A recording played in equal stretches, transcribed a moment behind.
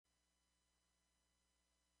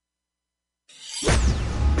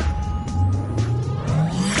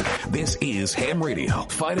This is Ham Radio,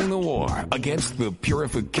 fighting the war against the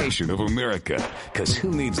purification of America. Because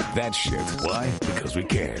who needs that shit? Why? Because we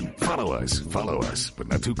can. Follow us, but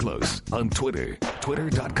not too close. On Twitter,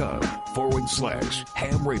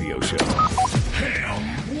 twitter.com/Ham Radio Show.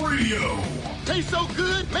 Ham Radio. Tastes so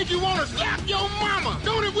good, make you want to slap your mama.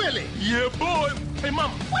 Don't it, Willie? Yeah, boy. Hey,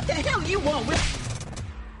 mama, what the hell you want with...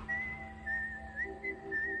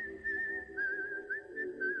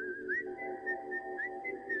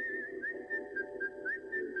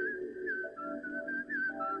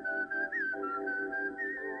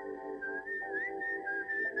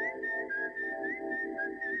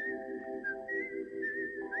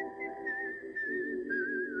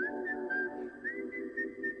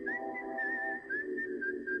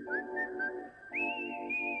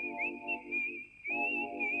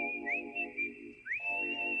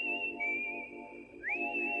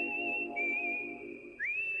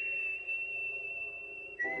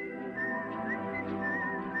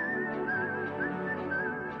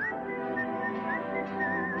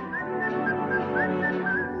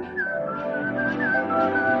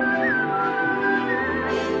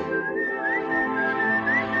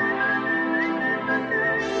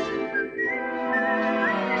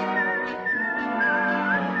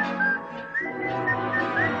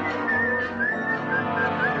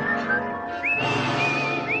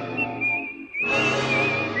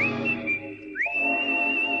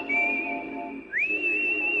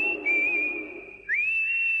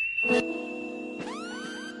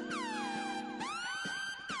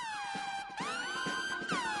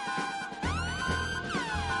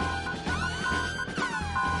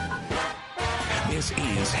 This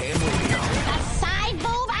is Ham Radio. The side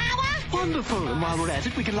boob hour? Wonderful. And while we're at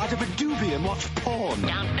it, we can light up a doobie and watch porn.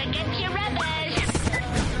 Don't forget your rubbish.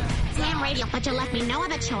 Ham Radio, but you left me no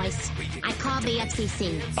other choice. I called the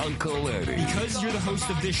FCC. Uncle Eddie. Because you're the host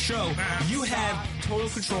of this show, you have total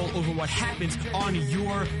control over what happens on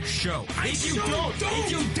your show. If you don't,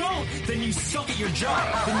 then you suck at your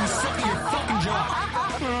job. Then you suck at your fucking job.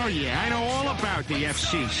 Oh, yeah, I know all about the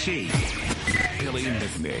FCC. Billy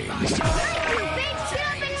nicknames. Big shit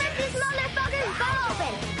up and rip this motherfucker's butt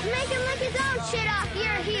open. Make him lick his own shit off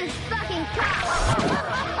your huge fucking cock.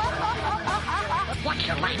 Watch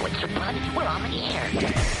your language, you bud. We're on the air.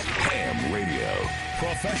 Ham Radio.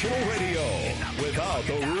 Professional radio without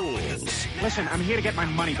the rules. Listen, I'm here to get my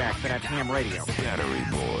money back for that ham radio. Battery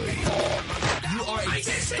Boy. You are a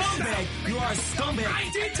scumbag. You are a scumbag. I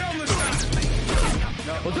did tell him to stop.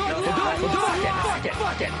 We'll do it.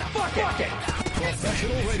 Fuck it.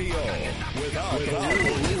 Professional radio without the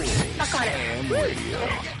rules. Suck on it. Ham Radio.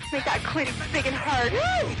 Make that clit big and hard.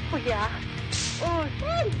 Oh, yeah. Oh,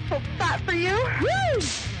 so fat for you. Woo!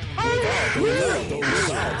 Without the rules.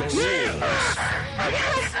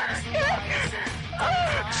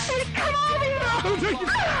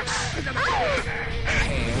 Come on,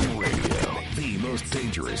 Ham Radio. The most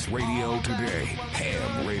dangerous radio today.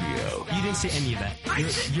 Ham Radio. You didn't say any of that.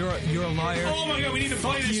 You're a liar. Oh, my God, we need to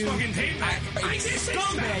play this fucking tape back. I did say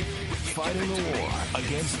Scumbag. Fighting the war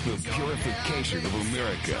against the purification of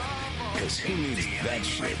America. Because who needs that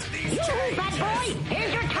shit? Bad boy,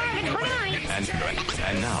 here's your target for tonight.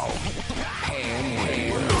 And now, Ham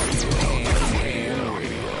Radio. Ham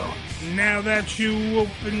Radio. Now that you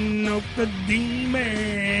open up the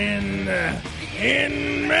demon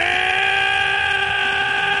in me.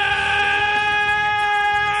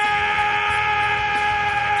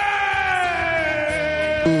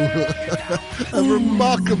 A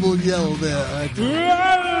remarkable yell there. I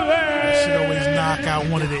should always knock out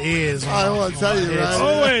one of the ears. I want to tell you, right?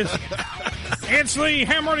 Always. It's the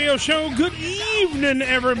Ham Radio Show. Good evening,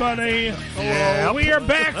 everybody. Yeah. We are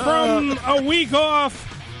back from a week off.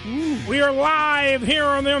 We are live here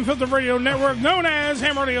on the Unfiltered Radio Network, known as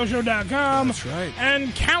HamRadioShow.com. That's right.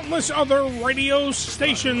 And countless other radio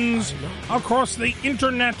stations across the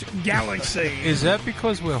internet galaxy. Is that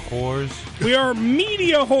because we're whores? We are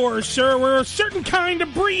media whores, sir. We're a certain kind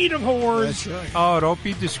of breed of whores. That's right. Oh, don't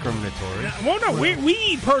be discriminatory. Well, no,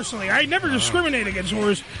 we personally, I never discriminate against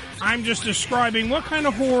whores. I'm just describing what kind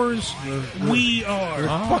of whores we are. We're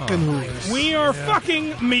fucking whores. We are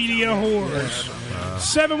fucking media whores.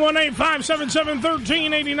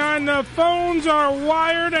 718-577-1389. The phones are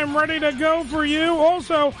wired and ready to go for you.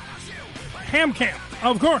 Also, Hamcam,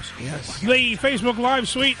 of course. Yes. The Facebook Live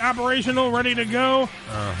suite operational, ready to go.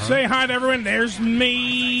 Say hi to everyone. There's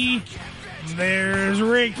me. There's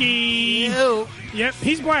Ricky. Ew. Yep,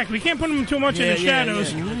 he's black. We can't put him too much in the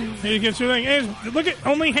shadows. He gets everything. Hey, look at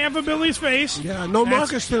only half of Billy's face. Yeah, no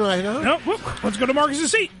Marcus tonight, huh? Nope. Whoop. Let's go to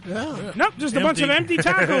Marcus's seat. Yeah. Nope, just a bunch of empty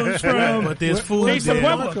tacos from But there's food Taste of there.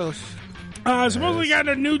 Pueblo. Marcos. Supposedly got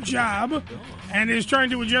a new job and is trying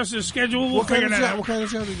to adjust his schedule. We'll What kind figure of that job? out. What kind of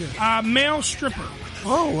job did he get? Male stripper.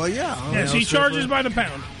 Oh, well, yeah. Yes, he charges by the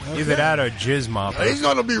pound. Either that or jizz mopper. He's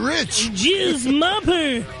going to be rich. Jizz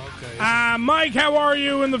mopper. Mike, how are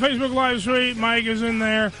you in the Facebook Live suite? Mike is in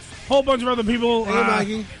there. Whole bunch of other people. Hey,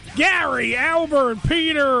 Mikey. Gary, Albert,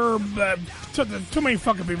 Peter, too many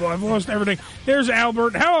fucking people. I've lost everything. There's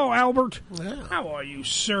Albert. Hello, Albert. Yeah. How are you,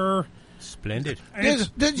 sir? Splendid.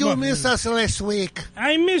 Did you miss us last week?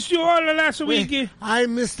 I missed you all last week. I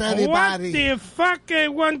missed everybody. What the fuck I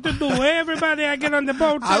want to do? Everybody I get on the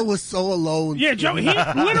boat. I was so alone. Yeah, Joe.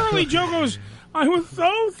 Joe goes, I was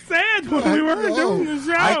so sad when we were doing the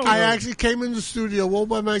show. I actually came in the studio all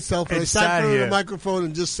by myself, and I sat there here. on the microphone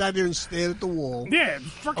and just sat there and stared at the wall. Yeah, it's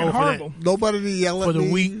fucking horrible. Nobody to yell at For me.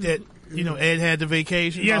 the week that, Ed had the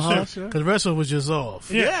vacation. Yes, sir. Because Russell was just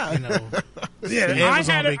off. Yeah. Ed was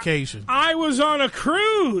on vacation. I was on a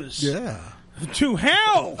cruise. Yeah. To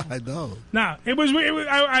hell. I know. Now,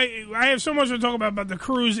 I have so much to talk about the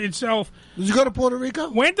cruise itself. Did you go to Puerto Rico?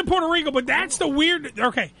 Went to Puerto Rico, but that's the weird...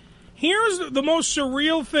 Okay, here's the most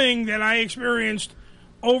surreal thing that I experienced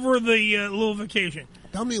over the little vacation.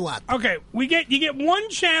 Tell me what. Okay, you get one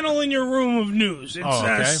channel in your room of news. It's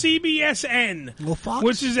CBSN,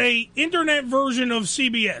 which is a internet version of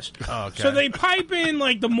CBS. Oh, okay. So they pipe in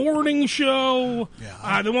like the morning show,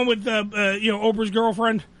 the one with Oprah's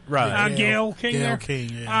girlfriend, right? Gail King. Gail there. King.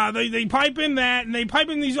 Yeah. They pipe in that, and they pipe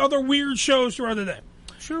in these other weird shows throughout the day.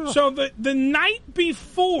 Sure. So the night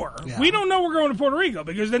before, we don't know we're going to Puerto Rico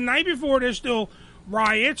because the night before there's still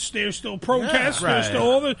riots, there's still protests, there's still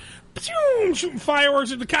all the shooting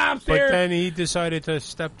fireworks at the cops there. But then he decided to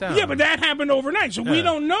step down. Yeah, but that happened overnight, so we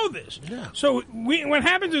don't know this. Yeah. So what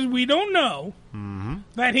happens is we don't know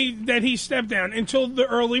that he stepped down until the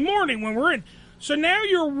early morning when we're in. So now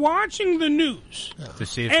you're watching the news to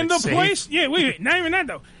see if and it's the safe. place. Yeah, wait, not even that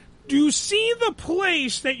though. Do you see the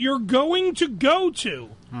place that you're going to go to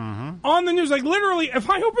on the news? Like literally, if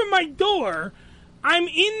I open my door, I'm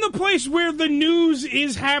in the place where the news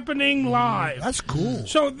is happening live. That's cool.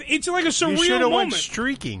 So it's like a surreal You should have moment. went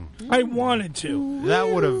streaking. I wanted to. That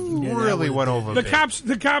would have really went over.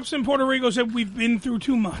 The cops in Puerto Rico said we've been through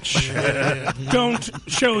too much. Don't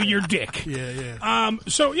show your dick. Yeah.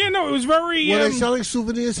 So it was very. Were they selling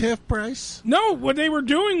souvenirs half price? No, what they were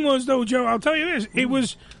doing was though, Joe. I'll tell you this. It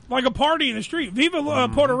was like a party in the street. Viva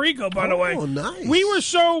Puerto Rico, by the way. Oh, nice. We were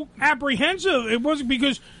so apprehensive. It wasn't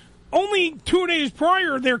because. Only 2 days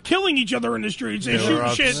prior, they're killing each other in the streets. They're shooting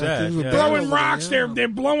shit, throwing rocks. They're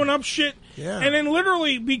blowing up shit. Yeah. And then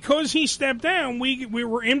literally, because he stepped down, we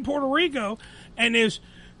were in Puerto Rico, and there's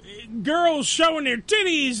girls showing their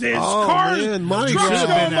titties. There's cars, trucks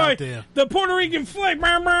going by. The Puerto Rican flag.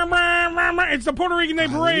 It's the Puerto Rican Day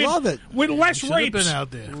Parade. I love it. With less rapes. Been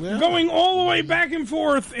out there. Going all the way back and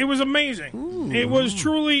forth. It was amazing. Ooh. It was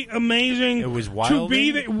truly amazing. It was to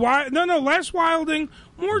be wilding? No, less wilding.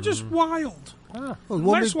 More just wild.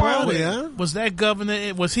 Less party, wilding. huh? Was that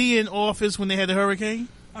governor? Was he in office when they had the hurricane?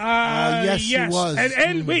 Yes, he was.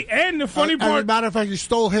 And the funny As a part. matter of fact, he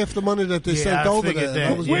stole half the money that they sent over there.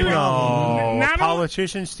 That was Wait, No,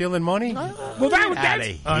 politicians stealing money? Well,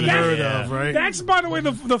 that's Unheard of, right? That's, by the way,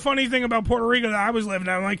 the funny thing about Puerto Rico that I was living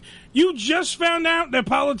out. Like, you just found out that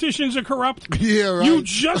politicians are corrupt? Yeah, right. You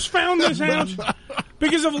just found this out?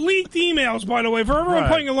 Because of leaked emails, by the way, for everyone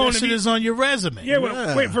playing alone. That shit is on your resume. Yeah,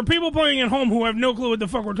 well, wait, for people playing at home who have no clue what the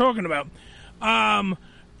fuck we're talking about. By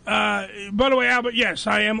the way, Albert, yes,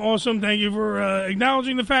 I am awesome. Thank you for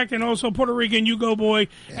acknowledging the fact. And also, Puerto Rican, you go, boy.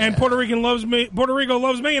 Yeah. And Puerto Rico loves me,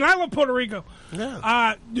 and I love Puerto Rico.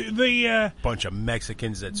 Yeah. Bunch of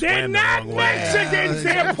Mexicans that they're swam not the wrong Mexicans. way.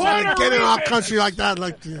 They're Puerto Rican. Get in our country like that. All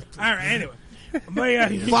right, anyway.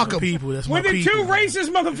 But, fuck 'em. People. That's my when the people. two racist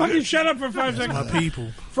motherfuckers shut up for 5 seconds. My people.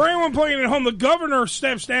 For anyone playing at home, the governor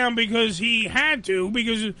steps down because he had to,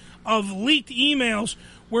 because of leaked emails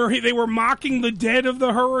where they were mocking the dead of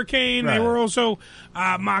the hurricane. Right. They were also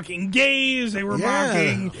mocking gays. They were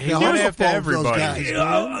mocking... He went after everybody.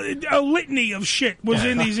 A litany of shit was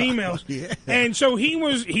in these emails. Yeah. And so he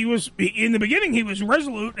was, in the beginning, he was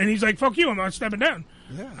resolute, and he's like, fuck you, I'm not stepping down.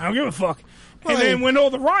 Yeah. I don't give a fuck. And then when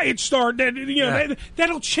all the riots start,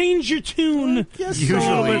 that'll change your tune.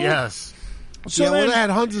 Usually, yes. So they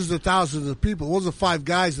had hundreds of thousands of people. It wasn't 5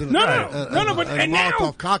 guys in a but and now,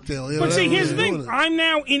 Molotov cocktail. But see, here's the thing: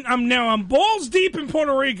 I'm balls deep in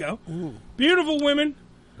Puerto Rico. Ooh. Beautiful women,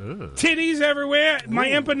 titties everywhere. Ooh. My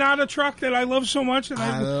empanada truck that I love so much, and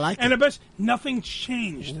the best. Nothing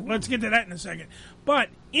changed. Ooh. Let's get to that in a second. But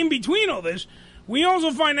in between all this, we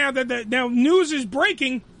also find out that now news is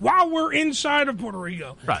breaking while we're inside of Puerto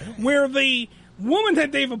Rico, right? Where the woman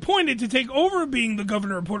that they've appointed to take over being the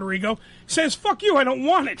governor of Puerto Rico says, "Fuck you, I don't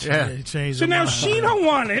want it." Yeah, so now she don't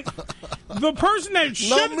want it. The person that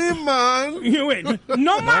should... No me, man. You wait.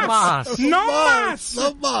 No mas. No mas.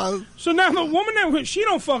 No mas. So now the woman that... She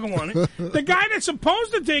don't fucking want it. The guy that's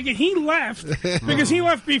supposed to take it, he left because he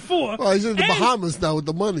left before. Oh, he's in the Bahamas now with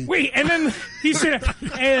the money. Wait, and then he said,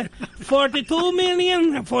 42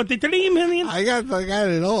 million, 43 million. I got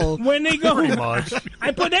it all. When they go... Pretty much.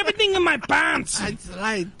 I put everything in my pants. That's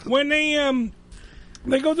right. When they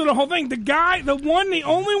go through the whole thing. The guy, the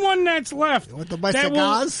only one that's left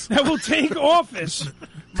that will take office,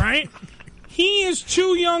 right? He is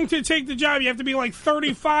too young to take the job. You have to be like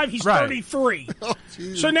 35. He's 33. Oh,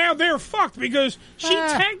 so now they're fucked because she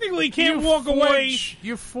technically can't walk away.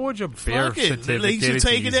 You forge a bear certificate. They should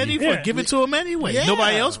take it anyway. Give it to him anyway. Yeah.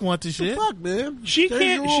 Nobody else wants the shit. Fuck, man. She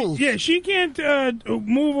can't. She can't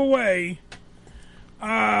move away.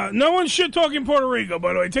 No one's shit talking Puerto Rico,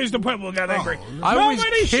 by the way. Taste of Pueblo got angry.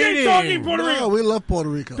 Nobody's shit talking Puerto Rico. No, we love Puerto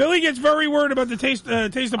Rico. Billy gets very worried about the Taste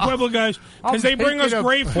of Pueblo guys because they bring us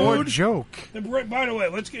great food. Joke. By the way,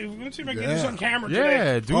 let's see if I can get this on camera today.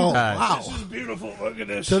 Yeah, do that. Wow. This is beautiful. Look at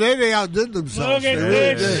this. Today they outdid themselves. Look at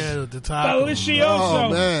They this. really did. Delicioso. Oh,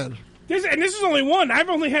 man. This is only one. I've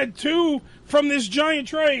only had 2 from this giant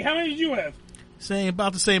tray. How many did you have?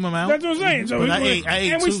 About the same amount. That's what I'm saying. So I ate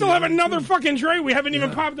and we two, still have another fucking tray we haven't even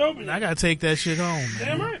popped open. I gotta take that shit home. Man.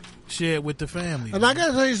 Damn right. Share it with the family. And I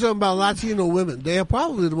gotta tell you something about Latino women. They are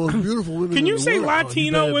probably the most beautiful women. Can you in the say world.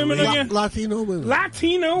 Latino women again? Latino women.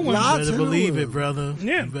 Latino women. You better believe it, brother.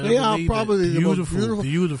 Yeah, they are probably the most beautiful.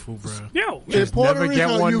 Beautiful, bro. Yo, in Puerto never Rico,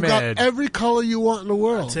 get one you've mad. got every color you want in the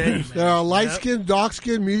world. Tell you, There are light skin, dark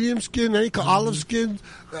skin, medium skin, any olive skin.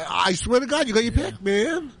 I swear to God, you got your pick,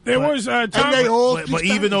 man. There was Tom, and they all but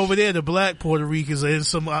even over there, the black Puerto Ricans are in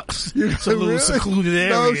some little secluded area.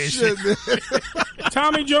 No and shit, man.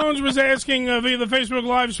 Tommy Jones was asking via the Facebook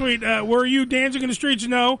Live suite, were you dancing in the streets?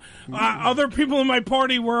 No. Other people in my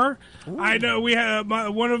party were. Ooh. I know we had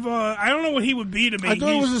one of, I don't know what he would be to me. I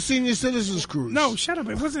thought it was a senior citizens cruise. No, shut up.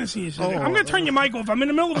 It wasn't a senior citizen. I'm going to turn your mic off. I'm in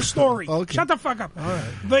the middle of a story. Okay. Shut the fuck up. All right.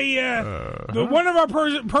 The one of our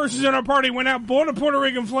persons in our party went out, bought a Puerto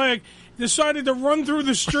Rican flag, decided to run through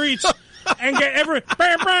the streets and get everyone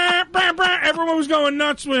was going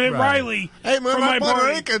nuts with Riley. Hey, man, from I'm my Puerto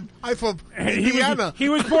party. Rican. I'm from Indiana. He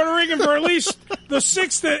was Puerto Rican for at least the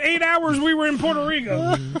 6 to 8 hours we were in Puerto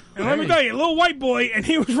Rico. And let me tell you, a little white boy, and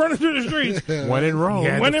he was running through the streets. When in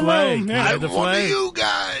Rome. When in Rome. Yeah. I'm one of you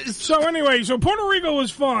guys. So anyway, Puerto Rico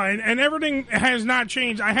was fine, and everything has not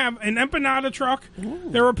changed. I have an empanada truck. Ooh.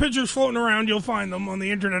 There are pictures floating around. You'll find them on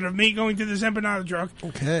the internet of me going to this empanada truck.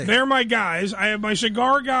 Okay. They're my guys. I have my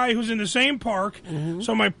cigar guy who's in the same park. Mm-hmm.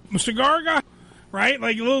 So my cigar guy, right,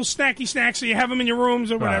 like little snacky snacks, so you have them in your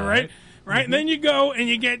rooms or whatever, right? Right, and then you go and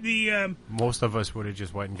you get the. Most of us would have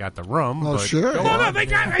just went and got the rum. Oh, but sure. No, they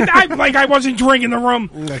got. I wasn't drinking the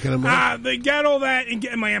rum. I can imagine. They got all that, and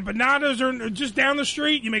my empanadas are just down the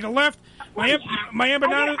street. You make a left. My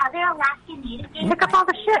empanadas. Are they Alaskan native? Pick up all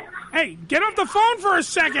the shit. Hey, get off the phone for a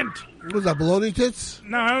second. Was that bologna tits?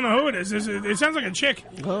 No, I don't know who it is. It sounds like a chick.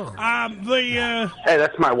 Oh. Hey,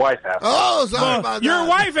 that's my wife, asshole. Oh, sorry about that. Your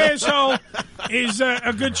wife, asshole, is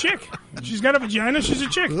a good chick. She's got a vagina. She's a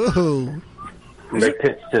chick. Ooh. Big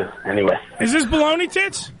tits, too. Anyway. Is this baloney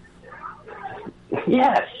tits?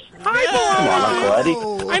 Yes. Hi, Come on,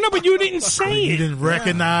 Uncle Eddie. I know, but you didn't say it. You didn't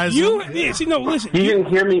recognize you. him? Yeah, see, no, listen. You didn't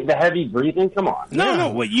hear me, the heavy breathing? Come on.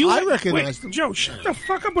 No, wait, I recognized him. Joe, shut the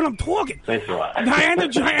fuck up when I'm talking. Thanks a lot. I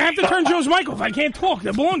have to turn Joe's mic off. I can't talk.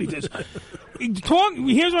 The baloney tits.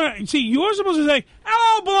 Here's what see. You're supposed to say,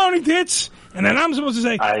 hello, baloney tits. And then I'm supposed to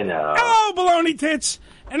say, I know. hello, baloney tits.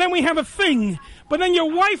 And then we have a thing. But then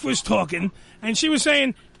your wife was talking, and she was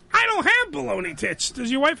saying, I don't have baloney tits.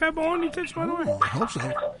 Does your wife have baloney tits, by the way? I hope so.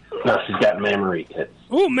 No, she's got mammary tits.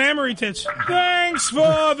 Ooh, mammary tits. Thanks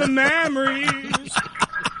for the memories.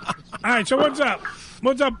 All right, so what's up?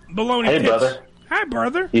 What's up, baloney tits? Hey, brother. Hi,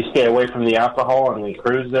 brother. You stay away from the alcohol on the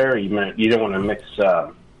cruise there? You don't want to mix,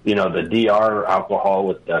 the DR alcohol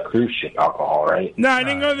with the cruise ship alcohol, right? No, I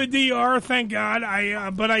didn't go to the DR, thank God.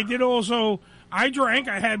 But I did also... I drank.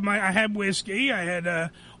 I had whiskey. I had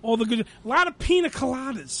all the good. A lot of pina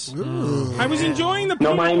coladas. Ooh. I was enjoying the.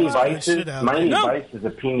 Pina Miami coladas. Vice is a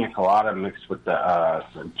pina colada mixed with the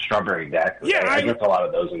strawberry daiquiri. Yeah, I drink a lot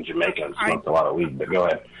of those in Jamaica and smoked a lot of weed. But go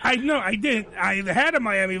ahead. I know I did. I had a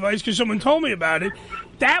Miami Vice because someone told me about it.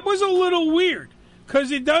 That was a little weird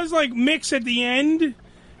because it does like mix at the end.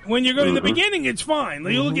 When you go in the beginning, it's fine.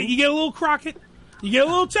 You get a little Crockett. You get a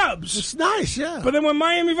little tubs. It's nice, yeah. But then when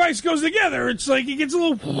Miami Vice goes together, it's like it gets a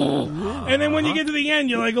little. And then when you get to the end,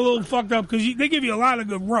 you're like a little fucked up because they give you a lot of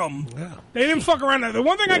good rum. Yeah. They didn't fuck around. The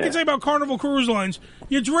one thing I can say about Carnival Cruise Lines,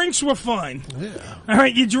 your drinks were fine. Yeah. All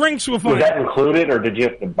right, your drinks were fine. Was that included, or did you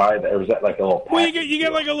have to buy that? Or was that like a little package? Well, you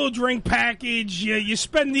get like a little drink package. You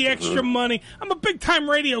spend the extra money. I'm a big time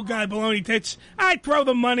radio guy, baloney tits. I throw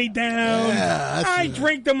the money down. Yeah, I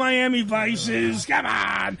drink the Miami Vices. Come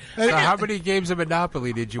on. So how many games of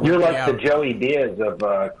Monopoly did you win? You're like out? the Joey Diaz of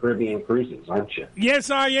Caribbean cruises, aren't you? Yes,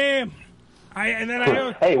 I am.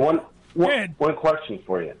 Hey, one question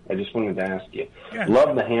for you. I just wanted to ask you. Yeah.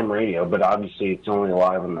 Love the ham radio, but obviously it's only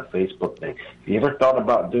live on the Facebook thing. Have you ever thought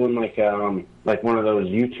about doing like one of those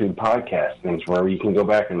YouTube podcast things where you can go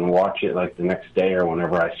back and watch it like the next day or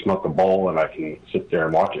whenever I smoke a bowl and I can sit there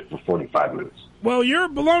and watch it for 45 minutes? Well, you're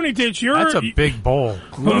baloney tits. That's a big bowl.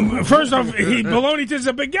 First off, baloney tits is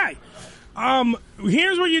a big guy.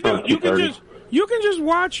 Here's what you do. You can just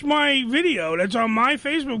watch my video that's on my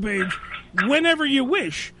Facebook page whenever you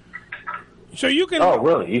wish. So you can. Oh,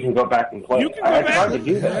 really? You can go back and play. I tried to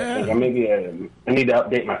do that. Yeah. I think maybe I need to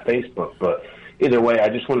update my Facebook, but either way, I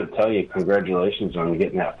just want to tell you congratulations on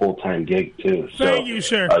getting that full-time gig too. Thank you,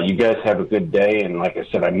 sir. You guys have a good day, and like I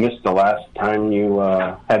said, I missed the last time you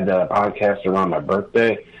had the podcast around my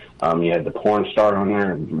birthday. You had the porn star on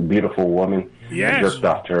there, a beautiful woman. Yes. I jerked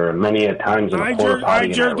off to her many a times in a porta potty.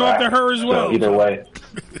 I jerked off to her as well. So either way,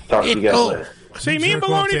 talk to you guys later. See, me and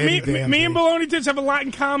Baloney Tits have a lot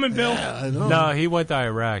in common, Bill. Yeah, I know. No, he went to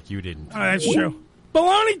Iraq. You didn't. Oh, that's true.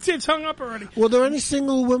 Baloney Tits hung up already. Were there any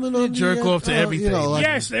single women on jerk off to everything?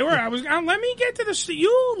 Yes, they were. Let me get to the.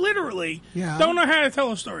 You literally don't know how to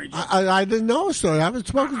tell a story. I didn't know a story. I haven't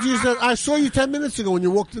spoken to you. I saw you 10 minutes ago when you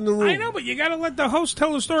walked in the room. I know, but you got to let the host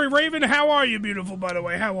tell the story. Raven, how are you, beautiful? By the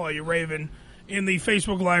way, how are you, Raven? In the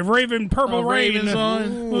Facebook Live, Raven, Purple Rain. Raven's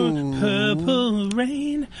on. Purple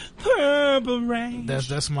Rain, Purple Rain.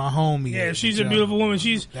 That's my homie. Yeah, she's a beautiful woman.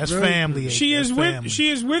 That's family. She is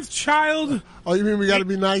with child. Oh, you mean we got to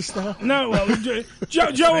be nice to her? No, well,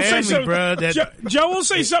 Joe will say something. Joe will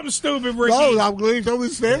say something stupid, Ricky. No, I'm glad to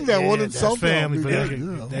always stand there. One that's insult family, but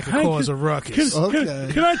that could cause a ruckus.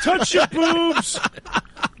 Can I touch your boobs?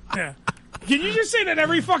 Yeah. Can you just say that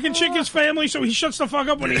every fucking chick is family so he shuts the fuck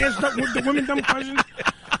up when he asks the women dumb questions?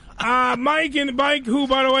 Mike, who,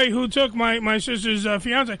 by the way, who took my sister's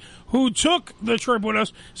fiance, who took the trip with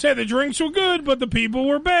us, said the drinks were good, but the people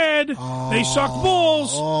were bad. They sucked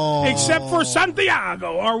balls, except for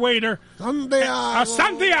Santiago, our waiter.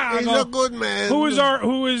 Santiago. He's a good man. Who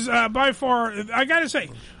is by far, I gotta say,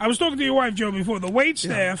 I was talking to your wife, Joe, before. The wait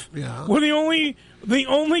staff were the only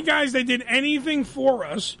guys that did anything for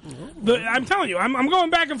us. I'm telling you, I'm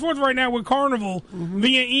going back and forth right now with Carnival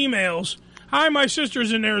via emails. Hi, my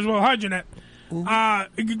sister's in there as well. Hi, Jeanette.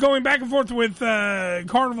 Going back and forth with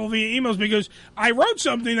Carnival via emails because I wrote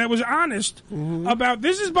something that was honest about.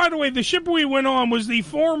 This is, by the way, the ship we went on was the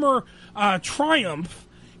former Triumph.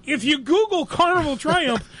 If you Google Carnival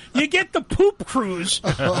Triumph, you get the Poop Cruise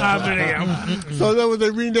video. So then they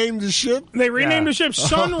renamed the ship? They renamed the ship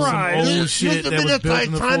Sunrise. Old shit that was built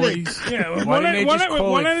in the 40s. Yeah, Why didn't they just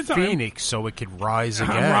call one it at a time. Phoenix so it could rise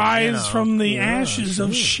again? Rise from the ashes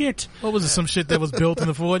of shit. What was it? Some shit that was built in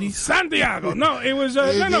the 40s? Santiago. No, it was no.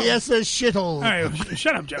 SS shithole. All right,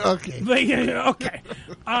 shut up, Joe. Okay. Okay.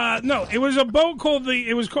 No, it was a boat called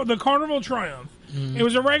the Carnival Triumph. It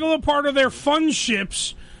was a regular part of their fun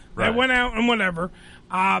ships that went out and whatever.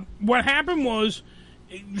 What happened was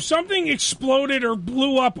something exploded or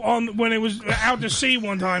blew up when it was out to sea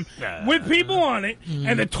one time with people on it,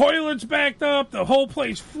 and the toilets backed up. The whole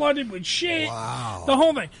place flooded with shit. Wow. The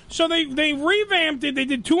whole thing. So they revamped it. They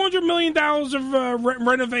did $200 million of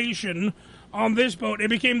renovation on this boat. It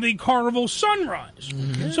became the Carnival Sunrise. So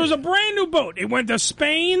it was a brand new boat. It went to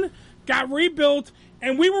Spain, got rebuilt,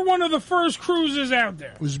 and we were one of the first cruises out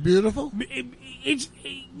there. It was beautiful? It's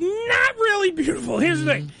not really beautiful. Here's the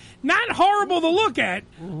thing. Not horrible to look at,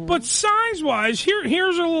 but size-wise,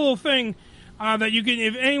 here's a little thing that you can,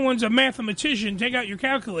 if anyone's a mathematician, take out your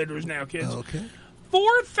calculators now, kids. Okay.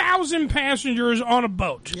 4,000 passengers on a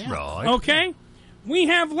boat. Yeah. Right. Okay? We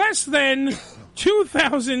have less than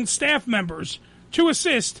 2,000 staff members to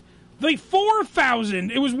assist. The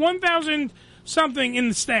 4,000, it was 1,000 something in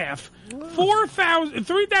the staff.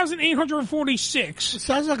 3,846.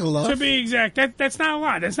 Sounds like a lot. To be exact, that's not a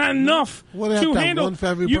lot. That's not enough to handle. One for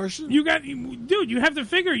every person. You have to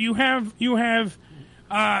figure. You're gonna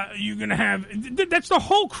have. That's the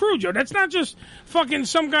whole crew, Joe. That's not just fucking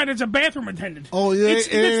some guy that's a bathroom attendant. Oh, yeah, it's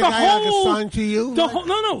the whole assigned to you. The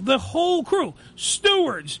whole crew,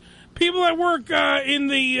 stewards. people that work in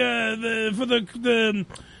the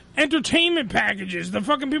entertainment packages, the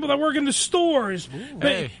fucking people that work in the stores.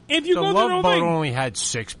 Hey, if you the go to Love the Boat only had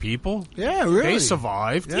 6 people. Yeah, really. They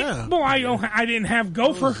survived. Yeah. Well, I didn't have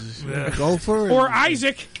Gopher. Gopher. Or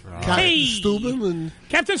Isaac. Captain Steuben.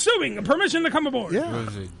 Captain Steuben, permission to come aboard. Yeah.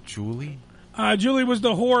 Was it Julie? Julie was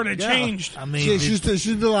the whore that changed. I mean, she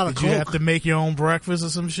did a lot of coke. Did you have to make your own breakfast or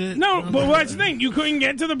some shit? No, but that's the thing. You couldn't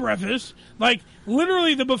get to the breakfast. Like,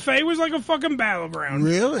 literally, the buffet was like a fucking battleground.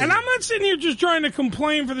 Really? And I'm not sitting here just trying to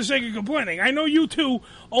complain for the sake of complaining. I know you two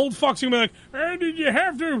old fucks are going to be like, hey, did you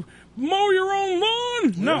have to mow your own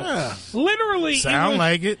lawn? No. Yeah. Literally. Sound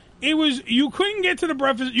like it. It was, you couldn't get to the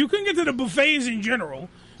breakfast. You couldn't get to the buffets in general.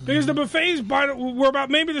 Because the buffets were about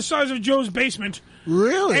maybe the size of Joe's basement.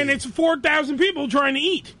 Really? And it's 4,000 people trying to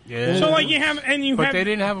eat. Yeah. So, like, you have... But they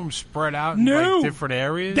didn't have them spread out in like, different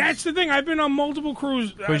areas? That's the thing. I've been on multiple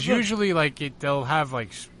cruises. Because usually, like, they'll have,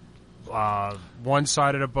 like, one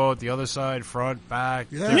side of the boat, the other side, front, back,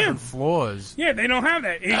 different floors. Yeah, they don't have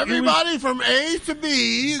that. Everybody from A to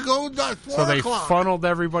B go at 4 So they o'clock. funneled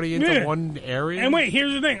everybody into one area? And wait,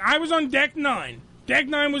 here's the thing. I was on deck 9. Deck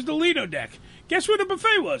 9 was the Lido deck. Guess where the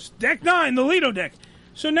buffet was? Deck 9, the Lido deck.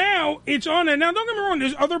 So now it's on it. Now, don't get me wrong.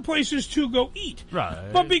 There's other places to go eat.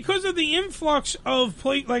 Right. But because of the influx of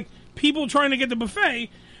people trying to get the buffet,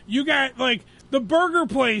 you got like the burger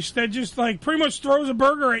place that just like pretty much throws a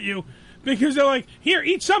burger at you because they're like, "Here,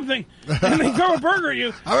 eat something," and they throw a burger at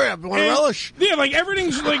you. Hurry up, want relish? Yeah, like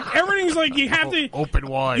everything's like you have to open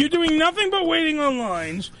wide. You're doing nothing but waiting on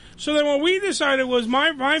lines. So then what we decided was my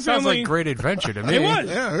family... Sounds like Great Adventure to me. It was.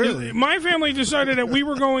 Yeah, really. My family decided that we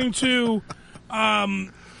were going to...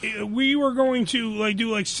 like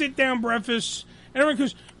do like sit-down breakfasts and everything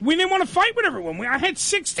because we didn't want to fight with everyone. I had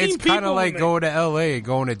 16 people. It's kind of like going to L.A. and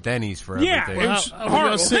going to Denny's for everything. Yeah, it's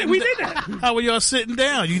horrible. We did that. How were y'all sitting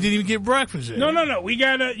down? You didn't even get breakfast yet. No. We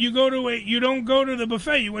gotta. You don't go to the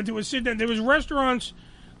buffet. You went to a sit-down. There was restaurants...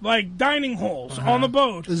 like dining halls on the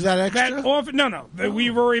boat. Is that extra? No.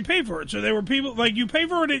 We've already paid for it. So there were people like you pay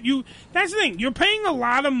for it. That's the thing. You're paying a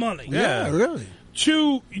lot of money. Yeah, really.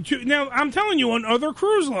 Now I'm telling you, on other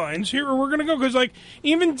cruise lines, here we're gonna go because like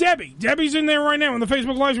even Debbie's in there right now in the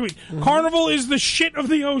Facebook Live week. Mm-hmm. Carnival is the shit of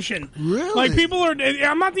the ocean. Really? Like people are.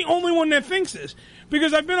 I'm not the only one that thinks this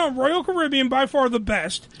because I've been on Royal Caribbean, by far the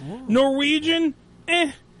best. Whoa. Norwegian,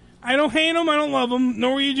 I don't hate them. I don't love them.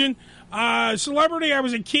 Norwegian. Celebrity, I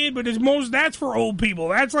was a kid, but that's for old people.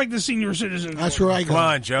 That's like the senior citizens. That's where I go. Come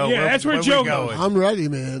on, Joe. Yeah, that's where Joe goes. I'm ready,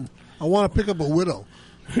 man. I want to pick up a widow.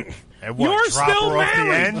 And what, You're drop still her off the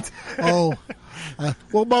married. end? Oh.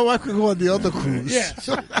 Well, my wife could go on the other cruise.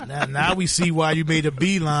 Yeah. Now we see why you made a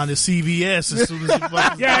beeline to CVS as soon as to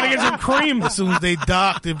get some cream. As soon as they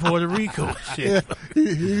docked in Puerto Rico. Shit. Yeah,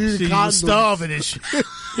 you were starving and shit.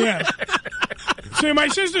 Yeah. So my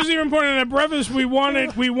sister's even pointed at breakfast. We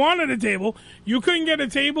wanted a table. You couldn't get a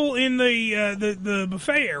table in the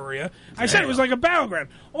buffet area. I said it was like a battleground.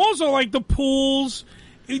 Also, like the pools,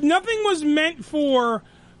 nothing was meant for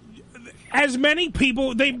as many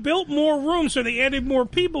people. They built more rooms, so they added more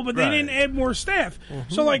people, but they didn't add more staff.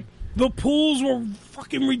 Mm-hmm. So like the pools were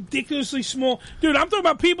fucking ridiculously small. Dude, I'm talking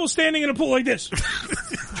about people standing in a pool like this.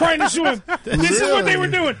 Trying to swim. This is what they were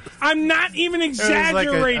doing. I'm not even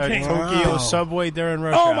exaggerating. It was like a Tokyo subway during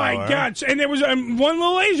rush hour. Oh my God! And there was one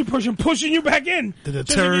little Asian person pushing you back in. Did a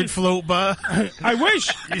turd float by? I wish.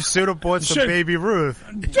 You should have bought some Baby Ruth.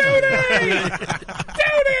 Duty!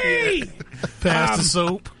 Pass the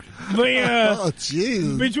soap. Oh,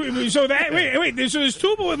 jeez. So there's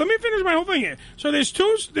two pools. Let me finish my whole thing here. So there's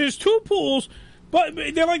two pools, but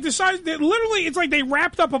they're like the size. Literally, it's like they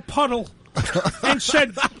wrapped up a puddle and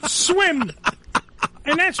said swim,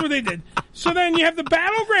 and that's what they did. So then you have the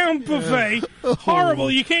battleground buffet. Horrible.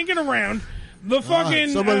 You can't get around. The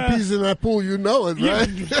fucking somebody pees in that pool, you know it, right?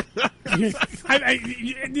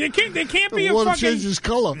 There can't be the a water fucking changes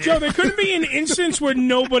color. Joe, there couldn't be an instance where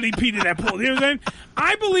nobody peed in that pool. You know what I'm saying?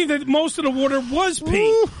 I believe that most of the water was pee.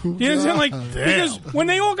 You know what I'm saying? Like because when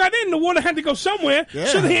they all got in, the water had to go somewhere,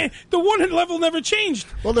 so the water level never changed.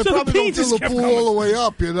 Well, they so probably don't fill the pool all the way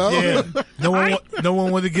up, you know. Yeah. No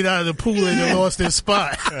one wanted to get out of the pool and they lost their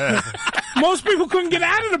spot. Most people couldn't get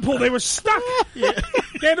out of the pool; they were stuck. Yeah.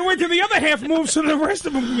 They had to wait till the other half moved so the rest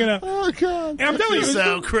of them could get out. Oh God! And I'm telling you,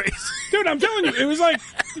 sound crazy, dude. I'm telling you, it was like,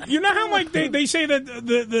 you know how like they say that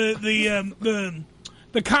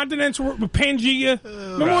the continents were Pangea.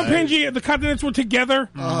 Remember when Pangea, the continents were together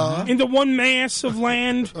into one mass of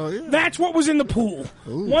land. That's what was in the pool.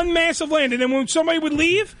 One mass of land, and then when somebody would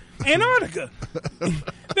leave, Antarctica.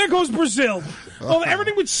 There goes Brazil. Oh,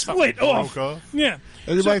 everything would split off. Yeah.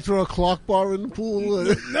 Anybody throw a clock bar in the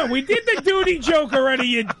pool? No, we did the duty joke already,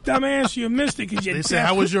 you dumbass. You missed it because you. They said,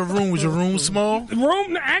 "How was your room? Was your room small?"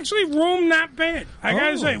 Room not bad. I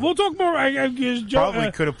gotta say, we'll talk more.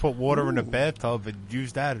 Probably could have put water in the bathtub and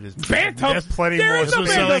used that as bathtub. There's plenty there more. Is no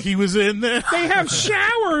sound like he was in there. They have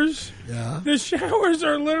showers. Yeah. The showers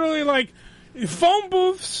are literally like phone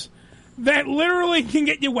booths that literally can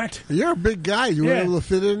get you wet. You're a big guy. You were able to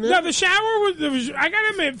fit in there? No, the shower was I gotta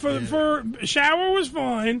admit, for shower was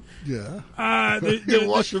fine. Yeah. The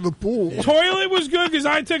washing the pool. Toilet was good because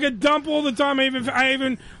I take a dump all the time. I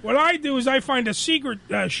even what I do is I find a secret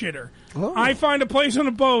shitter. Oh. I find a place on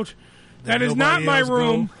a boat that is not my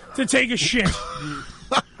room to take a shit.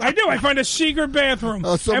 I do. I find a secret bathroom,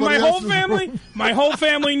 and my whole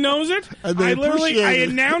family knows it. I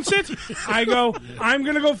announce it. I go, I'm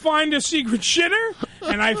going to go find a secret shitter,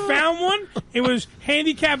 and I found one. It was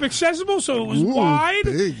handicap accessible, so it was wide.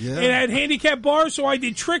 Big, yeah. It had handicap bars, so I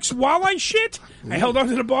did tricks while I shit. I held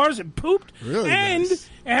onto the bars and pooped. Really and nice.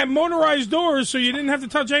 it had motorized doors, so you didn't have to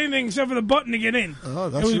touch anything except for the button to get in. Oh,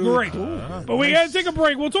 that's it was really great. Cool. But we got to take a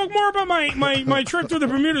break. We'll talk more about my trip through the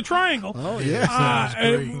Bermuda Triangle. Oh, yeah.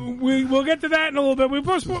 We'll get to that in a little bit. We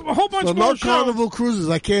post a whole bunch so more no shows. Carnival cruises.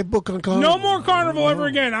 I can't book on Carnival. No more Carnival ever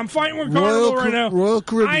again. I'm fighting with Carnival right now. Royal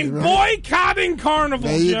Caribbean. I'm boycotting Carnival.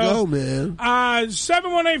 There you go, man.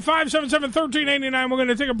 718-577-1389. We're going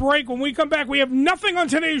to take a break. When we come back, we have nothing on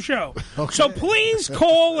today's show. Okay. So please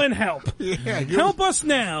call and help. Help us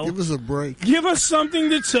now. Give us a break. Give us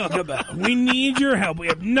something to talk about. We need your help. We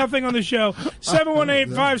have nothing on the show.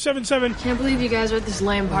 718-577. Can't believe you guys are at this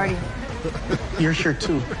lame party. Your shirt,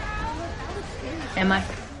 too. Am I?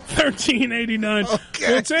 1389.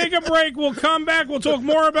 Okay. We'll take a break. We'll come back. We'll talk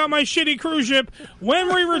more about my shitty cruise ship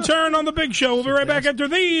when we return on the big show. We'll be right back after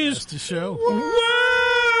these. That's the show.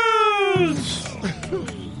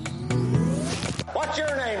 What's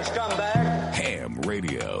your name, scumbag? Ham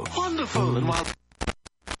Radio. Wonderful. And while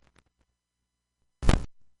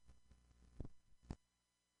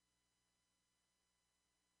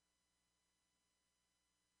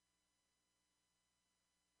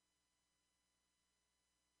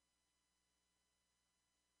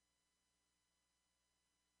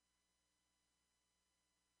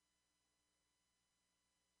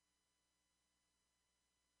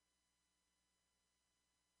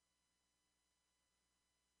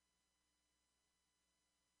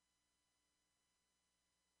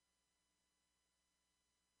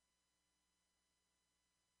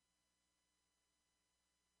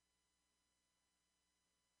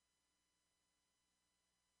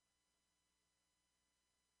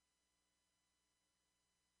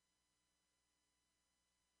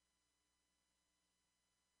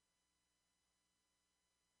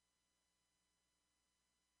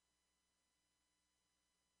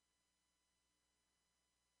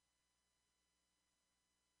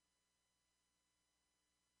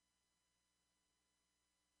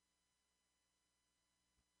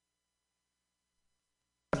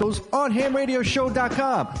on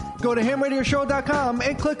HamRadioShow.com. Go to HamRadioShow.com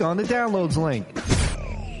and click on the downloads link.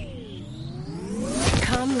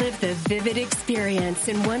 Come live the vivid experience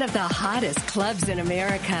in one of the hottest clubs in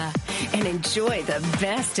America and enjoy the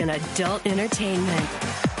best in adult entertainment.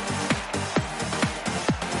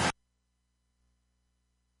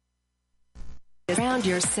 Surround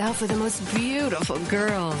yourself with the most beautiful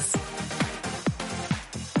girls.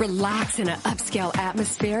 Relax in an upscale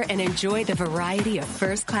atmosphere and enjoy the variety of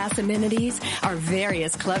first-class amenities our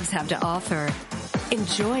various clubs have to offer.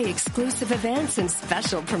 Enjoy exclusive events and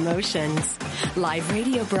special promotions, live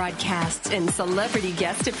radio broadcasts, and celebrity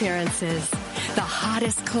guest appearances. The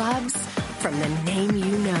hottest clubs from the name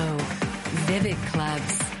you know. Vivid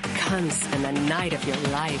Clubs. Come spend the night of your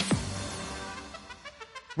life.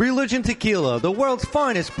 Religion Tequila, the world's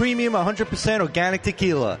finest premium 100% organic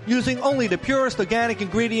tequila, using only the purest organic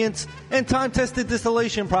ingredients and time-tested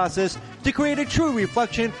distillation process to create a true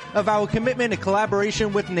reflection of our commitment and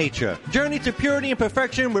collaboration with nature. Journey to purity and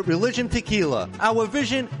perfection with Religion Tequila. Our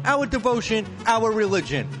vision, our devotion, our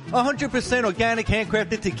religion. 100% organic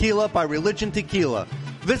handcrafted tequila by Religion Tequila.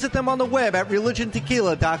 Visit them on the web at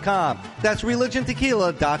religiontequila.com. That's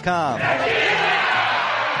religiontequila.com.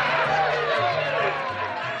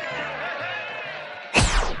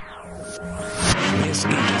 This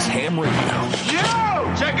is Ham Radio.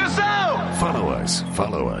 Yo, check us out. Follow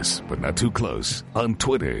us, but not too close, on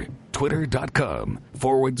Twitter.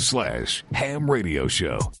 Twitter.com/Ham Radio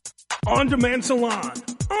Show. On Demand Salon.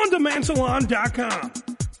 OnDemandSalon.com.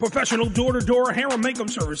 Professional door-to-door hair and makeup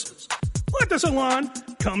services. Let the salon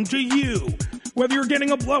come to you. Whether you're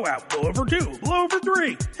getting a blowout, blowout for 2, blowout for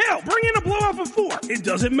 3, hell, bring in a blowout for 4. It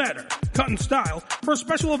doesn't matter. Cut in style for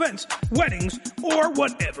special events, weddings, or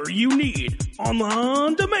whatever you need. On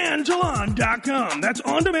OnDemandSalon.com. That's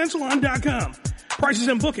OnDemandSalon.com. Prices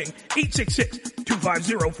and booking,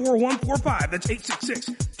 866-250-4145. That's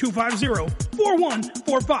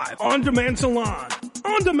 866-250-4145. On Demand Salon.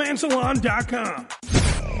 OnDemandSalon.com.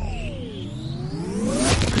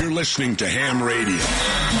 You're listening to Ham Radio.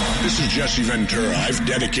 This is Jesse Ventura. I've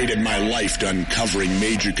dedicated my life to uncovering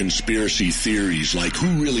major conspiracy theories like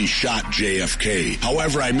who really shot JFK.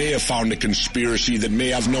 However, I may have found a conspiracy that may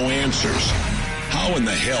have no answers. How in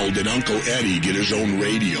the hell did Uncle Eddie get his own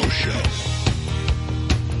radio show?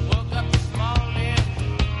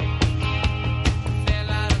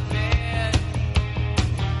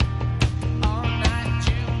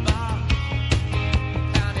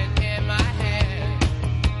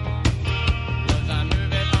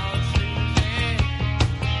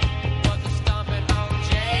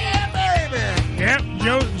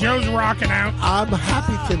 Joe's rocking out. I'm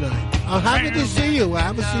happy tonight. I'm happy to see you. I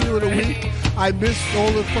haven't seen you in a week. I missed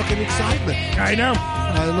all the fucking excitement. I know.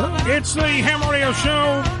 It's the Ham Radio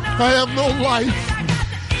Show. I have no life.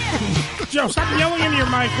 Joe, stop yelling into your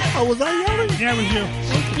mic. Oh, was I yelling? Yeah, it was you.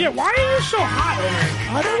 Okay. Yeah, why are you so hot over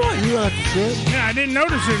here? I don't know. You have to shit. Yeah, I didn't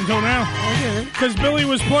notice it until now. Okay. Because Billy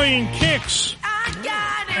was playing Kicks.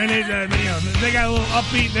 And it, they got a little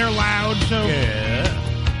upbeat. They're loud, so... Yeah.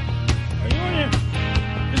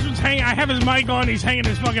 I have his mic on. He's hanging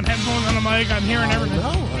his fucking headphones on the mic. I'm hearing everything.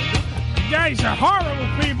 You guys are horrible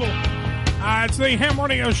people. It's the Ham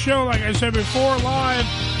Radio Show, like I said before, live.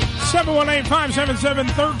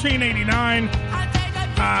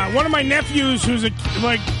 718-577-1389. One of my nephews, who's a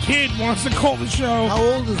kid, wants to call the show. How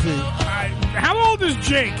old is he? How old is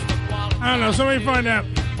Jake? I don't know. Somebody find out.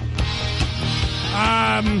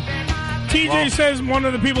 TJ says one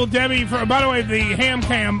of the people, Debbie, by the way, the Ham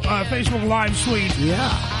Cam Facebook Live suite.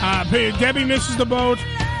 Yeah. Debbie misses the boat.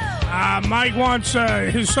 Mike wants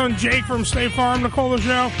his son Jake from State Farm to call the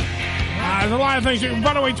show. There's a lot of things.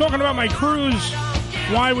 By the way, talking about my cruise,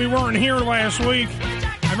 why we weren't here last week,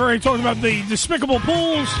 I've already talked about the despicable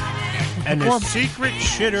pools. And the secret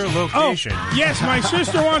shitter location. Oh, yes, my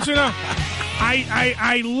sister wants to know.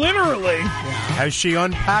 I literally... Has she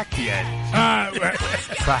unpacked yet?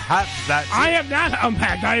 Perhaps that's... I have not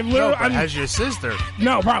unpacked. I have literally... No, has your sister?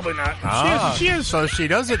 No, probably not. She is. So she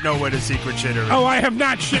doesn't know where the secret shitter is. Oh, I have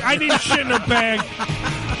not shit. I didn't shit in her bag.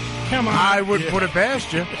 Come on. I would put it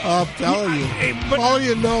past you. I'm telling you. Follow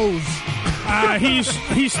your nose.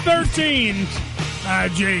 He's 13,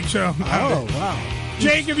 Jake, so... Oh, wow.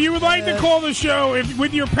 Jake, if you would like to call the show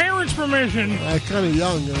with your parents' permission... kind of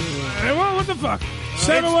young. Well, what the fuck?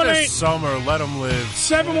 718... It's the summer. Let them live.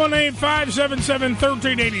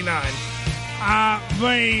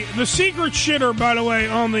 718-577-1389. The secret shitter, by the way,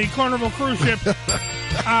 on the Carnival cruise ship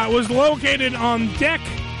was located on deck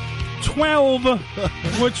 12,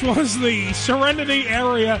 which was the Serenity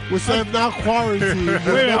area. Which I have now quarantined.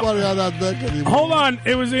 There's nobody on that deck anymore. Hold on.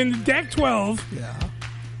 It was in deck 12. Yeah.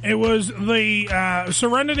 It was the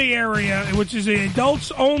Serenity area, which is an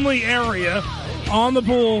adults-only area on the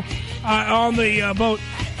pool, on the boat.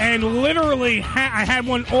 And literally, I had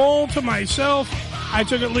one all to myself. I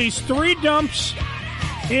took at least 3 dumps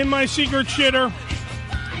in my secret shitter.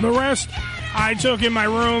 The rest I took in my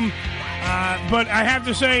room. But I have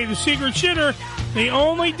to say, the secret shitter, the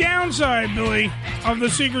only downside, Billy, of the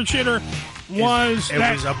secret shitter was it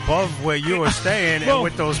was above where you were staying, and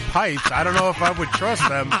with those pipes, I don't know if I would trust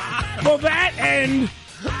them. Well, that and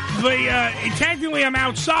technically I'm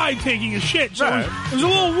outside taking a shit, so it was a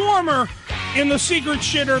little warmer in the secret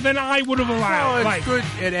shitter than I would have allowed. Well, it's good.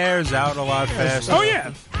 It airs out a lot faster. Oh,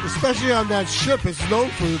 yeah. Especially on that ship, it's known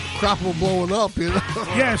for crapple blowing up, you know?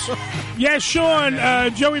 Yes. Yes, Sean,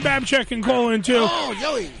 Joey Babchick can call in, too. Oh,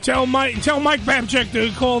 Joey. Tell Mike Babchick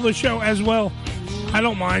to call the show as well. I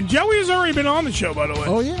don't mind. Joey has already been on the show, by the way.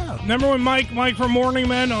 Oh, yeah. Remember when Mike from Morning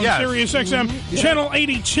Men on Sirius XM, Channel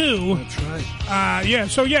 82? That's right.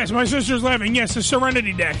 So yes, my sister's laughing. Yes, the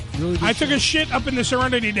Serenity deck. Really I took a shit up in the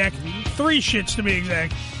Serenity deck. 3 shits, to be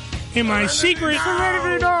exact. In my secret...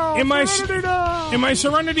 In my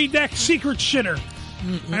Serenity deck secret shitter.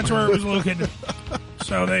 That's where it was located.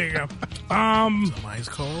 So there you go. Somebody's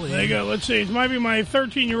calling. There you go. Let's see. It might be my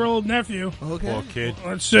 13-year-old nephew. Okay. Poor kid.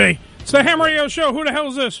 Let's see. It's the Ham Radio Show. Who the hell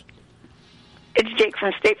is this? It's Jake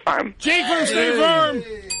from State Farm. Jake from State Farm.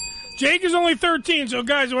 Jake is only 13, so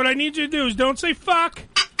guys, what I need you to do is don't say fuck,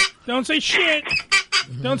 don't say shit,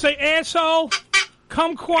 don't say asshole,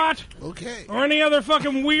 kumquat, or any other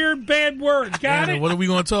fucking weird bad words. Got it? What are we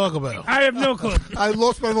going to talk about? I have no clue. I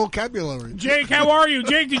lost my vocabulary. Jake, how are you?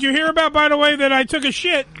 Jake, did you hear about, by the way, that I took a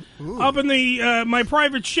shit up in the my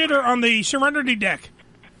private shitter on the Serenity deck?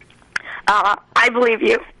 I believe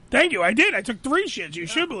you. Thank you. I did. I took 3 shits. You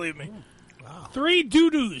should believe me. Wow. 3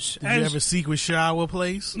 doo-doos. Did you have a secret shower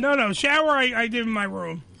place? No. Shower I did in my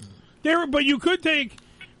room. But you could take...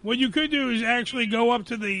 What you could do is actually go up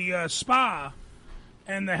to the spa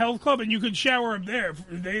and the health club, and you could shower up there if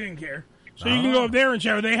they didn't care. So you can go up there and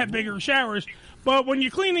shower. They have bigger showers. But when you're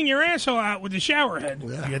cleaning your asshole out with the shower head, you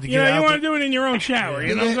want to do it in your own shower.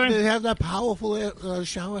 You know what I'm saying? They have that powerful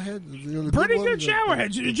shower head. Pretty good shower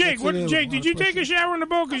head. Jake, did you take a shower in the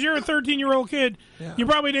boat? Because you're a 13-year-old kid. Yeah. You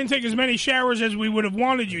probably didn't take as many showers as we would have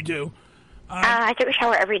wanted you to. I took a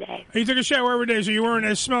shower every day. You took a shower every day, so you weren't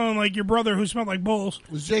as smelling like your brother who smelled like bulls.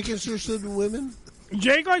 Was Jake interested in women?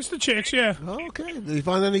 Jake likes the chicks, yeah. Oh, okay. Did you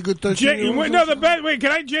find any good 13-year-olds?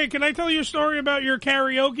 No, Jake, can I tell you a story about your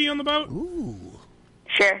karaoke on the boat? Ooh.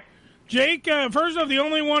 Sure. Jake, first off, the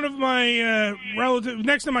only one of my relatives,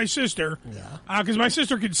 next to my sister, because my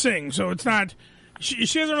sister could sing, so it's not...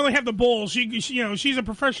 She doesn't really have the balls. She's a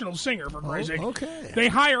professional singer, for Christ's sake. Okay. They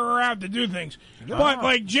hire her out to do things. Yeah. But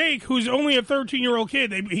like Jake, who's only a 13-year-old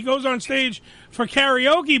kid, he goes on stage for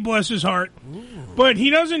karaoke, bless his heart. Ooh. But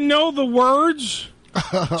he doesn't know the words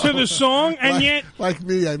to the song, and yet... Like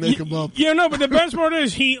me, I make them up. Yeah, no, but the best part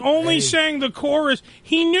is he only sang the chorus.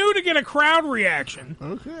 He knew to get a crowd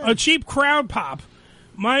reaction, a cheap crowd pop.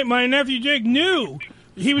 My nephew Jake knew.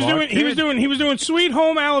 He was doing Sweet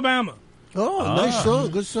Home Alabama. Oh, nice song,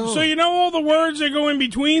 good song. So you know all the words that go in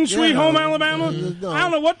between Sweet Home Alabama? I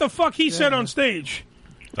don't know what the fuck he said on stage.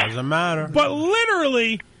 Doesn't matter. But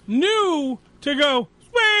literally knew to go,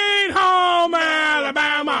 Sweet Home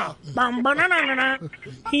Alabama.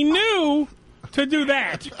 He knew to do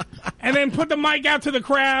that. And then put the mic out to the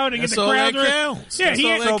crowd and get the crowd.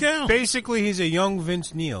 That counts. Basically, he's a young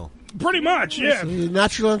Vince Neil. Pretty much, yeah.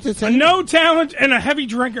 Natural entertainer. No talent and a heavy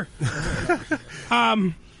drinker.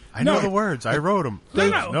 I know the words. I wrote them.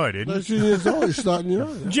 No, I didn't. 13 years old, he's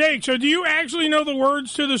starting Jake, so do you actually know the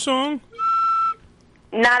words to the song?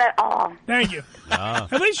 Not at all. Thank you.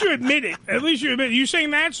 At least you admit it. You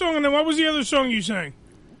sang that song, and then what was the other song you sang?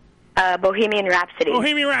 Bohemian Rhapsody.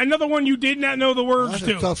 Another one you did not know the words to.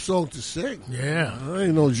 That's a tough song to sing. Yeah. That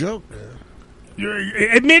ain't no joke, man.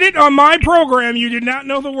 Admit it on my program, you did not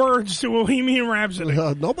know the words to Bohemian Rhapsody.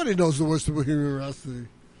 Nobody knows the words to Bohemian Rhapsody.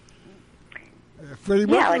 I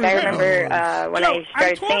remember when I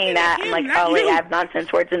started singing that, I'm like, oh, wait, I have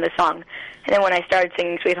nonsense words in the song. And then when I started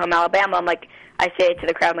singing Sweet Home Alabama, I'm like, I say it to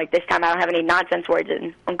the crowd, I'm like, this time I don't have any nonsense words.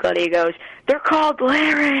 And Uncle Eddie goes, they're called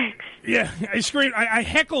lyrics. Yeah, I screamed. I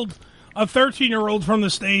heckled a 13-year-old from the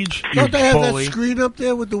stage. Don't they have that screen up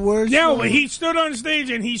there with the words? Yeah, but he stood on stage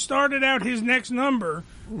and he started out his next number,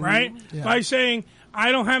 right, by saying,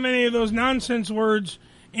 I don't have any of those nonsense words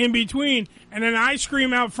in between. And then I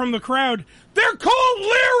scream out from the crowd, they're called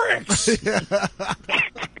lyrics!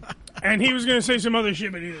 And he was going to say some other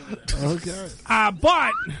shit, but he didn't. Okay.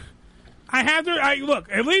 But I have to...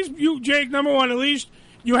 look, at least you, Jake, number one, at least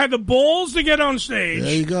you had the balls to get on stage.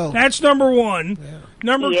 There you go. That's number one. Yeah.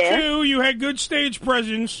 Number two, you had good stage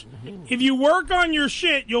presence. Mm-hmm. If you work on your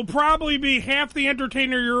shit, you'll probably be half the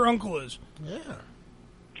entertainer your uncle is. Yeah.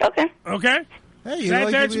 Okay? Hey,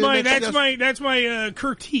 that's my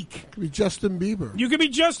critique. Could be Justin Bieber. You could be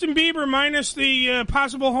Justin Bieber minus the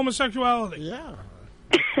possible homosexuality. Yeah.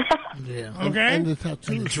 Yeah. Okay. And the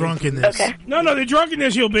tattoos. Drunkenness. Okay. No, the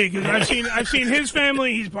drunkenness you'll be because I've seen his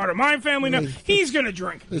family. He's part of my family now. He's gonna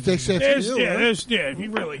drink. They say he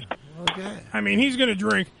really. Okay. I mean, he's gonna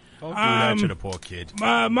drink. Don't do that to the poor kid.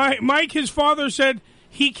 Mike, his father said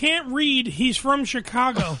he can't read. He's from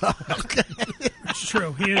Chicago. Okay. It's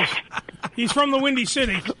true. He is. He's from the Windy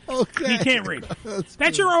City. Okay. He can't read.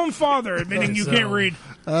 That's your own father admitting you can't read.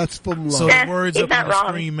 That's from love. So the words up on the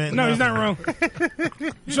screen meant no, he's not wrong.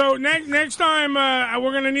 So next time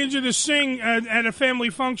we're going to need you to sing at a family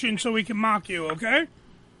function so we can mock you, okay?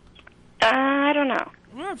 I don't know.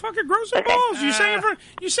 Well, fucking grow some balls. You sing in front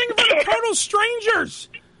of total strangers.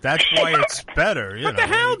 That's why it's better. What the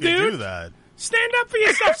hell, dude? Do that. Stand up for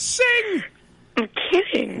yourself. Sing. I'm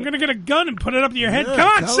kidding. I'm going to get a gun and put it up to your head. Come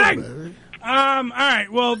on, sing. All right.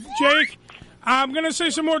 Well, Jake, I'm going to say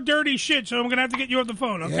some more dirty shit, so I'm going to have to get you off the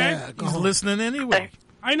phone, okay? Yeah, he's listening anyway.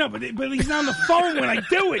 I know, but he's on the phone when I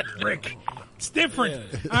do it, Rick. It's different.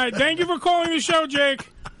 All right. Thank you for calling the show, Jake.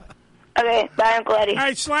 Okay. Bye, Uncle Eddie. All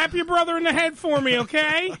right. Slap your brother in the head for me,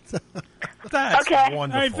 okay? That's okay.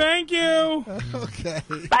 wonderful. All right, thank you. Okay.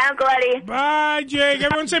 Bye, Uncle Eddie. Bye, Jake.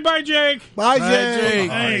 Everyone say bye, Jake. Bye, Jake.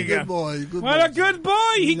 There you Good go. boy. Good What boy. a good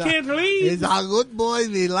boy. He can't leave. He's a good boy.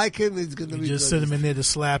 We like him. He's going to be Just good. send him in there to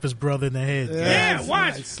slap his brother in the head. Yeah,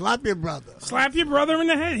 what? Right. Slap your brother. Slap your brother in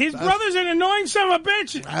the head. His brother's an annoying son of a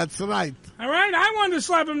bitch. That's right. All right? I wanted to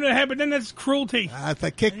slap him in the head, but then that's cruelty. That's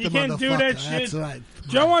a kick the You can't do motherfucker. that shit. That's right.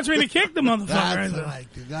 Joe wants me to kick the motherfucker. That's right.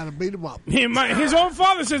 You got to beat him up. His own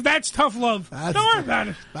father says that's tough love. Don't worry about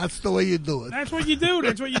it. That's the way you do it. That's what you do.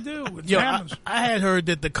 That's what you do. It Yo, happens. I had heard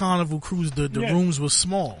that the Carnival Cruise, the rooms were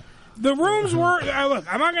small. The rooms were...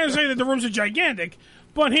 look, I'm not going to say that the rooms are gigantic,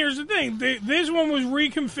 but here's the thing. This one was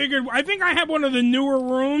reconfigured. I think I had one of the newer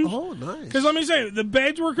rooms. Oh, nice. Because let me say, the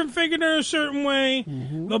beds were configured in a certain way.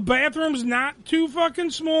 Mm-hmm. The bathroom's not too fucking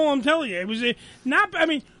small, I'm telling you. It was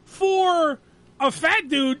for a fat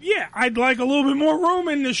dude, yeah, I'd like a little bit more room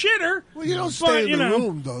in the shitter. Well, you don't stay in the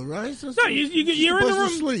room, though, right? No, you're in the room.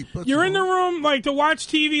 Sleep, you're in the room, like, to watch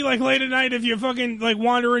TV, like, late at night if you're fucking, like,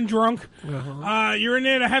 wandering drunk. You're in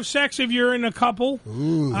there to have sex if you're in a couple.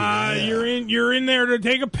 Ooh, You're in there to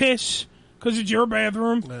take a piss because it's your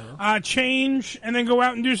bathroom. Change, and then go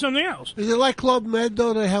out and do something else. Is it like Club Med,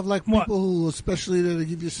 though? They have, like, people who are especially there to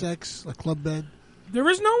give you sex, like Club Med? There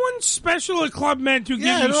is no one special at Club Med to give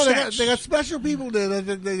you sex. They got special people there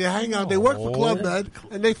that they hang out. They work for Club Med,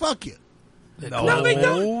 and they fuck you. No, they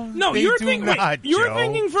don't. No, they you're do thinking. not, you're Joe.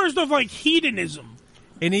 thinking first of like hedonism.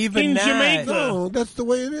 And even in that, Jamaica. No, that's the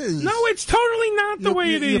way it is. No, it's totally not the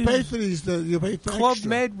way it is. You pay for these. You pay for Club extra.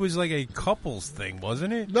 Med was like a couples thing,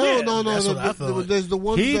 wasn't it? No. That's what I thought. There's the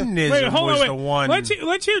one. Hedonism Wait, hold was on, the one.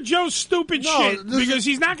 Let's hear Joe's stupid shit because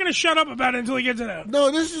he's not going to shut up about it until he gets it out.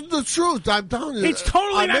 No, this is the truth. I'm telling you. It's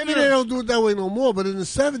totally not maybe true. they don't do it that way no more, but in the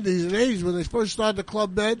 70s and 80s when they first started the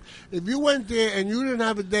Club Med, if you went there and you didn't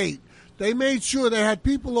have a date, they made sure they had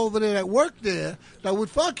people over there that worked there that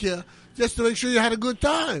would fuck you just to make sure you had a good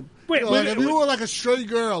time. Wait, if you were like a stray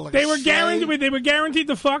girl, like they were guaranteed. They were guaranteed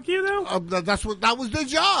to fuck you, though. That was their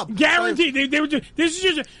job. Guaranteed. They were. This is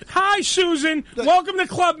just. Hi, Susan. Welcome to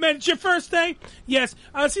Club Med. It's your first day. Yes.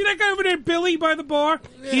 See that guy over there, Billy, by the bar.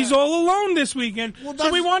 Yeah. He's all alone this weekend.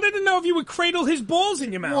 So we wanted to know if you would cradle his balls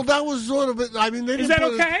in your mouth. Well, that was sort of it. I mean, is that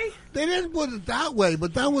okay? They didn't put it that way,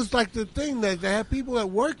 but that was like the thing that they had people that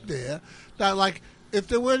worked there that like. If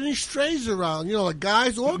there were any strays around, like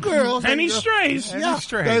guys or girls, any strays,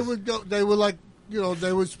 they would go. They would like,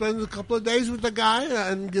 they would spend a couple of days with the guy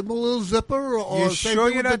and give him a little zipper. Or you sure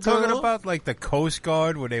you're not talking about like the Coast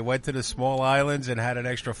Guard where they went to the small islands and had an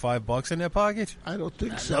extra $5 in their pocket? I don't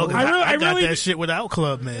think so. I got that shit without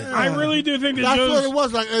Club Med. Yeah. I really do think that's what it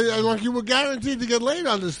was. Like you were guaranteed to get laid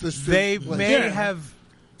on this. They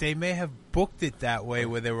may have booked it that way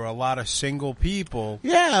where there were a lot of single people.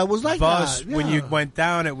 Yeah, it was like that. Yeah. When you went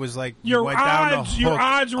down, it was like your went odds. down the hook. Your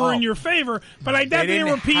odds were in your favor, but I definitely didn't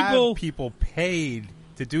were people. Have people paid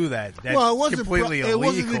to do that. That's well, it wasn't completely illegal. It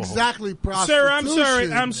wasn't exactly prostitution.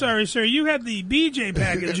 Sir, I'm sorry, sir. You had the BJ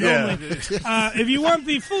package only. If you want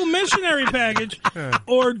the full missionary package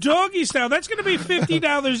or doggy style, that's going to be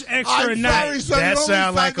 $50 extra a night. That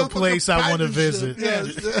sounds like a place I want to visit.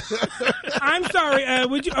 Yes. I'm sorry.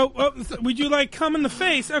 Would you like cum in the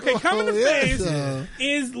face? Okay, cum in the face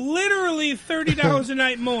is literally $30 a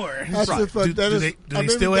night more. Do they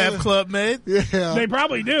still have Club Med? Yeah, they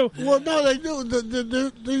probably do. Well, no, they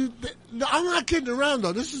do. No, I'm not kidding around,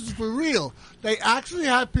 though. This is for real. They actually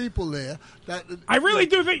have people there that... I really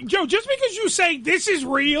do think... Joe, just because you say this is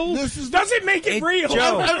real doesn't make it real.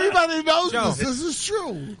 Joe, everybody knows this. This is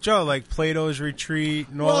true. Joe, like Plato's Retreat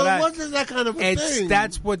and all that. Well, it wasn't that kind of a thing.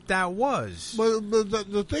 That's what that was. But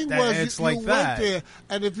the thing was, you went there,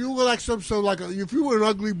 and if you were like if you were an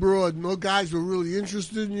ugly broad and no guys were really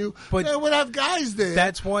interested in you, but they would have guys there.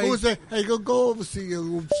 That's why... Who would say, hey, go over see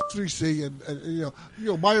room 3C,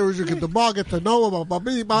 and my original get the bar, get to know about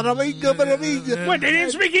me, What, they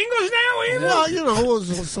didn't speak English now either? Well, it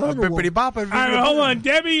was All right, hold on.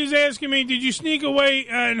 Debbie is asking me, did you sneak away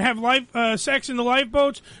and have sex in the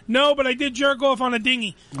lifeboats? No, but I did jerk off on a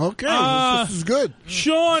dinghy. Okay, this is good.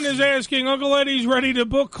 Sean is asking, Uncle Eddie's ready to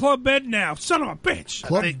book Club Med now. Son of a bitch.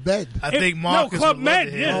 Club Med. I think Marcus Club would love Med,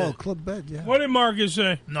 to hear. Oh, Club Med, yeah. What did Marcus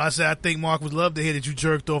say? No, I said I think Mark would love to hear that you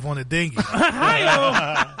jerked off on a dinghy.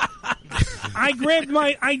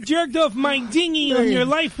 I jerked off my dinghy on your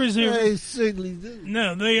life preserver. I certainly did.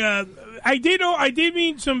 No, I did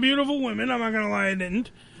meet some beautiful women. I'm not gonna lie, I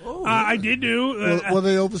didn't. Oh, I did do. Were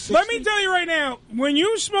they over 60? Let me tell you right now, when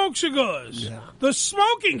you smoke cigars, the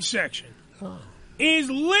smoking section is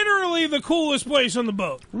literally the coolest place on the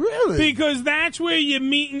boat. Really? Because that's where you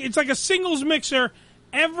meet. It's like a singles mixer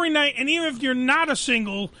every night, and even if you're not a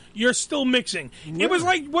single, you're still mixing. Really? It was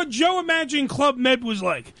like what Joe imagined Club Med was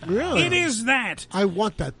like. Really? It is that. I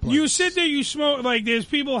want that place. You sit there, you smoke, like there's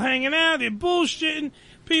people hanging out, they're bullshitting,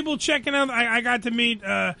 people checking out. I got to meet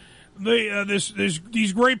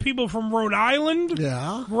these great people from Rhode Island.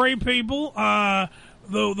 Yeah. Great people.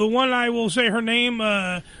 The one I will say her name,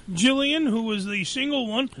 Jillian, who was the single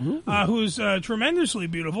one, who's tremendously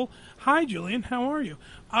beautiful. Hi, Jillian. How are you?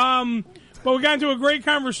 But we got into a great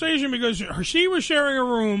conversation because she was sharing a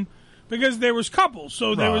room because there was couples.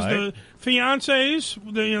 So there was the fiancés,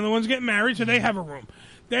 the ones getting married, so they have a room.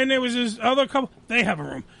 Then there was this other couple, they have a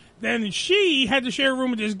room. Then she had to share a room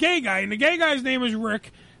with this gay guy, and the gay guy's name was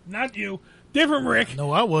Rick, not you. Different Rick.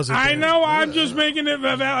 No, I wasn't. I know. I'm just making it.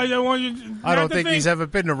 I don't want you. I don't think he's ever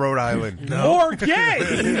been to Rhode Island. No. Or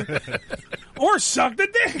gay, or sucked a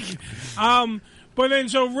dick. But then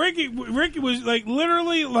so Ricky was like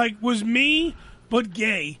literally like was me but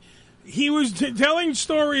gay. He was telling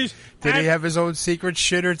stories. Did he have his own secret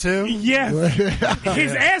shitter too? Yes,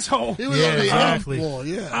 his asshole. He was on the ass floor.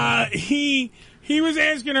 Yeah. He was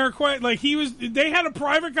asking her they had a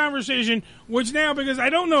private conversation, which now, because I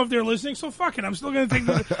don't know if they're listening, so fuck it, I'm still going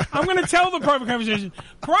to I'm going to tell the private conversation.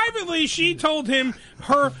 Privately, she told him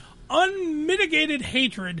her unmitigated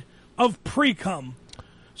hatred of pre-cum.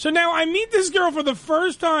 So now I meet this girl for the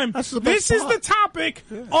first time. This is the topic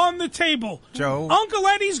on the table. Joe. Uncle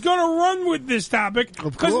Eddie's going to run with this topic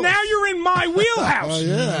because now you're in my wheelhouse.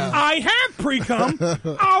 Yeah. I have pre-cum.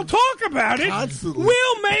 I'll talk about it. Constantly.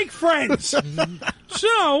 We'll make friends.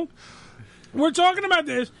 So we're talking about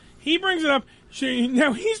this. He brings it up.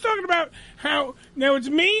 Now he's talking about how now it's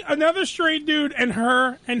me, another straight dude, and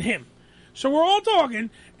her and him. So we're all talking,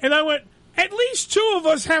 and I went, at least two of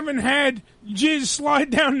us haven't had jizz slide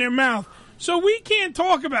down their mouth. So we can't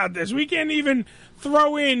talk about this. We can't even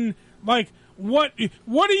throw in, like, what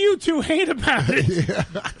do you two hate about it?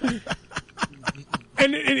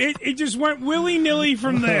 And it just went willy-nilly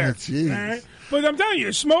from there. Jeez. All right? But I'm telling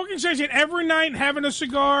you, smoking session every night, having a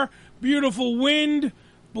cigar, beautiful wind,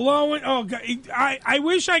 blowing. Oh, God, I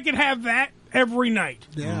wish I could have that every night.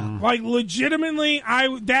 Yeah. Like, legitimately,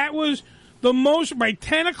 that was the most, by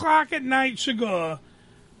 10 o'clock at night cigar,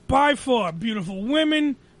 by far. Beautiful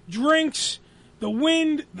women, drinks, the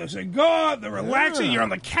wind, the cigar, the relaxing. Yeah. You're on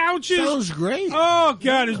the couches. Sounds great. Oh,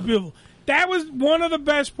 God, it's beautiful. That was one of the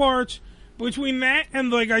best parts. Between that and,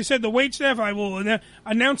 like I said, the wait staff, I will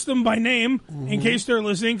announce them by name in case they're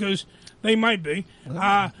listening, because they might be.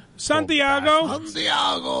 Santiago.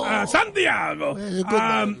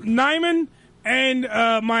 Nyman and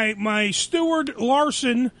my steward,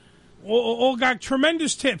 Larson, all got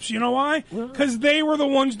tremendous tips. You know why? Because they were the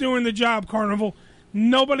ones doing the job, Carnival.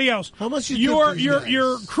 Nobody else. How much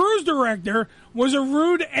your cruise director was a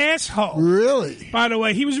rude asshole. Really? By the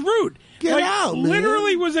way, he was rude. Get out, man.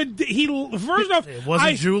 Literally was first off, it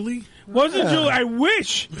wasn't Julie? Wasn't Julie. I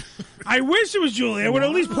wish it was Julie. I would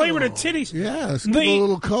at least play with her titties. Yeah, give a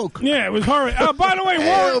little coke. Yeah, it was horrible. By the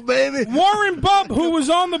way, Warren Bub, who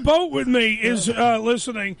was on the boat with me, is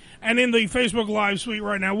listening and in the Facebook Live suite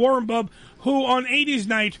right now. Warren Bub, who on 80s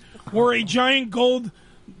night wore a giant gold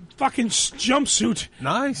fucking jumpsuit.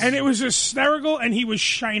 Nice. And it was hysterical, and he was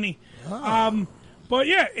shiny. Oh. But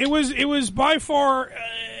yeah, it was by far...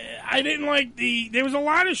 I didn't like there was a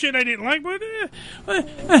lot of shit I didn't like, but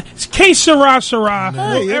it's que sera.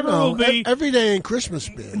 Will be. Every day in Christmas,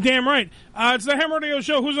 man. Damn right. It's the HAMRADIO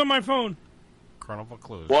Show. Who's on my phone? Carnival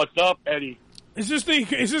Cruise. What's up, Eddie? Is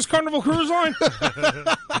this Carnival Cruise Line?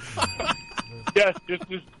 Yes, this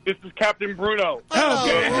is Captain Bruno.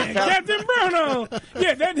 Okay. Captain Bruno.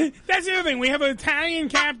 Yeah, that's the other thing. We have an Italian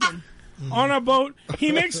captain on our boat.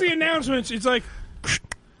 He makes the announcements. It's like,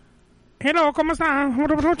 hello, ¿cómo está?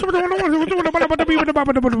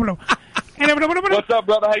 What's up,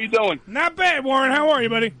 brother? How you doing? Not bad, Warren. How are you,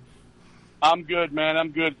 buddy? I'm good, man.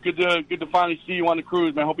 I'm good. Good to finally see you on the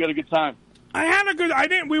cruise, man. Hope you had a good time. I had a good.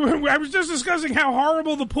 I was just discussing how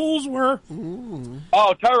horrible the pools were. Ooh.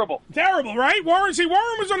 Oh, terrible! Terrible, right? Warren was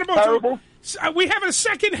on the boat. Terrible. So, we have a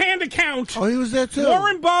second-hand account. Oh, he was there too.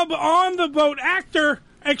 Warren Bub on the boat, actor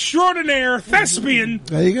extraordinaire, thespian.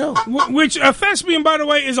 There you go. Which a thespian, by the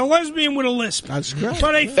way, is a lesbian with a lisp. That's great.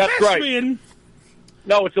 But a That's thespian. Right.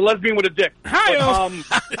 No, it's a lesbian with a dick. Hi,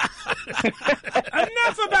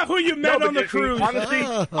 enough about who you met on the cruise. Honestly,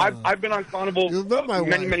 I've been on Carnival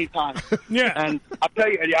many times. Yeah. And I'll tell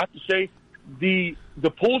you, Eddie, I have to say, the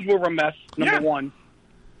pools were a mess, number one.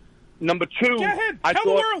 Number two, go ahead. I Tell thought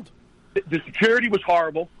the world. The security was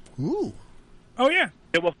horrible. Ooh. Oh, yeah.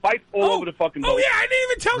 There were fights all over the fucking boat. Oh, yeah, I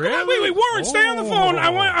didn't even tell them. Wait, Warren, stay on the phone. I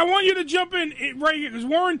want you to jump in right here, because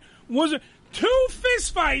Warren was 2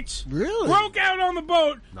 fist fights broke out on the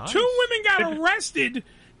boat. Nice. 2 women got arrested.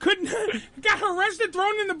 Got arrested,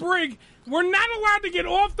 thrown in the brig. We're not allowed to get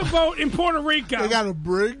off the boat in Puerto Rico. They got a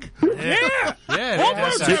brig? Yeah. Yeah, All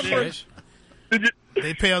boats have brigs.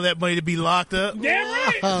 They pay all that money to be locked up. Damn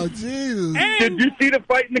right. Oh, Jesus. Did you see the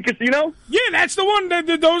fight in the casino? Yeah, that's the one.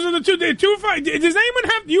 Those are the two fights. Does anyone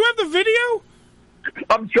have? Do you have the video?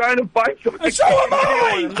 I'm trying to find something. So am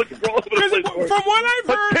I. From what I've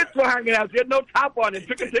heard, tits were hanging out. She had no top on and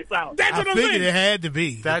took her tits out. That's what I'm saying. It had to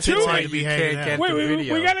be. That's the tits why had to be you hanging can't out. get Wait, the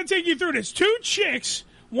video. we got to take you through this. 2 chicks,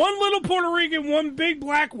 1 little Puerto Rican, 1 big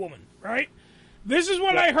black woman. Right? This is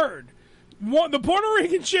what I heard. The Puerto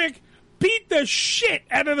Rican chick beat the shit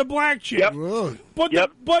out of the black chick.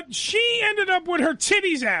 But she ended up with her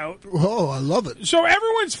titties out. Oh, I love it. So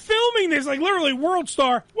everyone's filming this, like literally World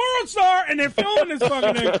Star, and they're filming this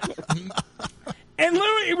fucking thing. And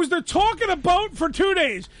literally, it was the talk of the boat for 2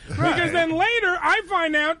 days. Because then later, I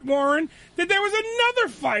find out, Warren, that there was another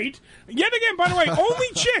fight. Yet again, by the way, only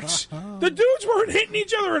chicks. The dudes weren't hitting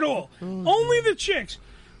each other at all. Only the chicks.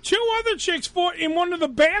 2 other chicks fought in one of the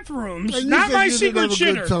bathrooms. Not my secret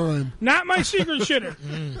shitter. Not my secret shitter.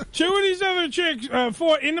 2 of these other chicks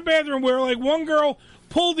fought in the bathroom where, like, one girl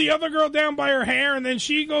pulled the other girl down by her hair, and then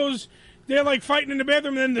she goes, they're, like, fighting in the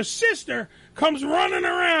bathroom, and then the sister comes running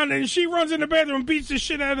around, and she runs in the bathroom and beats the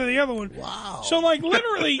shit out of the other one. Wow. So, like,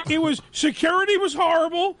 literally, security was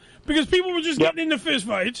horrible because people were just getting into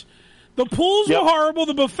fistfights. The pools were horrible.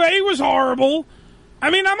 The buffet was horrible. I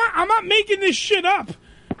mean, I'm not making this shit up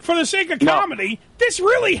for the sake of comedy. This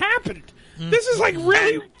really happened. This is like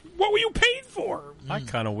really what were you paid for? I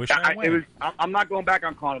kind of wish I went. I'm not going back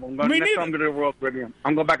on Carnival. Next time I'm going to Royal Caribbean.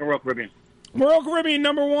 I'm going back on Royal Caribbean. Royal Caribbean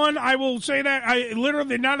 #1. I will say that. I literally,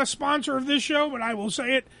 they're not a sponsor of this show, but I will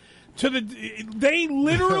say it. They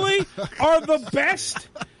literally are the best.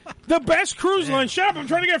 The best cruise line. Shut up! I'm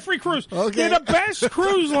trying to get a free cruise. Okay. They're the best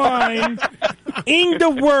cruise line in the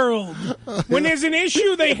world. When there's an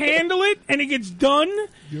issue, they handle it and it gets done.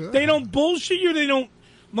 Yeah. They don't bullshit you. They don't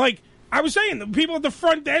like. I was saying, the people at the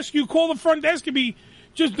front desk. You call the front desk, it'd be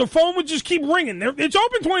just the phone would just keep ringing. It's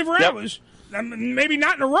open 24 hours. Maybe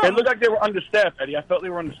not in a row. It looked like they were understaffed, Eddie. I felt they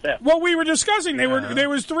were understaffed. Well, we were discussing there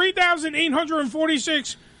was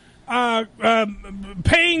 3,846.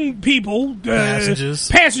 Paying people, passengers.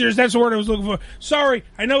 That's the word I was looking for. Sorry,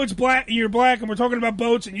 I know it's black. You're black, and we're talking about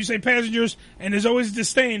boats, and you say passengers, and there's always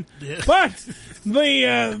disdain. Yeah. But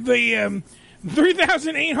the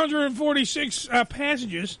 3,846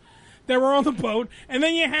 passengers that were on the boat, and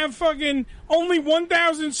then you have fucking only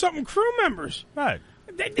 1,000 something crew members. Right.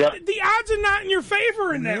 The odds are not in your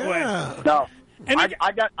favor in that way. No, and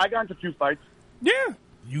I got into 2 fights. Yeah.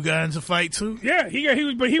 You got into a fight too? Yeah, he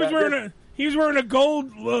was wearing a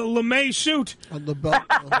gold lame suit on the belt.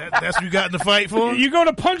 That's what you got in the fight for? You go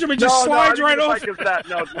to punch him, it just slides right off.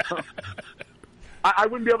 No. I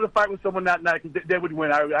wouldn't be able to fight with someone that night. They would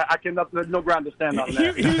win. I can no ground to stand on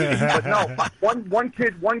that. But no, one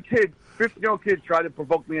kid, 15-year-old kid tried to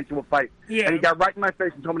provoke me into a fight, and he got right in my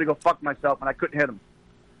face and told me to go fuck myself, and I couldn't hit him.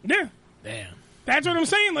 Yeah. Damn. That's what I'm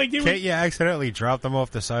saying. Like, can't you accidentally drop them off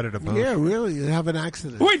the side of the boat? Yeah, really. You have an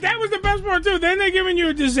accident. Wait, that was the best part, too. Then they giving you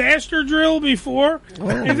a disaster drill before.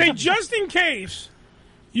 And they, just in case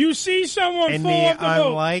you see someone in fall off the boat. In the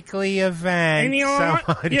unlikely event.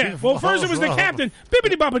 Well, first it was the captain.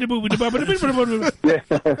 And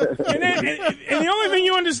the only thing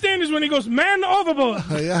you understand is when he goes, man overboard.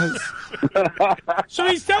 Yes. So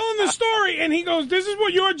he's telling the story, and he goes, this is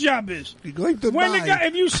what your job is. You're going to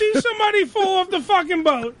if you see somebody fall off the fucking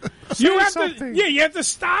boat, you have to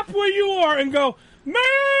stop where you are and go, man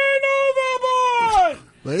overboard!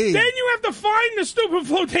 Hey. Then you have to find the stupid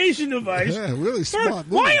flotation device. Yeah, really smart.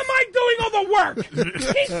 Why am I doing all the work?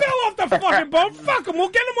 He fell off the fucking boat. Fuck him. We'll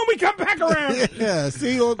get him when we come back around. Yeah,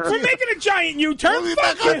 see? We're making a giant U-turn.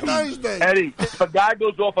 Fuck him. Eddie, if a guy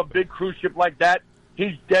goes off a big cruise ship like that,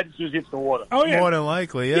 he's dead as soon as he hits the water. Oh, yeah. More than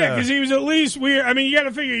likely, yeah. Yeah, because he was at least weird. I mean, you got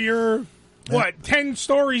to figure you're, 10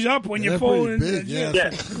 stories up when you fall in.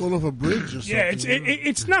 Going off a bridge or something. Yeah,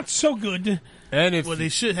 it's not so good. And they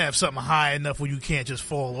should have something high enough where you can't just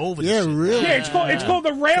fall over. Yeah, really. Yeah, it's called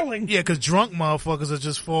the railing. Yeah, because drunk motherfuckers will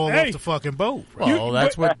just fall off the fucking boat. Well,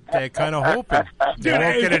 that's what they're kind of hoping. They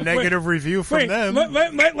won't get a negative review from them.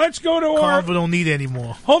 Let's go to Carnival don't need any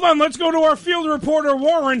more. Hold on, let's go to our field reporter,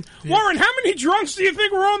 Warren. Yeah. Warren, how many drunks do you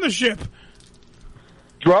think were on the ship?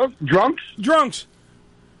 Drunks? Drunks.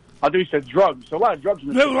 I think you said drugs. A lot of drugs in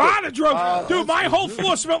the ship. A lot of drugs. Dude, my whole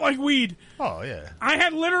floor smelled like weed. Oh, yeah. I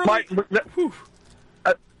had literally...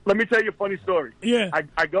 Let me tell you a funny story. Yeah.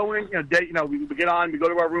 I go in, we get on, we go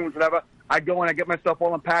to our rooms, whatever. I go and I get myself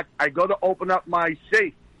all unpacked. I go to open up my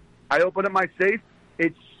safe. I open up my safe.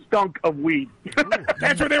 It stunk of weed.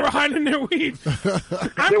 That's where they were hiding their weed.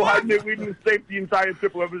 They were hiding their weed in the safe the entire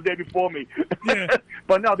trip, whoever was there before me. Yeah.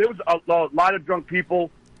 But no, there was a lot of drunk people.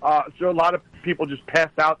 So a lot of people just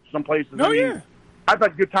passed out some places. Oh, yeah. I've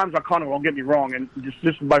had good times on Carnival, don't get me wrong, and this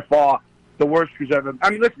is by far the worst cruise ever.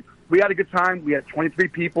 I mean, listen, we had a good time. We had 23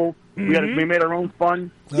 people. Mm-hmm. We made our own fun.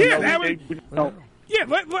 Yeah, yeah,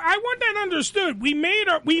 I want that understood. We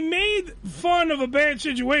made fun of a bad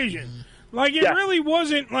situation. Like, it really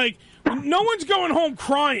wasn't like, no one's going home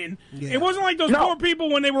crying. Yeah. It wasn't like those poor people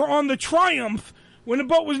when they were on the Triumph, when the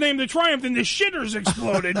boat was named the Triumph and the shitters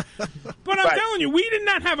exploded. But I'm telling you, we did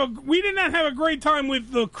not have a great time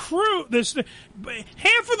with the crew.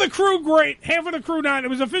 Half of the crew great, half of the crew not. It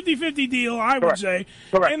was a 50-50 deal, I would say.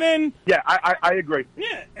 Correct. And then I agree.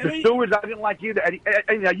 Yeah, the stewards I didn't like either. Eddie,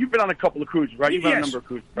 now you've been on a couple of cruises, right? You've been on a number of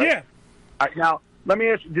cruises, right? Yeah. Now let me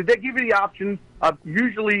ask you: did they give you the option of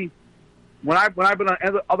usually when I've been on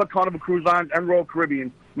other Carnival cruise lines and Royal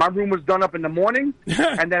Caribbean? My room was done up in the morning,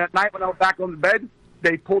 and then at night when I was back on the bed,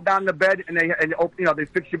 they pulled down the bed and they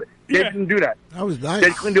fixed your bed. They didn't do that. That was nice.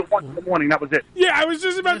 They cleaned it once in the morning. That was it. Yeah, I was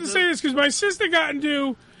just about to say this because my sister got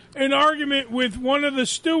into an argument with one of the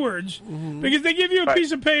stewards because they give you a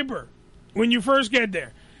piece of paper when you first get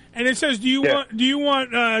there, and it says, "Do you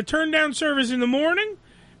want turn down service in the morning,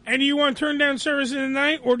 and do you want turn down service in the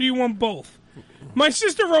night, or do you want both?" My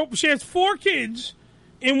sister wrote she has 4 kids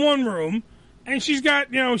in one room. And she's got,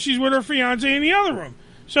 she's with her fiance in the other room.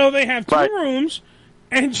 So they have 2 rooms,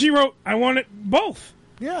 and she wrote, I want it both.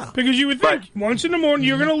 Yeah. Because you would think, once in the morning,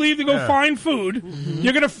 you're going to leave to go find food.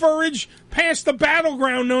 You're going to forage past the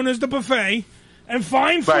battleground known as the buffet and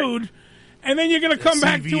find food. And then you're going to come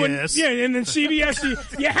back to it. Yeah, and then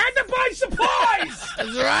CVS. You had to buy supplies!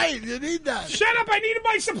 That's right. You need that. Shut up. I need to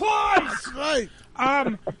buy supplies! That's right.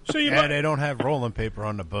 So they don't have rolling paper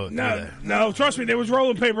on the boat. No, trust me, there was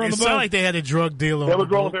rolling paper on the boat. It sounded like they had a drug dealer. There was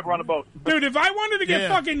rolling paper on the boat, dude. If I wanted to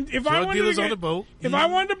get on the boat, if I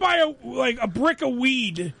wanted to buy a brick of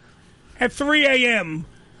weed at 3 a.m.,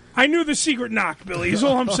 I knew the secret knock, Billy. Is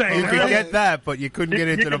all I'm saying. You could get that, but you couldn't get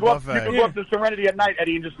into the buffet. You could go up to Serenity at night,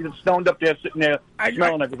 Eddie, and just get stoned up there, sitting there,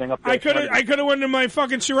 smelling everything up there. I could have went to my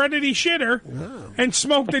fucking Serenity shitter and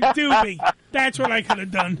smoked a doobie. That's what I could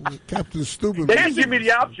have done. Captain Stupid. They didn't give me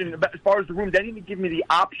the option as far as the room. They didn't even give me the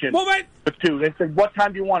option. For 2. They said, "What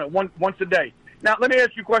time do you want it? Once a day." Now, let me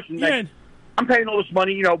ask you a question. Yeah. I'm paying all this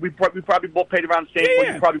money. We probably both paid around the same.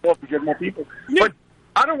 Yeah. You probably both because you had more people. Yeah. But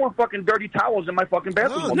I don't want fucking dirty towels in my fucking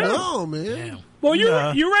bathroom. No, man. Damn. Well, you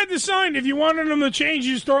read the sign. If you wanted them to change,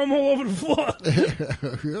 you just throw them all over the floor.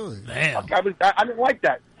 Really? Damn. I didn't like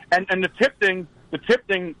that. And the tip thing.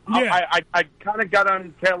 I kind of got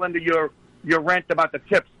on the tail end of your rant about the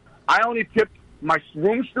tips. I only tipped my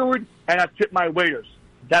room steward and I tipped my waiters.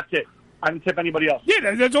 That's it. I didn't tip anybody else.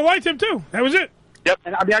 Yeah, that's all I tipped too. That was it. Yep.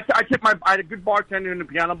 And I mean, I tipped I had a good bartender in the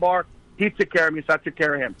piano bar. He took care of me, so I took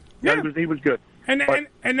care of him. Yeah. He was good. And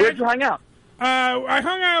where'd you hang out? I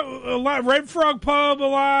hung out a lot. Red Frog Pub a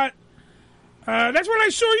lot. That's when I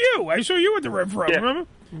saw you. I saw you at the Red Frog. Remember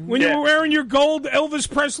when you were wearing your gold Elvis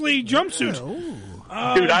Presley jumpsuit?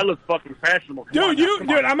 Dude, I look fucking fashionable. Dude,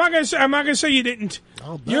 I'm not gonna say you didn't.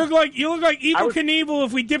 You look like Evel Knievel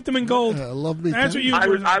if we dipped him in gold. I love me. That's what you.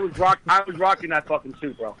 I was rocking that fucking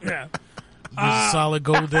suit, bro. Yeah. A solid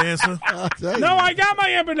gold dancer. No, I got my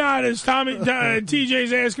empanadas. Tommy,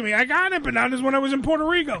 TJ's asking me. I got empanadas when I was in Puerto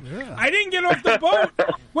Rico. Yeah. I didn't get off the boat.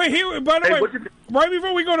 Wait, by the way, right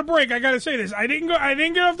before we go to break, I got to say this. I didn't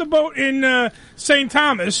get off the boat in St.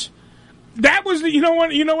 Thomas. That was you know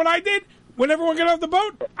what I did? When everyone got off the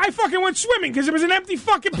boat, I fucking went swimming because it was an empty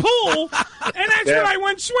fucking pool, and that's when I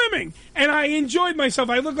went swimming. And I enjoyed myself.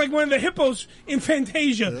 I looked like one of the hippos in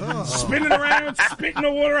Fantasia, spinning around, spitting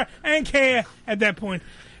the water. I didn't care at that point.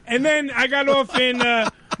 And then I got off in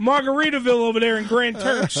Margaritaville over there in Grand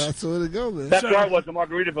Turks. That's where to go, man. That's where I was in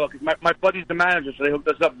Margaritaville because my buddy's the manager, so they hooked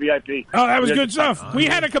us up VIP. Oh, that was good stuff. We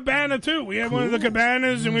had a cabana, too. We had one of the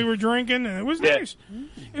cabanas, and we were drinking, and it was nice.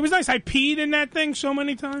 It was nice. I peed in that thing so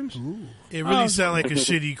many times. It really sounded like a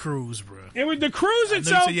shitty cruise, bro. It was the cruise itself.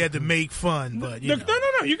 I know you said you had to make fun, but no.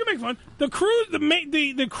 You can make fun. The cruise,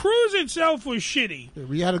 the cruise itself was shitty. Yeah,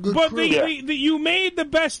 we had a good but cruise. You made the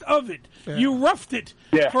best of it. Yeah. You roughed it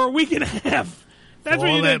for a week and a half. That's for what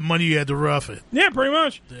all you that did. money you had to rough it. Yeah, pretty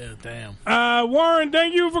much. Yeah, damn. Warren,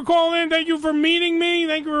 thank you for calling in. Thank you for meeting me.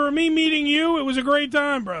 Thank you for me meeting you. It was a great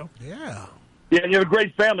time, bro. Yeah. Yeah, and you have a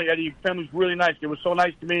great family, Eddie. Your family's really nice. It was so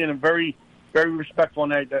nice to me and very, very respectful,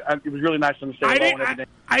 and it was really nice of them to say hello and everything.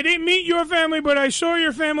 I didn't meet your family, but I saw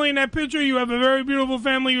your family in that picture. You have a very beautiful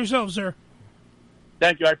family yourself, sir.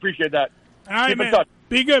 Thank you. I appreciate that. All right, Keep man. in touch.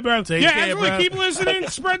 Be good, bro. Take care, absolutely. bro. Keep listening.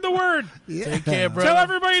 Spread the word. Take care, bro. Tell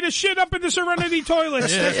everybody to shit up in the Serenity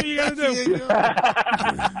toilets. That's what you got to do.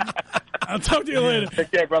 I'll talk to you later.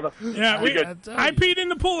 Take care, brother. Yeah, I peed in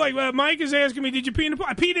the pool. Like Mike is asking me, did you pee in the pool?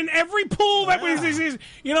 I peed in every pool that was.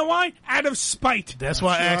 You know why? Out of spite. That's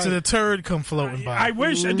why accident turd come floating by. I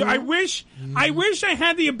wish I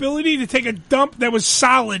had the ability to take a dump that was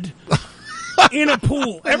solid. In a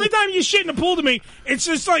pool. Every time you shit in a pool to me, it's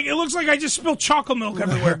just like, it looks like I just spilled chocolate milk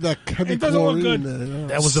everywhere. It doesn't look good.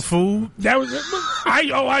 That was the food? That was,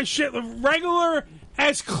 I shit regular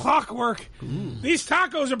as clockwork. These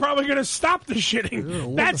tacos are probably going to stop the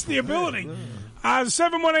shitting. That's the ability.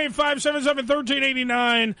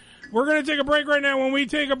 718-577-1389. We're going to take a break right now. When we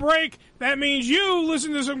take a break, that means you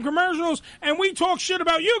listen to some commercials, and we talk shit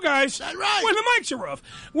about you guys when the mics are off.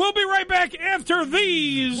 We'll be right back after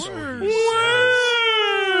these words.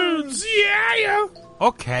 Yeah.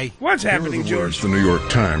 Okay. What's happening, George? The New York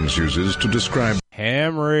Times uses to describe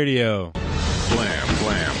ham radio. Blam,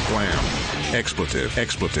 blam, blam. Expletive,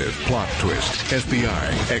 expletive, plot twist,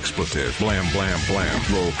 FBI, expletive, blam, blam, blam,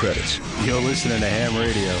 roll credits. You're listening to Ham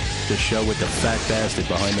Radio, the show with the fat bastard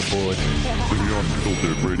behind the board. The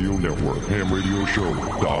Unfiltered Radio Network,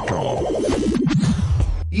 HamRadioShow.com.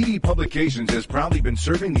 ED Publications has proudly been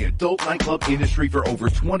serving the adult nightclub industry for over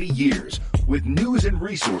 20 years with news and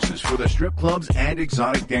resources for the strip clubs and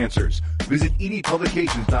exotic dancers. Visit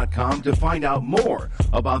edpublications.com to find out more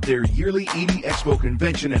about their yearly ED Expo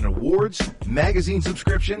convention and awards, magazine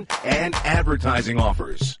subscription, and advertising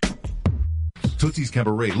offers. Tootsie's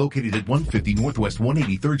Cabaret, located at 150 Northwest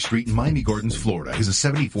 183rd Street in Miami Gardens, Florida, is a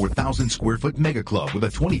 74,000 square foot mega club with a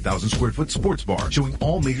 20,000 square foot sports bar showing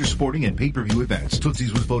all major sporting and pay-per-view events.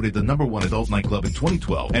 Tootsie's was voted the #1 adult nightclub in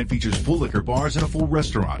 2012 and features full liquor bars and a full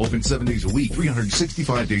restaurant. Open 7 days a week,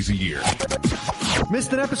 365 days a year.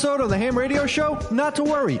 Missed an episode of the Ham Radio Show? Not to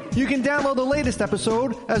worry. You can download the latest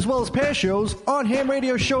episode as well as past shows on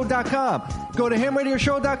HamRadioShow.com. Go to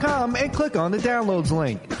HamRadioShow.com and click on the downloads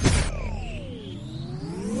link.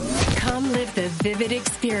 Come live the vivid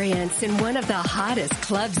experience in one of the hottest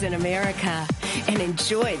clubs in America and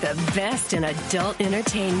enjoy the best in adult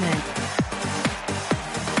entertainment.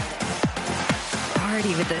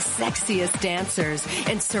 Party with the sexiest dancers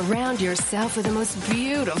and surround yourself with the most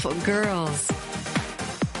beautiful girls.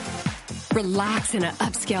 Relax in an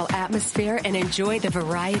upscale atmosphere and enjoy the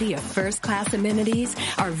variety of first-class amenities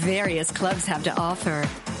our various clubs have to offer.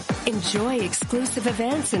 Enjoy exclusive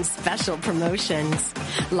events and special promotions,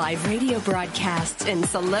 live radio broadcasts, and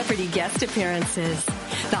celebrity guest appearances.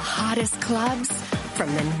 The hottest clubs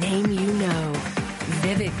from the name you know.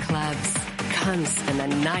 Vivid Clubs. Come spend the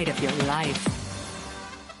night of your life.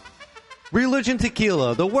 Religion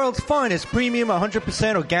Tequila, the world's finest premium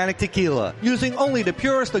 100% organic tequila, using only the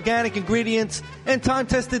purest organic ingredients and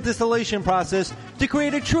time-tested distillation process to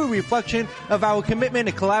create a true reflection of our commitment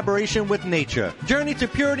and collaboration with nature. Journey to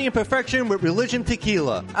purity and perfection with Religion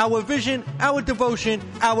Tequila. Our vision, our devotion,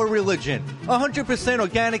 our religion. 100%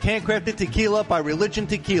 organic handcrafted tequila by Religion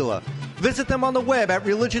Tequila. Visit them on the web at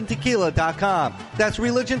religiontequila.com. That's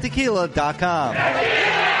religiontequila.com.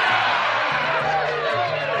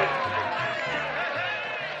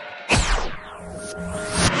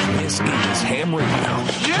 This is Ham Radio.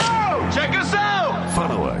 Yo, check us out.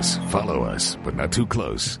 Follow us, but not too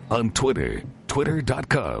close, on Twitter.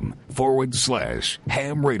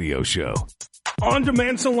 Twitter.com/Ham Radio Show. On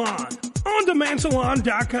Demand Salon.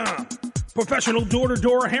 OnDemandSalon.com. Professional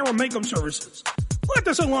door-to-door hair and makeup services. Let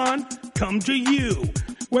the salon come to you.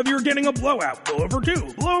 Whether you're getting a blowout, blow over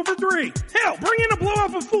 2, blow over 3. Hell, bring in a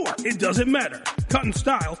blowout for 4. It doesn't matter. Cut and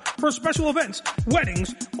style for special events,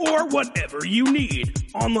 weddings, or whatever you need.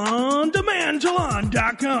 On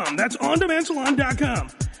OnDemandSalon.com. That's OnDemandSalon.com.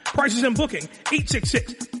 Prices and booking,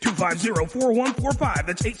 866-250-4145.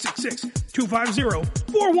 That's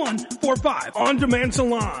 866-250-4145. On Demand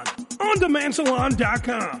Salon.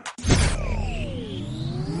 OnDemandSalon.com.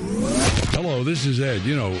 Hello, this is Ed.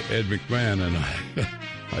 You know, Ed McMahon, and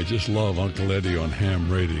I just love Uncle Eddie on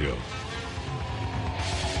Ham Radio.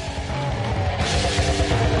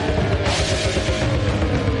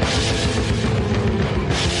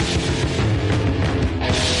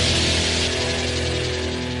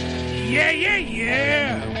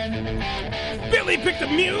 Yeah. Billy picked the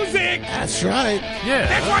music. That's right. Yeah.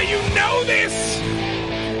 That's why you know this.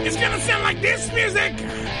 It's going to sound like this music.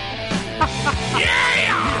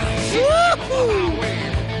 Yeah.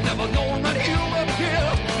 Never known that you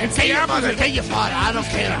appear It's the opposite. Tell your father. I don't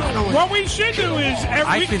care. What we should do is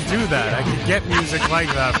I can do that. I can get music like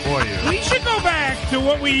that for you. we should go back to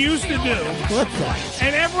what we used to do. What's that?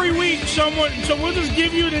 And every week so we'll just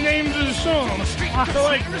give you the names of the songs. So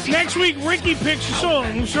like next week Ricky picks a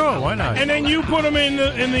song. Sure, why not? And then you put them in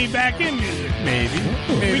the back end music. Maybe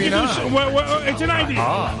We can not. it's an idea.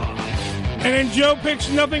 And then Joe picks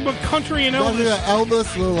nothing but country and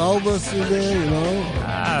Elvis. Little Elvis in there, you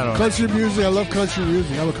know. Country music. I love country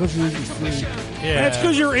music. I'm a country music freak. Yeah. That's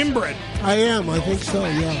because you're inbred. I am. I think so,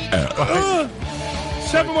 yeah.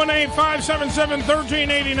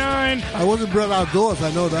 718-577-1389. I wasn't bred outdoors. I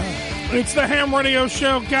know that. It's the Ham Radio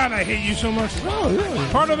Show. God, I hate you so much. Oh, really?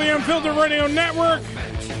 Part of the Unfiltered Radio Network.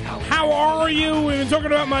 How are you? We've been talking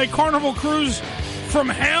about my Carnival cruise from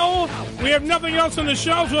hell. We have nothing else on the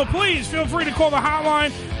show, so please feel free to call the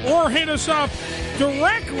hotline or hit us up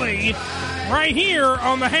directly right here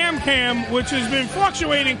on the Ham Cam, which has been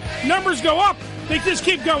fluctuating. Numbers go up. They just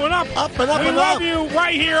keep going up. Up and up we and love up. you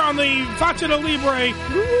right here on the Faccia Libre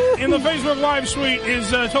in the Facebook Live suite is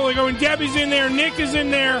totally going. Debbie's in there. Nick is in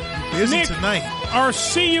there. Nick tonight. Our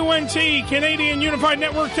CUNT, Canadian Unified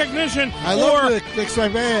Network Technician. I love Nick. Nick's my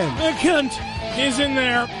man. The cunt is in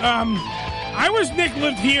there. I wish Nick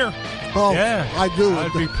lived here. Oh, yeah, I do.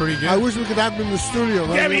 That'd be pretty good. I wish we could have him in the studio.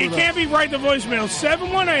 Right. Debbie, it can't be right to voicemail.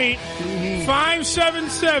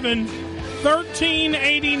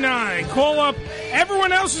 718-577-1389. Call up.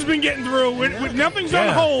 Everyone else has been getting through. With nothing's on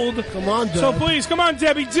hold. Come on, Deb. So please, come on,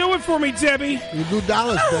 Debbie. Do it for me, Debbie. You do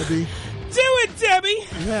dollars, Debbie. Do it, Debbie.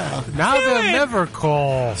 Yeah. Now Do they'll it. never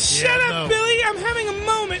call. Shut up, Billy. I'm having a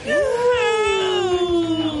moment.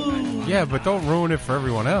 Yeah, but don't ruin it for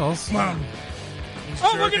everyone else. Wow.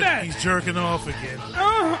 Look at that. He's jerking off again.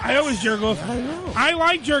 Oh, I always jerk off. I know. I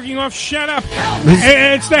like jerking off. Shut up.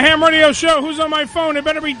 It's the Ham Radio Show. Who's on my phone? It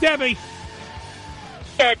better be Debbie.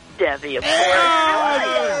 It's Debbie, of course.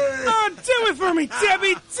 Oh, do it for me,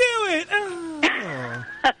 Debbie. Do it. Oh.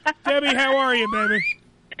 Debbie, how are you, baby?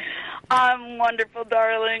 I'm wonderful,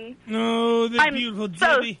 darling. Oh, the beautiful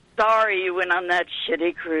Debbie. So sorry you went on that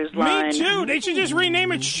shitty cruise line. Me too. They should just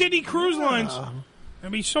rename it Shitty Cruise Lines.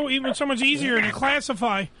 It'd be so much easier to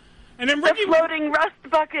classify. And then Ricky, the floating rust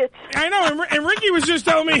bucket. I know. And Ricky was just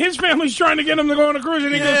telling me his family's trying to get him to go on a cruise,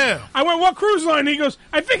 and he goes, "I went, what cruise line?" And he goes,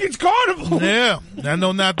 "I think it's Carnival." Yeah, I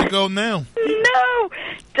know not to go now. No,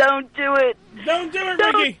 don't do it. Don't do it,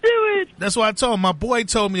 Don't Ricky. do it. That's what I told him. My boy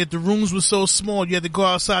told me that the rooms were so small you had to go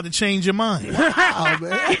outside to change your mind. Wow,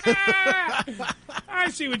 man. I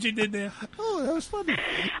see what you did there. Oh, that was funny.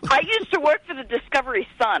 I used to work for the Discovery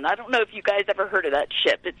Sun. I don't know if you guys ever heard of that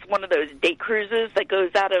ship. It's one of those day cruises that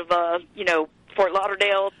goes out of, Fort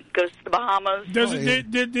Lauderdale, goes to the Bahamas.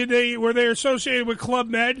 Were they associated with Club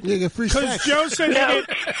Med? You get free sex. Because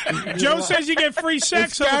Joe says you get free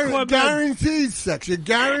sex on Club Med. Guaranteed sex. You're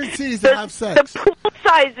guaranteed to have sex. The pool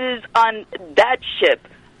sizes on that ship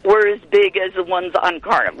were as big as the ones on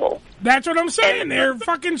Carnival. That's what I'm saying. They're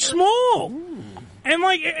fucking small. And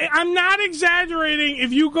I'm not exaggerating.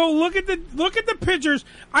 If you go look at the pictures,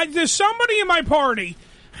 there's somebody in my party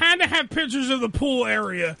had to have pictures of the pool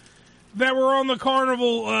area that were on the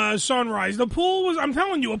Carnival Sunrise. The pool was, I'm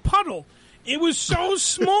telling you, a puddle. It was so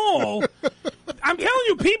small. I'm telling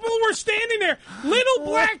you, people were standing there. Little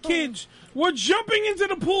black kids were jumping into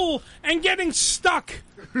the pool and getting stuck.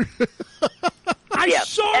 I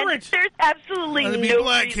saw it. There's absolutely no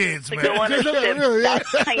black reason kids, to man. go on a ship that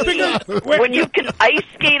tiny. When you can ice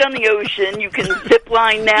skate on the ocean, you can zip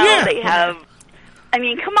line now. Yeah. They have. I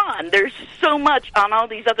mean, come on. There's so much on all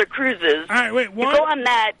these other cruises. All right, wait. You go on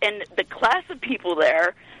that, and the class of people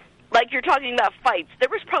there, like you're talking about fights, there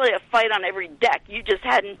was probably a fight on every deck. You just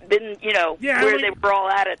hadn't been, where they were all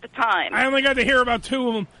at the time. I only got to hear about two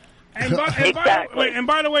of them. And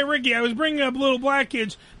by the way, Ricky, I was bringing up little black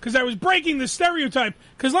kids because I was breaking the stereotype.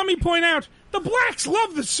 Because let me point out, the blacks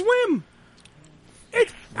love to swim. I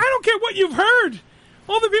don't care what you've heard.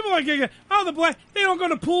 All the people the black, they don't go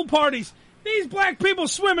to pool parties. These black people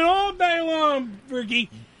swimming all day long, Ricky.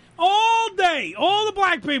 All day. All the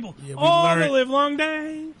black people. Yeah, the live long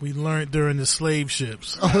day. We learned during the slave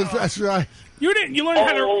ships. Oh, that's right. You didn't. You learned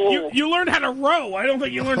how to. You learned how to row. I don't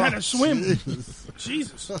think you learned how to swim.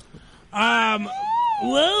 Jesus.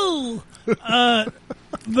 Whoa. But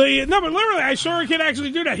literally, I saw a kid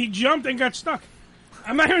actually do that. He jumped and got stuck.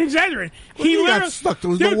 I'm not even exaggerating. He got stuck. There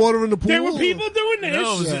was no water in the pool. There were people doing this.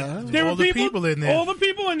 No, There all were the people in there. All the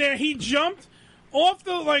people in there. He jumped off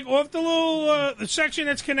the little the section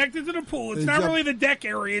that's connected to the pool. It's not really the deck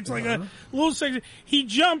area. It's like a little section. He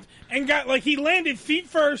jumped and he landed feet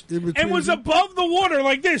first and was above the water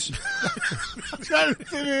like this. Trying to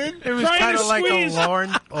fit in. It was kind of like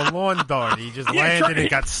a lawn dart. He just landed and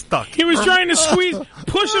got stuck. He was trying to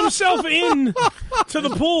push himself in to the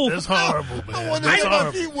pool. That's horrible, man. I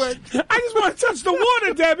just want to touch the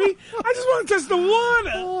water, Debbie. I just want to touch the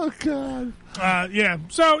water. Oh, God.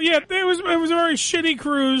 So it was a very shitty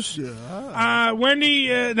cruise. Wendy,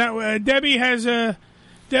 Debbie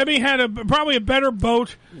had probably a better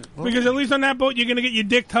boat because at least on that boat you're going to get your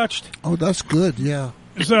dick touched. Oh, that's good. Yeah.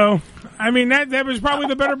 So I mean that was probably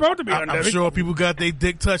the better boat to be on. I'm sure people got their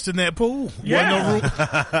dick touched in that pool.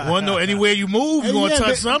 Yeah. One no anywhere you move, you're gonna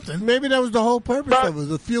touch something. Maybe that was the whole purpose of it,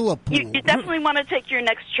 the feel-up pool. You definitely want to take your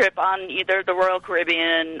next trip on either the Royal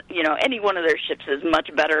Caribbean, any one of their ships is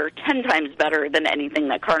much better, 10 times better than anything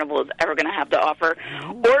that Carnival is ever going to have to offer,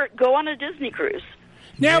 or go on a Disney cruise.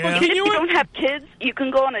 Now, but if you don't have kids, you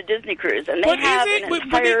can go on a Disney cruise, and they have an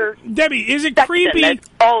entire Debbie, is it section creepy? That's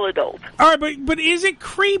all adults. All right, but is it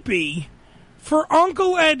creepy for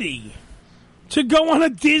Uncle Eddie to go on a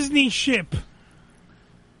Disney ship?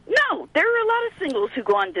 No, there are a lot of singles who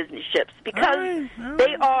go on Disney ships because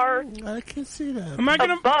they are I can see that.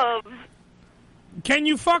 above. Can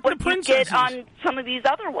you fuck the princesses? Get on some of these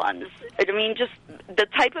other ones. I mean, just the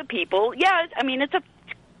type of people. Yeah, I mean, it's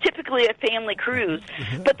typically a family cruise,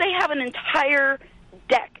 but they have an entire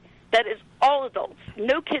deck that is all adults,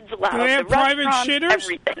 no kids allowed. Do they have private shitters?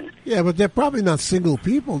 Everything. Yeah, but they're probably not single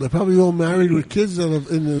people. They're probably all married with kids that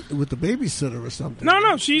are with the babysitter or something.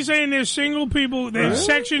 No, she's saying there's single people. There's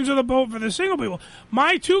sections of the boat for the single people.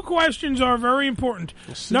 My two questions are very important.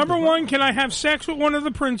 Number one, can I have sex with one of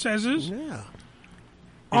the princesses? Yeah.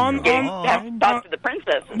 Talk to the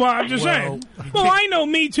princess. Well, I'm just saying. Well, I know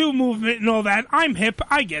Me Too movement and all that. I'm hip.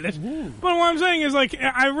 I get it. But what I'm saying is,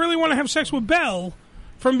 I really want to have sex with Belle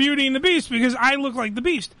from Beauty and the Beast because I look like the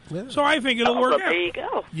Beast. Yeah. So I think it'll work out. There you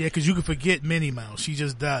go. Yeah, because you can forget Minnie Mouse. She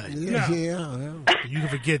just died. Yeah. You can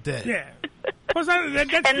forget that. Yeah.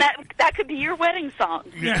 That could be your wedding song.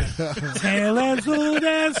 Yeah. Tell us who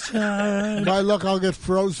that's time. By luck, I'll get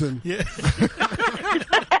frozen. Yeah.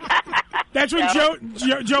 That's when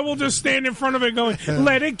Joe will just stand in front of it going,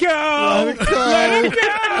 let it go. Let it go. Let it go.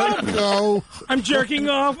 Let it go. I'm jerking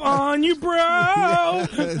off on you, bro.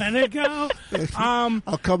 Let it go.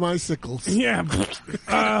 I'll come icicles. Yeah.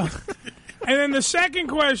 And then the second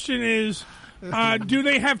question is, do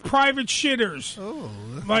they have private shitters? Oh.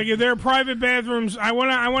 Like, if they're private bathrooms, I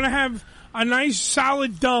want to have a nice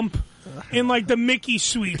solid dump in, the Mickey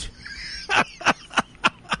suite.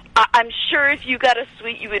 I'm sure if you got a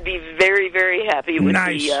suite, you would be very, very happy with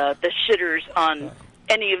the shitters on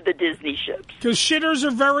any of the Disney ships. Because shitters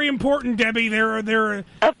are very important, Debbie. They're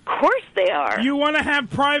of course they are. You want to have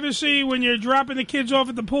privacy when you're dropping the kids off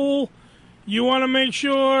at the pool. You want to make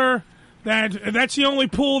sure that that's the only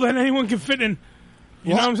pool that anyone can fit in.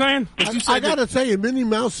 You know what I'm saying? I got to tell you, Minnie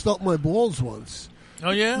Mouse felt my balls once. Oh,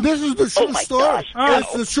 yeah? This is the true story.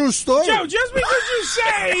 That's the true story. Joe, just because you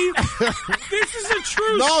say this is a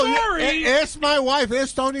true story. Ask my wife.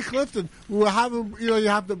 Ask Tony Clifton. We were having, you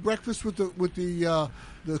have the breakfast with the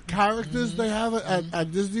characters they have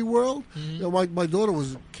at Disney World. Mm-hmm. My daughter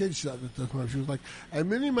was a kid at the time. She was like, and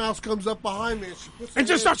Minnie Mouse comes up behind me and she puts and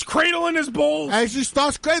just starts cradling his balls. And she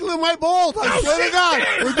starts cradling my balls. I swear to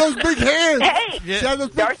God, with those big hands. Hey, she had those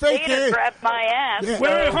big fake hands. Grabbed my ass. Yeah.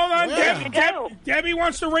 Wait, hold on. Debbie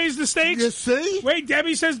wants to raise the stakes. You see? Wait,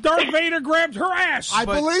 Debbie says Darth Vader grabbed her ass. I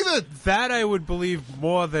believe it. That I would believe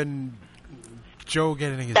more than Joe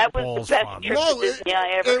getting his balls popped. No,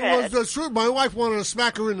 it was the truth. My wife wanted to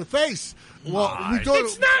smack her in the face. Well, we thought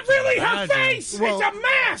it's not really her face. Well, it's a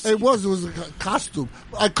mask. It was a costume.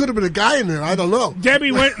 I could have been a guy in there. I don't know.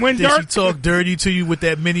 Debbie, when did she talk dirty to you with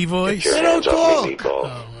that mini voice? They don't talk.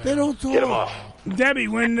 They don't talk. Get him off. Debbie,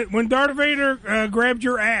 when Darth Vader grabbed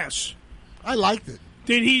your ass, I liked it.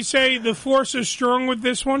 Did he say the Force is strong with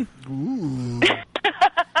this one? Ooh.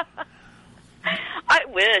 I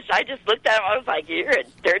wish. I just looked at him. I was like, "You're a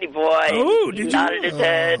dirty boy." Ooh, he nodded his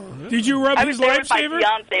head. Did you rub his lifesaver? I was there lifesaver? with my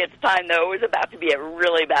fiance at the time, though. It was about to be a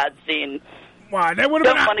really bad scene. Why? That would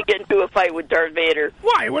have Don't want to get into a fight with Darth Vader.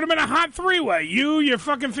 Why? It would have been a hot three-way. You, your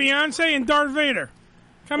fucking fiance, and Darth Vader.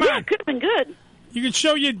 Come on. Yeah, it could have been good. You could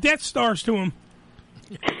show your Death Stars to him.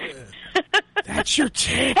 That's your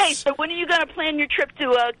tits. Hey, so when are you going to plan your trip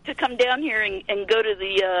to come down here and go to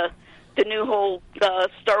the new whole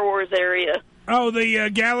Star Wars area? Oh, the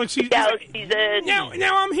Galaxy's Edge. Now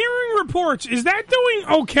I'm hearing reports. Is that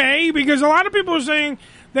doing okay? Because a lot of people are saying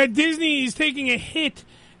that Disney is taking a hit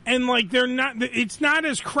and like they're not. It's not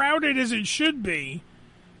as crowded as it should be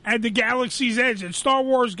at the Galaxy's Edge, at Star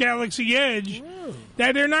Wars Galaxy Edge.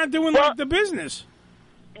 That they're not doing like the business.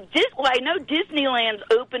 Well, I know Disneyland's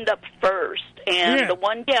opened up first, and the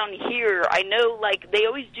one down here, I know, like, they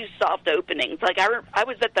always do soft openings. Like, I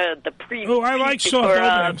was at the I like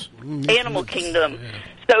soft openings. Animal Kingdom.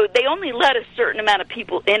 So they only let a certain amount of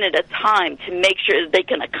people in at a time to make sure that they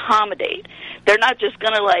can accommodate. They're not just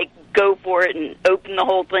going to, like, go for it and open the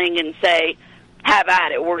whole thing and say, have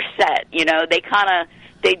at it, we're set. You know, they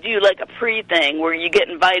do, like, a pre-thing where you get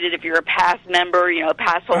invited if you're a pass member, you know, a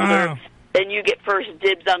pass holder. Then you get first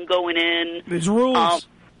dibs on going in. There's rules.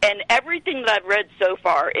 And everything that I've read so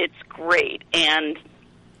far, it's great. And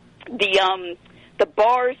the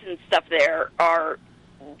bars and stuff there are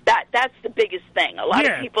that's the biggest thing. A lot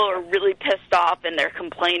of people are really pissed off and they're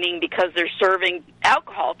complaining because they're serving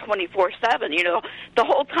alcohol 24/7. You know, the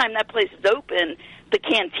whole time that place is open, the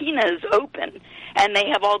cantina is open, and they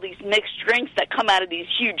have all these mixed drinks that come out of these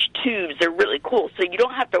huge tubes. They're really cool, so you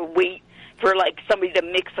don't have to wait for, like, somebody to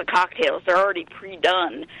mix the cocktails. They're already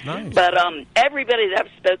pre-done. Nice. But everybody that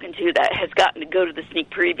I've spoken to that has gotten to go to the sneak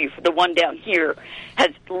preview for the one down here has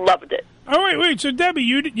loved it. Oh, wait. So, Debbie,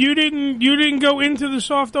 you didn't go into the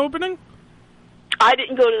soft opening? I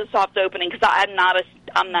didn't go to the soft opening because I'm not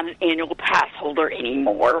an annual pass holder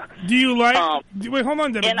anymore. Do you like? Wait, hold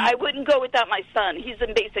on, Debbie. And I wouldn't go without my son. He's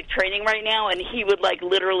in basic training right now, and he would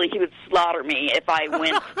he would slaughter me if I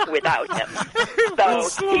went without him.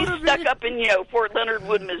 So he's stuck up in Fort Leonard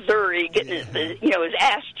Wood, Missouri, getting his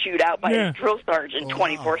ass chewed out by his drill sergeant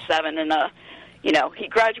 24/7, and he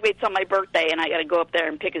graduates on my birthday, and I got to go up there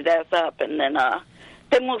and pick his ass up, and then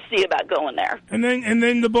we'll see about going there. And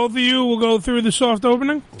then the both of you will go through the soft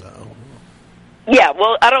opening? Yeah,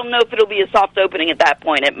 well, I don't know if it'll be a soft opening at that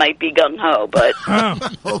point. It might be gung-ho, but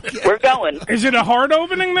we're going. Is it a hard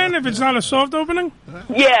opening, then, if it's not a soft opening?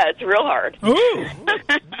 Yeah, it's real hard. Ooh,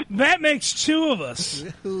 that makes two of us.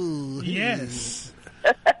 Ooh, yes.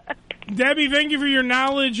 Debbie, thank you for your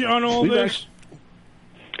knowledge on all this.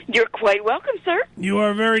 You're quite welcome, sir. You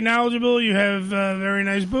are very knowledgeable. You have very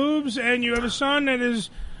nice boobs, and you have a son that is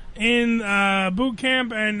in boot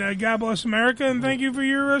camp, and God bless America, and thank you for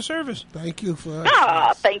your service. Thank you for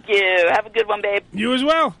thank you. Have a good one, babe. You as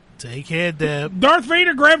well. Take care, Deb. Darth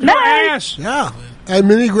Vader grabbed your ass. Yeah. And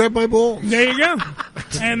Minnie grabbed my balls. There you go.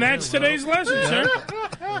 And that's today's lesson,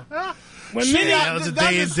 sir. When that was a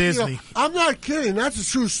day in Disney. I'm not kidding. That's a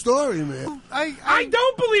true story, man. I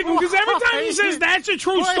don't believe him, because every time he says that's a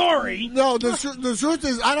true story. No, the truth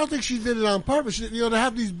is, I don't think she did it on purpose. They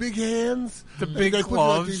have these big hands. The big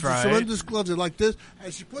gloves, these right? Tremendous gloves. They're like this.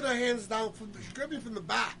 And she put her hands down. She grabbed me from the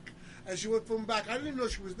back. And she went from back. I didn't even know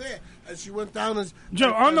she was there. And she went down. And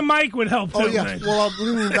Joe, on the mic would help, too. Oh, yeah. Well, I'm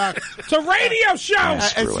leaning back. It's a radio show!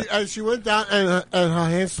 And she went down, and her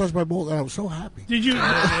hands touched my balls, and I was so happy. Did you?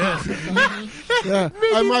 Yeah.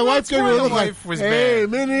 And my wife gave me a look like, hey,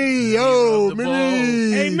 Minnie, yo,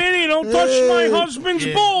 Minnie. Hey, Minnie, don't touch my husband's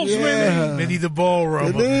balls, Minnie. Minnie the ball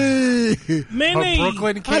rubber. Minnie.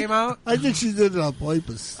 Brooklyn came out? I think she did it on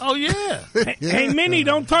purpose. Oh, yeah. Hey, Minnie,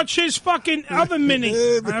 don't touch his fucking other Minnie.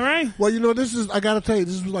 All right? Well, I got to tell you,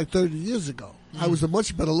 this was like 30 years ago. I was a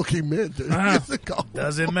much better looking man 30 years ago.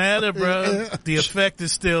 Doesn't matter, bro. The effect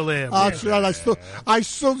is still there. I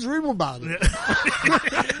still dream about it.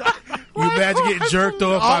 You imagine getting jerked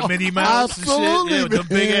off by Minnie Mouse absolutely, and shit? Yeah, with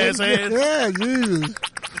the big ass hands. Yeah, Jesus.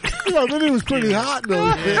 Minnie was pretty hot, though.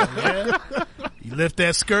 Yeah. You lift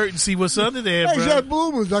that skirt and see what's under there, bro. She had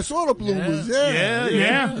bloomers. I saw the bloomers.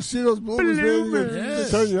 Yeah. You see those bloomers, man?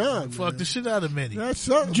 Turn you on. Fuck the shit out of Minnie. That's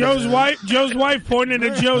something. Joe's wife pointed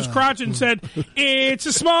at Joe's crotch and said, "It's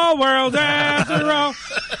a small world after all.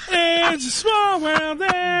 It's a small world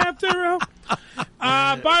after all."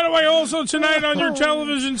 By the way, also tonight on your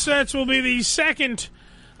television sets will be the second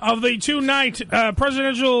of the two-night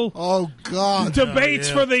presidential debates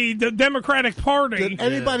for the Democratic Party. Did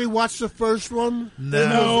anybody watch the first one?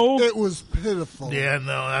 No. It was pitiful. Yeah,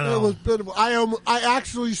 no, I know. It was pitiful. I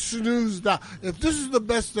actually snoozed out. If this is the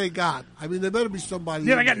best they got, I mean, there better be somebody.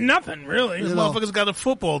 Yeah, they got nothing, really. The motherfuckers got a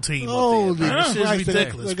football team up there. This is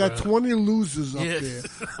ridiculous. They got 20 losers up there.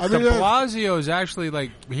 I mean, de Blasio is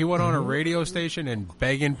actually he went on a radio station and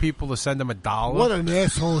begging people to send him $1. What an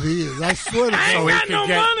asshole he is. I swear to God. I ain't got no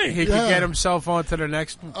money. money. He could get himself onto the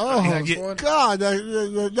next. Oh God,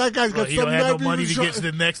 that guy's got He some don't have no money money to get to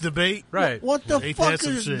the next debate. Right. What the fuck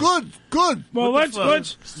is good? Well,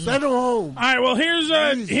 let's send him home. All right. Well, here's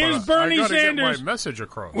Bernie I gotta Sanders. get my message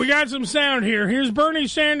across. We got some sound here. Here's Bernie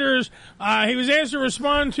Sanders. He was asked to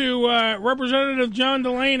respond to Representative John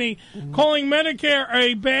Delaney calling Medicare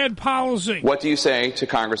a bad policy. What do you say to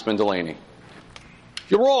Congressman Delaney?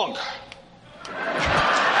 You're wrong.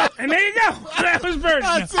 And there you go. That was Bernie.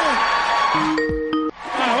 That's it. Oh,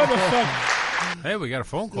 what the fuck? Hey, we got a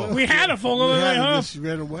phone call. We had a phone call today, huh? Just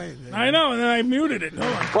ran away. I know, and then I muted it.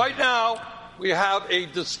 Right now, we have a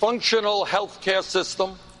dysfunctional health care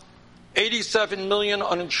system, 87 million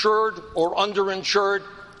uninsured or underinsured,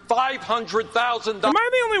 500,000. Am I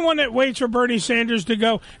the only one that waits for Bernie Sanders to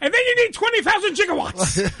go, and then you need 20,000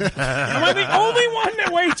 gigawatts? Am I the only one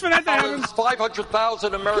that waits for that to happen?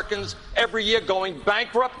 500,000 Americans every year going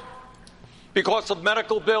bankrupt because of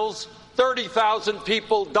medical bills, 30,000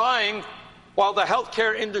 people dying while the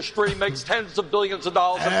healthcare industry makes tens of billions of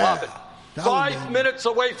dollars in profit. 5 minutes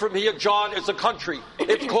away from here, John, is a country.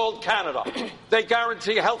 It's called Canada. They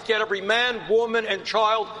guarantee health care to every man, woman, and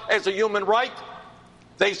child as a human right.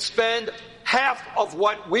 They spend half of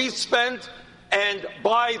what we spend. And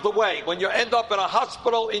by the way, when you end up in a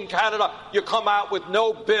hospital in Canada, you come out with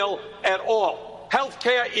no bill at all. Health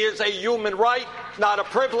care is a human right, not a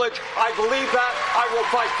privilege. I believe that. I will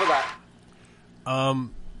fight for that.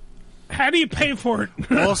 How do you pay for it?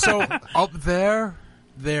 Also, up there,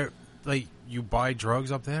 like you buy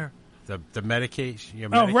drugs up there, the medication, your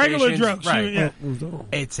medications, regular drugs, right? yeah.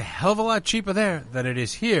 It's a hell of a lot cheaper there than it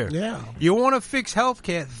is here. Yeah, you want to fix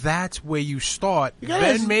healthcare, that's where you start.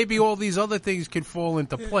 Then maybe all these other things can fall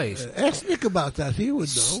into place. Ask Nick about that; he would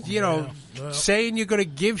know. You know, saying you're going to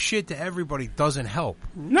give shit to everybody doesn't help.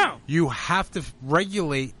 No, you have to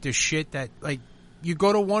regulate the shit that like. You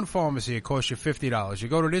go to one pharmacy, it costs you $50. You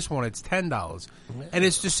go to this one, it's $10. And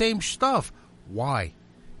it's the same stuff. Why?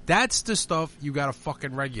 That's the stuff you got to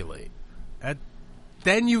fucking regulate.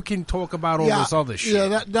 Then you can talk about all this other shit.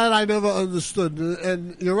 Yeah, that I never understood.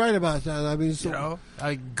 And you're right about that. I mean,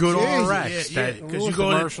 good RX. Because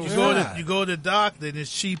you go to the doctor and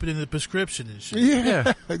it's cheaper than the prescription and shit.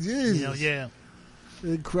 Yeah. Yeah.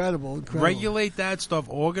 Incredible. Regulate that stuff.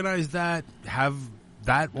 Organize that. Have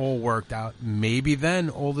that all worked out. Maybe then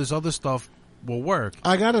all this other stuff will work.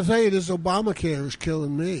 I got to tell you, this Obamacare is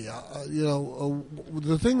killing me.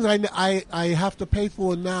 The things I have to pay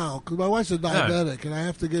for now, because my wife's a diabetic, and I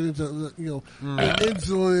have to get into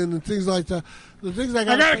insulin and things like that. The things I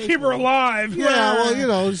got to keep her alive. Yeah,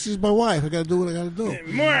 well, she's my wife. I got to do what I got to do.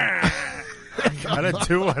 Gotta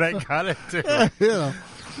do what I gotta do.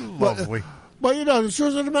 Lovely. But the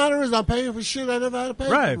truth of the matter is, I'm paying for shit I never had to pay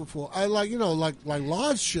for before. I like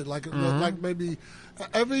large shit, like maybe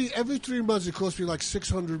every 3 months it costs me like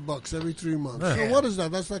 $600 every 3 months. Yeah. So what is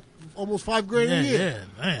that? That's like almost $5,000 a year.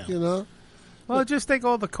 Yeah, damn. Well, just think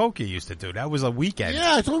all the coke you used to do. That was a weekend.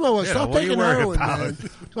 Yeah, I told my wife, stop taking heroin, man.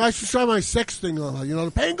 I should try my sex thing on her.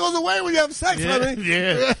 The pain goes away when you have sex, honey.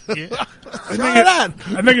 Yeah. Try that.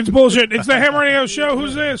 I think it's bullshit. It's the HAMRADIO Show.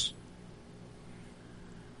 Who's this?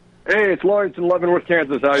 Hey, it's Lawrence in Leavenworth,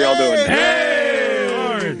 Kansas. How y'all doing? Hey,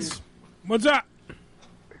 Lawrence. What's up?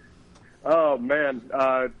 Oh, man.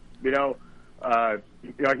 I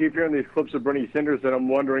keep hearing these clips of Bernie Sanders, and I'm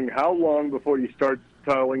wondering how long before you start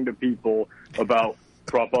telling the people about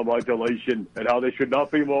proper modulation and how they should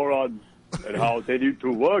not be morons and how they need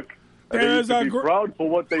to work. And they need to be proud for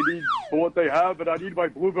what they need, for what they have, and I need my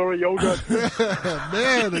blueberry yogurt.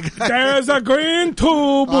 Man, there's a green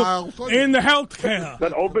tube in the healthcare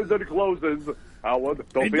that opens and closes. Howard,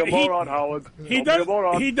 don't be a moron, Howard. He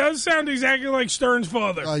does sound exactly like Stern's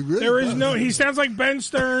father. He sounds like Ben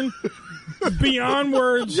Stern, beyond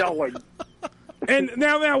words. Yelling. And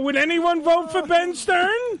now, would anyone vote for Ben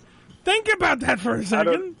Stern? Think about that for a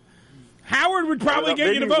second. Howard would probably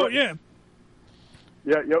get you to vote, yeah.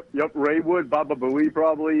 Yeah, yep. Ray would. Baba Booey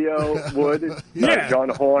probably would. Yeah. John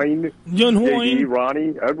Hoyne. J.D.,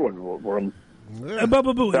 Ronnie. Everyone would.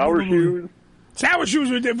 Baba Booey. Sour Shoes.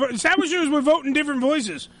 Sour Shoes would vote in different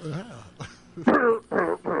voices.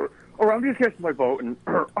 Or I'm just casting my vote, and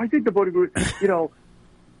I think the voting booth, it's going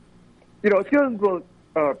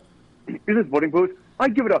to is this voting booth?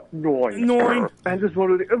 I'd give it a 9. And just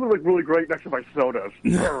voted. It would look really great next to my sodas.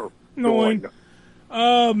 9.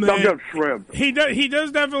 Oh man, Dumb shrimp. He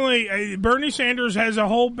does definitely. Bernie Sanders has a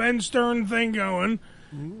whole Ben Stern thing going,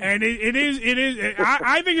 and it is.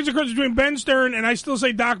 I think it's a difference between Ben Stern and I still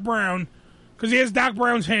say Doc Brown, Because he has Doc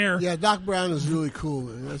Brown's hair. Yeah, Doc Brown is really cool.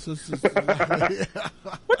 That's just, What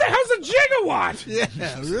the hell's a gigawatt? Yeah,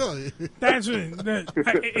 really. That's but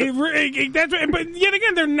yet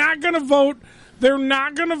again, they're not going to vote. They're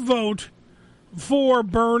not going to vote for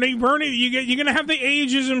Bernie. Bernie, you're going to have the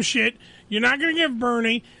ageism shit. You're not going to get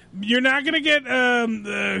Bernie. You're not going to get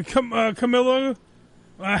Kamala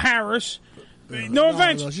Harris. No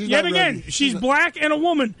offense. Yet again, she's black and a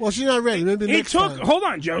woman. Well, she's not ready. Maybe next time. Hold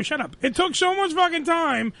on, Joe. Shut up. It took so much fucking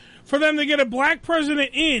time for them to get a black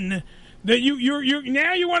president in that you're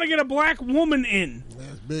now you want to get a black woman in.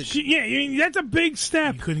 That's big. That's a big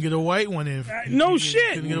step. You couldn't get a white one in. No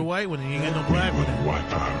shit. Couldn't get a white one in. You ain't got no black one in.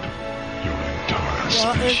 Wipe out your entire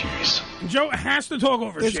species. Joe has to talk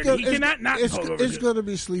over shit. He cannot not talk over It's shit. going to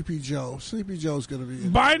be Sleepy Joe. Sleepy Joe's going to be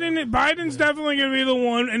in. Biden's definitely going to be the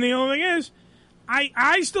one, and the only thing is,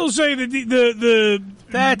 I still say that the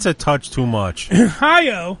That's a touch too much.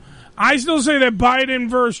 Hi-yo, I still say that Biden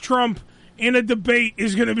versus Trump in a debate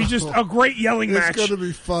is going to be just a great yelling match. It's going to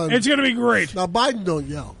be fun. It's going to be great. Now, Biden don't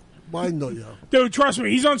yell. Dude, trust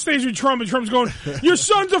me, he's on stage with Trump, and Trump's going, your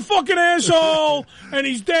son's a fucking asshole, and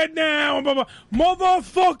he's dead now, and blah, blah.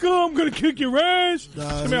 Motherfucker, I'm going to kick your ass.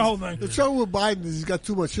 Give me a whole thing. The trouble with Biden is he's got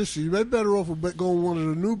too much history. You'd be better off with going one of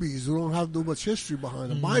the newbies who don't have too much history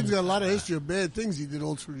behind him. Biden's got a lot of history of bad things he did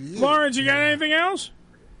all through the years. Lawrence, you got anything else?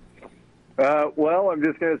 Well, I'm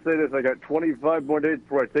just going to say this. I got 25 more days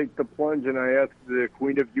before I take the plunge, and I asked the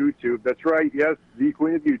Queen of YouTube. That's right, yes, the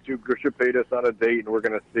Queen of YouTube, Grisha, paid us on a date, and we're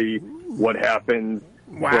going to see what happens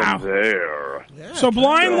from there. Yeah, so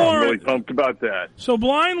Blind Lawrence, I'm really pumped about that. So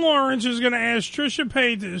Blind Lawrence is going to ask Trisha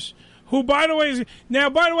Paytas, who, by the way,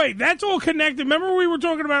 that's all connected. Remember we were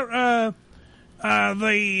talking about the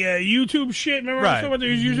YouTube shit? Remember I was talking about the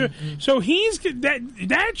YouTube? So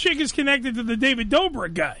that chick is connected to the David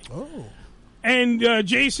Dobrik guy. Oh. And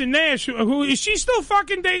Jason Nash, who is she still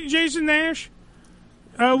fucking dating Jason Nash?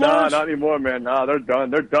 No, not anymore, man. No, they're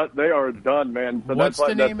done. They're done. They are done, man. So What's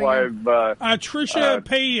the name again? Trisha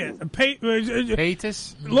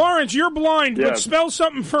Paytas? Lawrence, you're blind, Yeah. but spell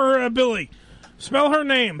something for Billy. Spell her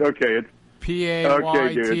name. Okay, it's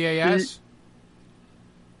Paytas?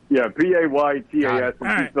 Yeah, Paytas. All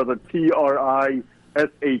right. She spells it Trisha.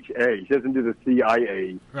 She doesn't do the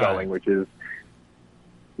CIA spelling, which is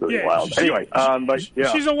really wild. Anyway, but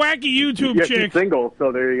yeah, she's a wacky YouTube yeah, chick. She's single,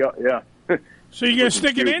 so there you go. Yeah. So you're gonna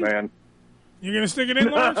stick it in? Man. You're gonna stick it in,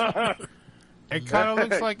 Lawrence? It kind of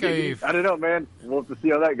looks like I don't know, man. We'll have to see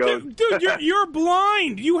how that goes. Dude, you're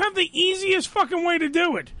blind. You have the easiest fucking way to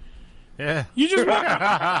do it. Yeah. You just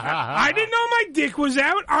I didn't know my dick was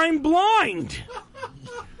out. I'm blind.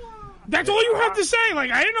 That's all you have to say. Like,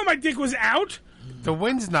 I didn't know my dick was out. The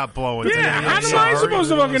wind's not blowing. Yeah, how am I supposed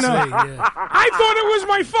to fucking know? I thought it was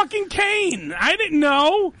my fucking cane. I didn't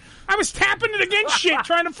know. I was tapping it against shit,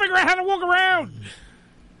 trying to figure out how to walk around.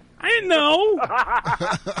 I didn't know.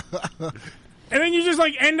 And then you just,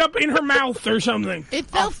 like, end up in her mouth or something. It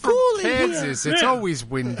felt cool in Kansas. It's always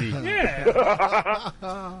windy. Yeah.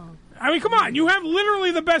 I mean, come on. You have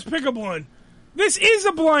literally the best pickup line. This is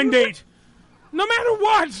a blind date. No matter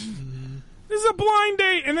what. This is a blind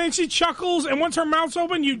date. And then she chuckles, and once her mouth's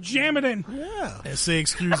open, you jam it in. Yeah. And say,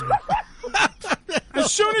 excuse me.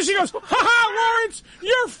 As soon as she goes, ha-ha, Lawrence,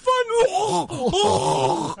 you're fun.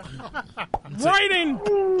 Right in.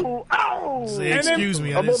 Ow. Say, excuse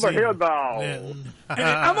me. I'm over here now.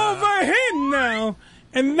 I'm over here now.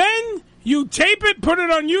 And then you tape it, put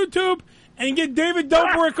it on YouTube, and get David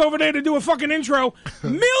Dobrik over there to do a fucking intro.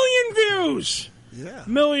 1,000,000 views. Yeah.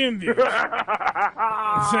 1,000,000 views.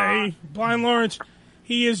 Say, Blind Lawrence,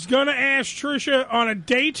 he is going to ask Trisha on a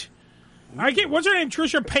date. What's her name?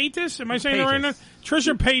 Trisha Paytas? Am I saying it right now?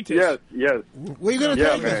 Trisha Paytas. Yes. Where you going to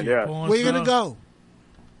take man, us? yeah. Where you going to go?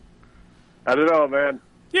 I don't know, man.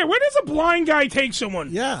 Yeah, where does a blind guy take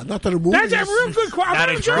someone? Yeah, not to the movies. That's a real good question. Not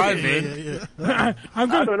a drive-in. I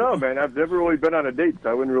don't know, man. I've never really been on a date, so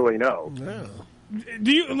I wouldn't really know. Yeah.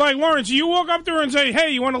 Do you, like, Lawrence, do you walk up to her and say,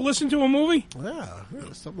 hey, you want to listen to a movie? Yeah,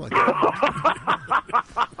 something like that.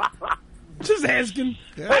 Just asking.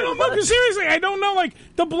 Yeah. I don't know, because seriously, I don't know, like,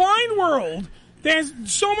 the blind world, there's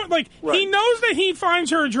so much, like, he knows that he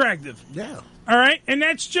finds her attractive. Yeah. All right? And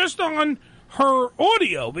that's just on her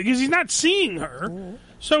audio, because he's not seeing her. Mm-hmm.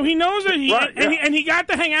 So he knows that and he got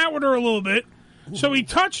to hang out with her a little bit. So he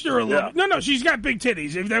touched her a little bit. No, she's got big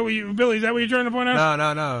titties. Is that what Billy, is that what you're trying to point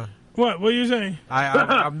out? No. What are you saying?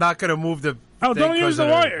 I'm not going to move the Oh, don't use the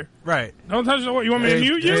wire. Right. Don't touch the wire. You want me to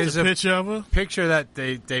mute you? There's a picture of her. Picture that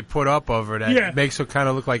they put up of her that makes her kind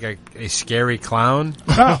of look like a scary clown.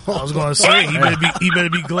 I was going to say he better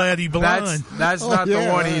be glad he blind. That's not the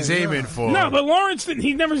one he's aiming for. No, but Lawrence,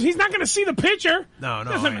 he's not going to see the picture. No.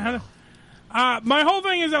 Doesn't matter. My whole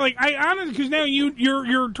thing is that, like, I honestly, because now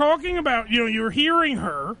you're talking about, you're hearing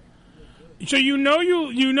her, so you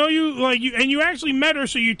actually met her,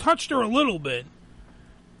 so you touched her a little bit.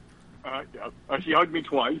 She hugged me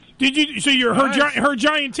twice. Did you? So her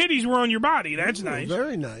giant titties were on your body. That's nice.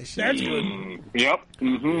 Very nice. That's good. Yep.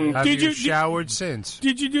 Mm-hmm. Have you showered since?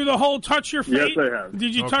 Did you do the whole touch your face? Yes, I have.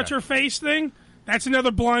 Did you touch her face thing? That's another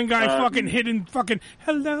blind guy fucking hidden fucking.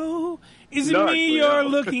 Hello, is it me you're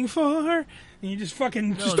looking for? And you just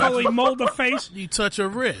fucking totally mold the face. You touch her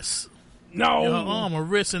wrist. No, her arm, her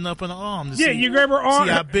wrist, and up in her arm. You grab her arm.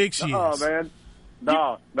 See how big she is. Oh man,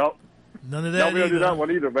 no. None of that. We don't do that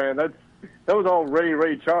one either, man. That was all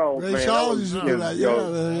Ray Charles. Ray Charles used to do that. Yeah.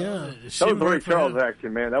 That was Ray Charles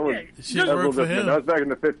action, man. That was that was back in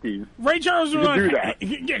the 50s. Ray Charles was do that.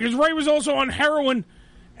 Yeah, because Ray was also on heroin.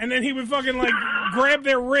 And then he would fucking, like, grab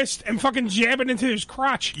their wrist and fucking jab it into his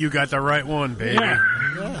crotch. You got the right one, baby. Yeah.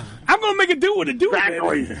 I'm going to make it do what it do.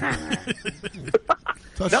 Exactly.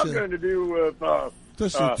 Now I'm going to do...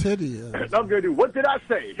 touch your titty. Now I'm going to do... What did I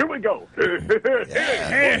say? Here we go. Hey.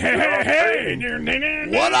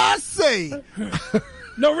 What I say?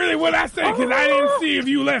 No, really, what I say, because I didn't see if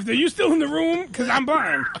you left. Are you still in the room? Because I'm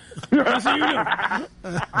blind. I see you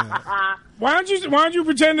do. Why don't you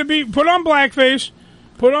pretend to be... Put on blackface...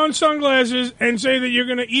 Put on sunglasses and say that you're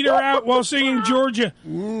going to eat her out while singing Georgia.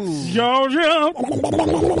 Georgia.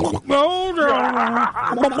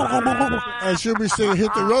 I should be singing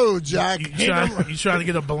Hit the Road, Jack. You trying to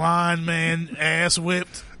get a blind man ass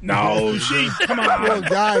whipped? No, come on. Poor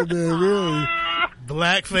guy, man, really.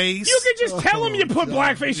 Blackface. You can just tell him you put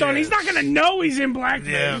blackface on. He's not going to know he's in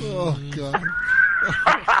blackface. Yeah. Oh, God.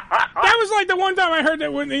 That was like the one time I heard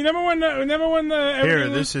that when Here,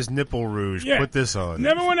 this is nipple rouge. Yeah. Put this on.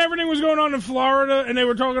 Remember when everything was going on in Florida and they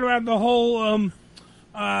were talking about the whole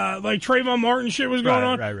like Trayvon Martin shit was going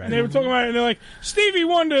on? Right. And they were talking about it and they're like, Stevie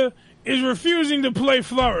Wonder is refusing to play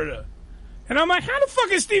Florida. And I'm like, how the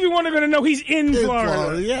fuck is Stevie Wonder going to know he's in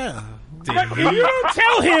Florida? Yeah. Like, if you don't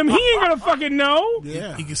tell him, he ain't going to fucking know.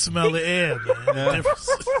 Yeah. He can smell the air, man.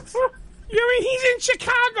 You know what I mean? He's in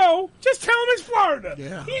Chicago. Just tell him it's Florida.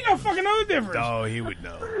 Yeah. He ain't gonna fucking know the difference. Oh, he would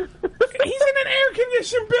know. He's in an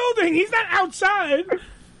air-conditioned building. He's not outside.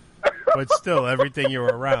 But still, everything you're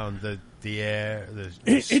around, the air,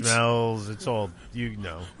 the smells, it's all, you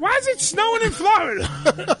know. Why is it snowing in Florida?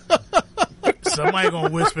 Somebody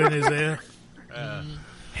gonna whisper in his ear.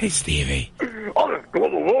 Hey, Stevie. Oh, it's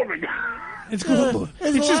global warming. It's global.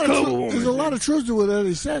 It's just global. There's a lot of truth to what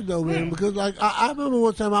Eddie said, though, man. Because, like, I remember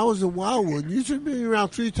one time I was in Wildwood. You spin me around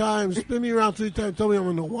 3 times. Tell me I'm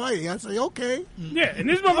in Hawaii. I say, okay. Yeah, and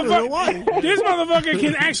this motherfucker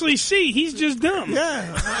can actually see. He's just dumb.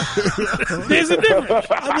 Yeah. There's a difference.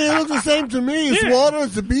 I mean, it looks the same to me. It's water.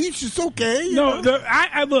 It's the beach. It's okay.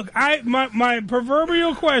 My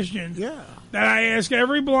proverbial question. Yeah. That I ask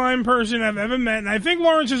every blind person I've ever met, and I think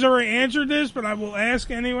Lawrence has already answered this, but I will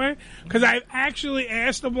ask anyway, because I've actually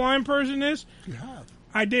asked a blind person this. You have?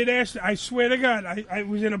 I did ask, I swear to God, I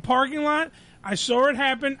was in a parking lot, I saw it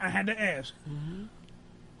happen, I had to ask. Mm-hmm.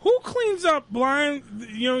 Who cleans up blind,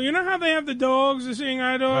 you know how they have the dogs, the seeing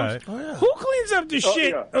eye dogs? Right. Oh, yeah. Who cleans up the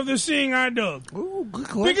shit of the seeing eye dog? Ooh, good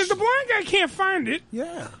question. Because the blind guy can't find it.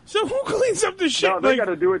 Yeah. So who cleans up the shit? No, they got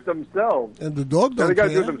to do it themselves. And the dog don't They got to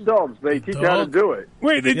do care. it themselves. They teach you how to do it.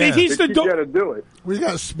 Wait, they teach the dog how to do it. We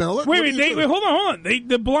got to smell it? Wait, hold on.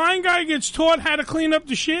 The blind guy gets taught how to clean up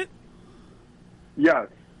the shit? Yes.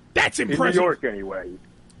 That's impressive. In New York, anyway.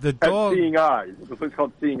 The dog... At Seeing Eyes. It's a place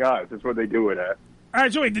called Seeing Eyes. That's where they do it at. All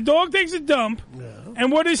right, so wait, the dog takes a dump,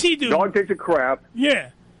 and what does he do? The dog takes a crap.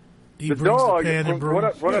 Yeah. The dog, from what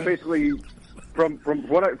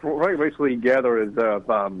I basically gather is,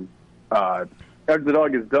 after the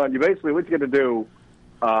dog is done, what you got to do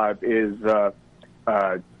is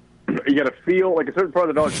you got to feel like a certain part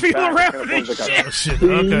of the dog's feel back. around this shit.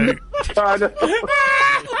 Okay.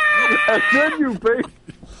 And then you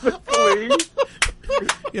basically...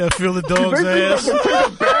 Yeah, feel the dog's ass. You take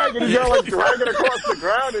a bag and you gotta drag it across the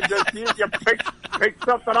ground and just you pick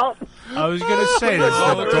something up. I was gonna say,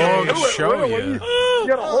 does the dog show you? You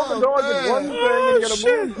gotta hold the dog in one thing and you gotta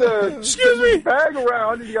move the bag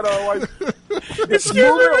around and you gotta Excuse me,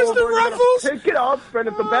 Mr. Ruffles. Pick it up, and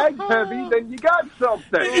if the bag's heavy, then you got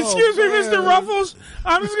something. Excuse me, Mr. Ruffles.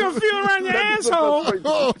 I'm just gonna feel around your asshole.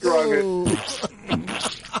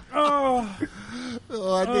 Oh.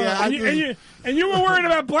 And you were worried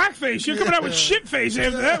about blackface. You're coming out with shitface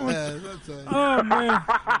after that one. Oh, man.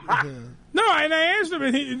 No, and I asked him,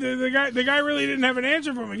 and the guy really didn't have an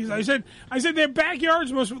answer for me. Because I said their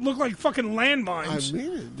backyards must look like fucking landmines. I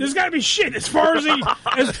mean it. There's got to be shit as far as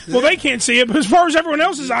well, they can't see it, but as far as everyone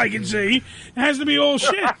else's eye can see, it has to be all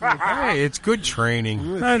shit. Hey, it's good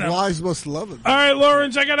training. I know. Flies must love it. All right,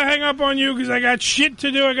 Lawrence, I got to hang up on you because I got shit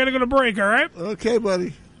to do. I got to go to break, all right? Okay,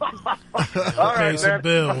 buddy. Okay, some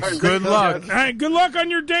bills. Good luck. All right, good luck on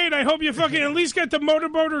your date. I hope you fucking at least get the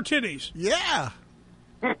motorboat or titties. Yeah.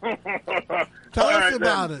 Tell us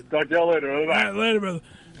about it. Talk to y'all later. All right, later, brother.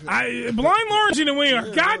 Blind Lawrence in the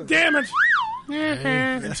wiener. God damn it.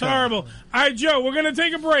 It's horrible. All right, Joe, we're going to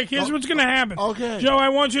take a break. Here's what's going to happen. Okay. Joe, I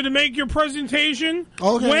want you to make your presentation.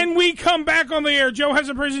 Okay. When we come back on the air, Joe has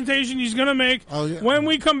a presentation he's going to make. Oh, yeah. When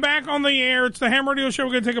we come back on the air, it's the Ham Radio Show.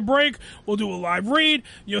 We're going to take a break. We'll do a live read.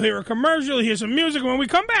 You'll hear a commercial. You'll hear some music. When we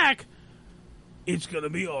come back, it's going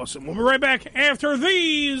to be awesome. We'll be right back after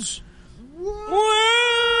these. Do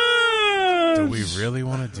we really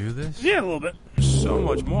want to do this? Yeah, a little bit. So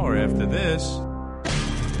much more after this.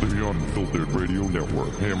 The Unfiltered Radio Network,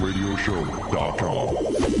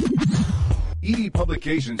 HamRadioShow.com. ED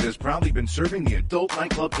Publications has proudly been serving the adult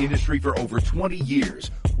nightclub industry for over 20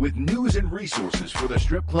 years with news and resources for the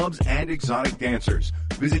strip clubs and exotic dancers.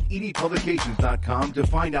 Visit edpublications.com to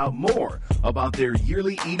find out more about their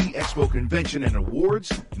yearly ED Expo convention and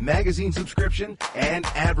awards, magazine subscription, and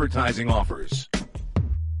advertising offers.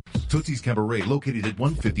 Tootsie's Cabaret, located at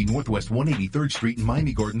 150 Northwest 183rd Street in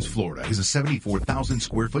Miami Gardens, Florida, is a 74,000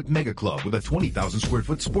 square foot mega club with a 20,000 square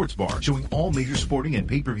foot sports bar showing all major sporting and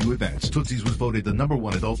pay-per-view events. Tootsie's was voted the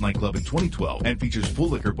 #1 adult nightclub in 2012 and features full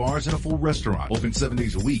liquor bars and a full restaurant. Open 7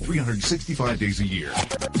 days a week, 365 days a year.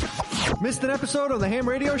 Missed an episode of the Ham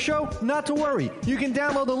Radio Show? Not to worry. You can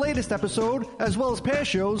download the latest episode as well as past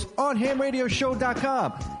shows on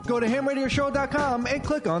HamRadioShow.com. Go to HamRadioShow.com and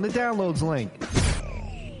click on the downloads link.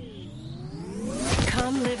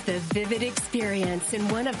 Come live the vivid experience in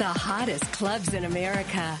one of the hottest clubs in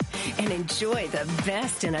America and enjoy the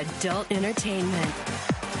best in adult entertainment.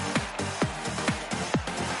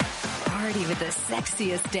 Party with the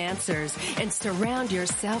sexiest dancers and surround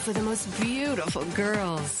yourself with the most beautiful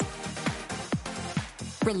girls.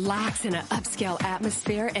 Relax in an upscale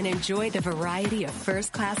atmosphere and enjoy the variety of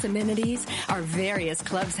first-class amenities our various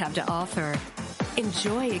clubs have to offer.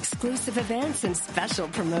 Enjoy exclusive events and special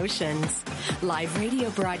promotions, live radio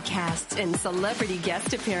broadcasts, and celebrity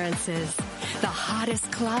guest appearances. The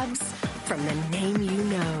hottest clubs from the name you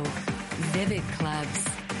know. Vivid Clubs.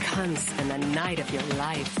 Come spend the night of your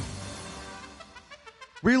life.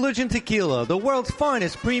 Religion Tequila, the world's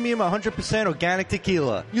finest premium 100% organic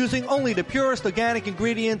tequila, using only the purest organic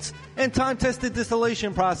ingredients and time-tested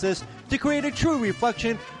distillation process to create a true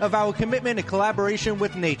reflection of our commitment and collaboration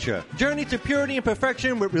with nature. Journey to purity and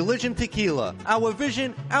perfection with Religion Tequila. Our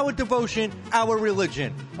vision, our devotion, our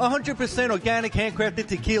religion. 100% organic handcrafted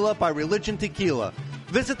tequila by Religion Tequila.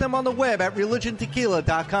 Visit them on the web at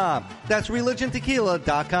religiontequila.com. That's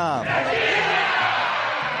religiontequila.com.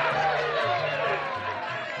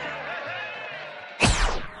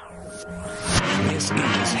 This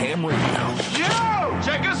is Ham Radio. Yo,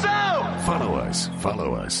 check us out.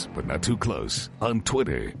 Follow us, but not too close, on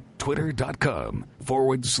Twitter.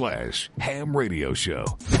 Twitter.com/Ham Radio Show.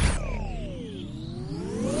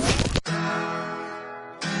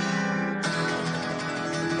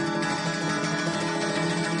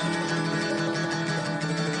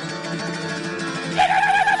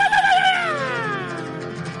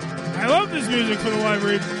 I love this music for the live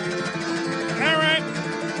read. All right.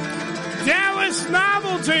 Dallas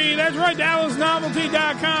Novelty. That's right,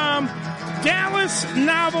 DallasNovelty.com.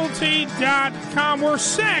 DallasNovelty.com, where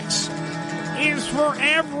sex is for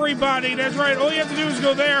everybody. That's right. All you have to do is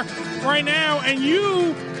go there right now, and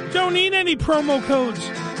you don't need any promo codes.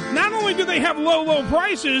 Not only do they have low, low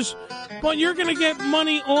prices, but you're going to get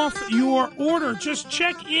money off your order. Just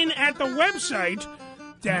check in at the website,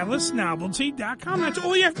 DallasNovelty.com. That's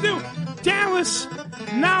all you have to do.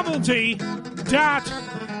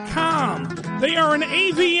 DallasNovelty.com. They are an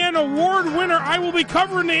AVN award winner. I will be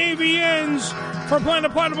covering the AVNs for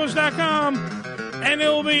PlanetPlatypus.com. And it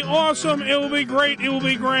will be awesome. It will be great. It will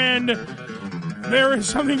be grand. There is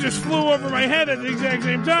something just flew over my head at the exact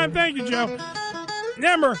same time. Thank you, Joe.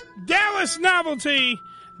 Remember,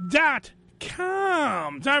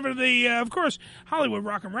 DallasNovelty.com. Time for the, of course, Hollywood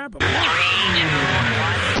Rock and Wrap-Up.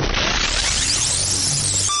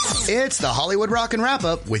 It's the Hollywood Rock and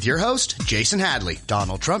Wrap-Up with your host, Jason Hadley.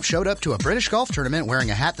 Donald Trump showed up to a British golf tournament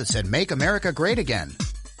wearing a hat that said, "Make America Great Again."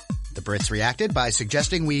 The Brits reacted by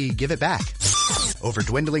suggesting we give it back. Over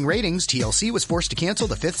dwindling ratings, TLC was forced to cancel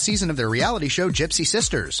the 5th season of their reality show Gypsy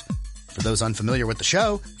Sisters. For those unfamiliar with the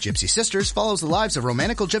show, Gypsy Sisters follows the lives of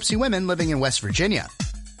romantical gypsy women living in West Virginia.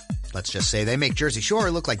 Let's just say they make Jersey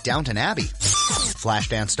Shore look like Downton Abbey.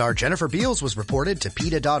 Flashdance star Jennifer Beals was reported to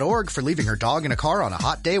PETA.org for leaving her dog in a car on a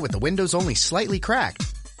hot day with the windows only slightly cracked.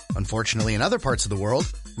 Unfortunately, in other parts of the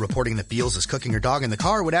world, reporting that Beals is cooking her dog in the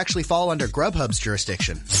car would actually fall under Grubhub's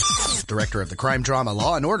jurisdiction. Director of the crime drama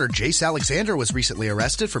Law & Order, Jace Alexander, was recently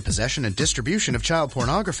arrested for possession and distribution of child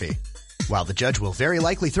pornography. While the judge will very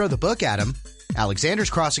likely throw the book at him, Alexander's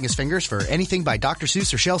crossing his fingers for anything by Dr.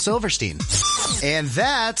 Seuss or Shel Silverstein. And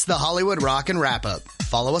that's the Hollywood Rockin' Wrap-Up.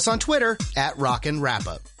 Follow us on Twitter at Rockin'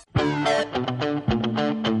 Wrap-Up.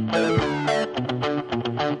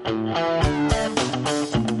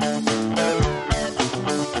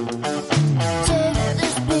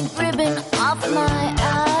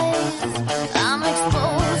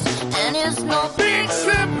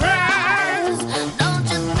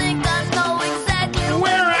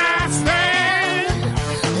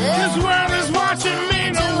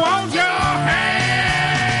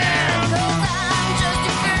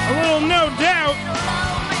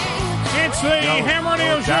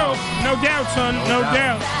 Show. No doubt, son. No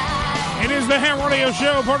doubt. It is the HAMRADIO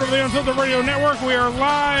Show, part of the Unfiltered Radio Network. We are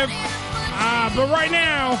live. But right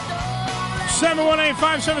now,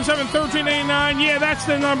 718-577-1389. Yeah, that's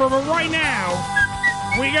the number. But right now,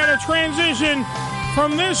 we got to transition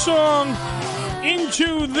from this song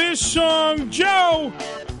into this song. Joe,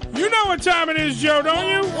 you know what time it is, Joe, don't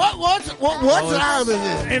you? What time is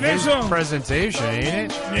it? It is a presentation,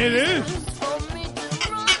 ain't it? It is.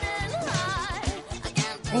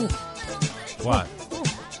 Oh. What?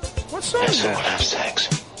 What song? Let's all have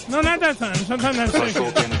sex. No, not that time. Sometimes that's I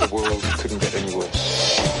thought the end of the world couldn't get any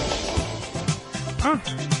worse.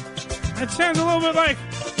 It sounds a little bit like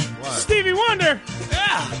Stevie Wonder.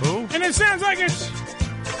 Yeah. Who? And it sounds like it's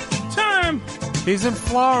time. He's in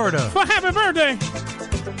Florida. For happy birthday.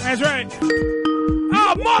 That's right.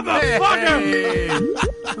 Oh, motherfucker! Hey.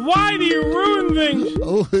 Why do you ruin things?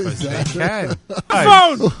 Oh, is that?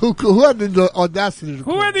 Phone. Who had the audacity?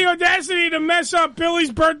 Who had the audacity to mess up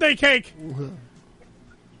Billy's birthday cake?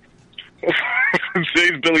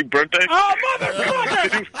 Today's Billy's birthday? Oh,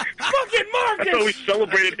 motherfucker! Fucking Marcus! I thought we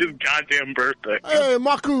celebrated his goddamn birthday. Hey,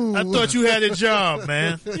 Maku. I thought you had a job,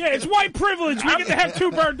 man. Yeah, it's white privilege. We get to have 2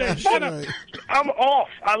 birthdays. Shut up. I'm off.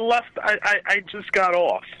 I left. I just got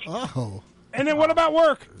off. Oh. And then what about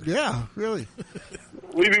work? Yeah, really.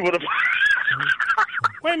 Leave me with a...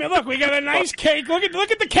 Wait a minute, look, we got a nice cake. Look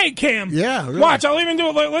at the cake cam. Yeah, really. Watch, I'll even do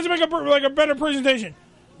it. Let's make a better presentation.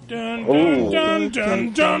 Dun, dun, dun,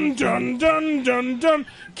 dun, dun, dun, dun, dun, dun.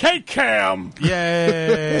 Cake cam.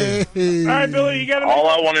 Yay. All right, Billy, you got to All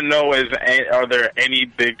I want to know is, are there any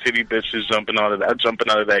big titty bitches jumping out of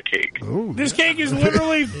that cake? Ooh. This cake is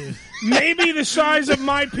literally maybe the size of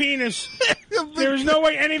my penis. There's no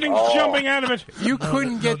way anything's jumping out of it. You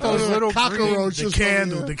couldn't get those little cockroaches.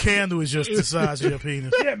 The candle is just the size of your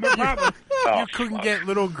penis. Yeah, but probably. You couldn't get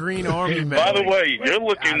little green army men. By the way, you're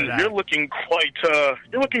looking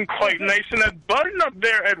quite nice in that button up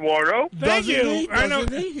there, Eduardo. Thank you. I know.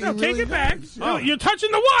 No, take it back. Oh, you're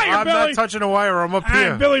touching the wire, I'm Billy. not touching the wire. I'm up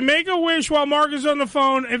here. Billy, make a wish while Marcus is on the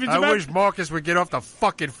phone. If it's I wish Marcus would get off the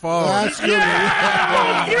fucking phone. That's good.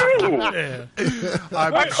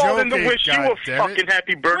 I called in to wish you a fucking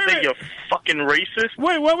happy birthday, you fucking racist.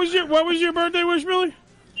 Wait, what was your birthday wish, Billy?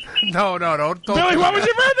 No, don't. Billy, what was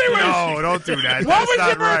your birthday wish? No, don't do that. What was not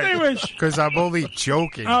your birthday right. wish? Because I'm only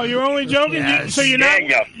joking. Oh, you're only joking? Yes. So you're not...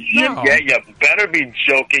 Yeah, you better be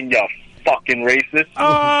joking, you fucking racist.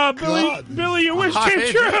 Billy, your wish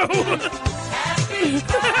came true. Oh,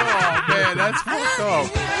 man, that's fucked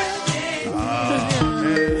up.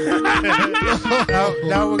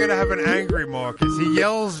 Now we're going to have an angry Marcus. He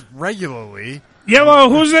yells regularly. Yellow,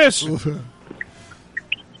 who's this?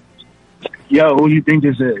 Yo, who you think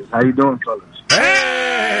this is? How you doing, fellas?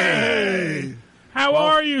 Hey! How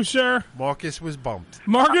are you, sir? Marcus was bumped.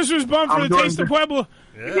 Marcus was bumped for the Taste of Pueblo.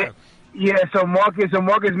 Yeah, so Marcus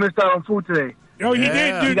missed out on food today. Oh, he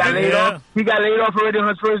did, dude. He got laid off. He got laid off already on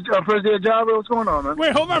his first day of job. What's going on, man?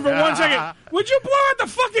 Wait, hold on for 1 second. Would you blow out the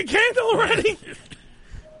fucking candle already?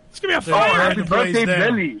 It's gonna be a fire. Happy birthday,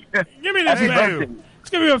 Billy. Give me this thing. It's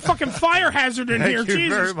gonna be a fucking fire hazard in here. Thank you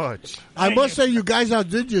Jesus. very much. I must say, you guys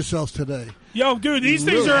outdid yourselves today. Yo, dude, these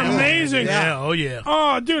things are amazing. Yeah, oh yeah.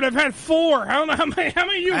 Oh, dude, I've had 4. I don't know how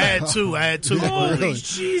many you had. I had two. Holy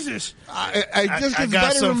Jesus. I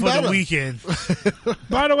got some for the weekend.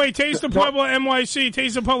 By the way, Taste of Pueblo NYC,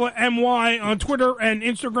 Taste of Pueblo MY on Twitter and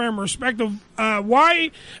Instagram, respective.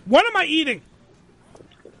 What am I eating?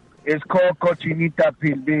 It's called cochinita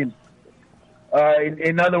pibil.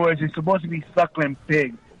 In other words, it's supposed to be suckling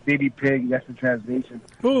pig, baby pig. That's the translation.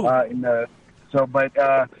 But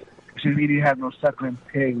since we didn't have no suckling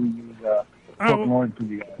pig, we use pork loin for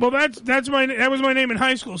you guys. Well, that was my name in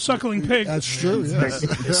high school, Suckling Pig. That's true. Yes.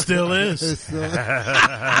 It still is.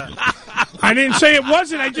 I didn't say it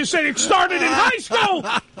wasn't. I just said it started in high school.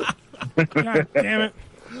 God damn it.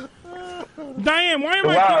 Diane,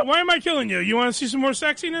 why am I killing you? You want to see some more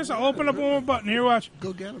sexiness? I'll open up one more button. Here, watch.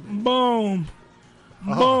 Go get him. Boom.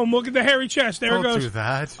 Boom. Look at the hairy chest. There it goes. Don't do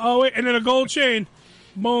that. Oh, wait, and then a gold chain.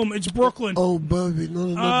 Boom. It's Brooklyn. Oh, baby, not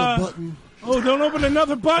another button. Oh, don't open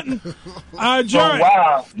another button. John. Oh,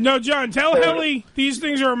 wow. No, John, tell Helly these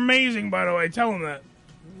things are amazing, by the way. Tell him that.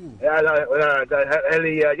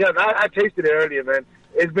 Helly, I tasted it earlier, man.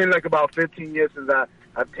 It's been like about 15 years since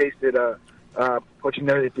I've tasted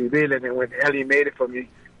cochinita pibil, and then when Helly made it for me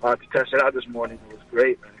to test it out this morning, it was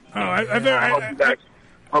great, man. I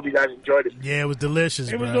hope you guys enjoyed it. Yeah, it was delicious.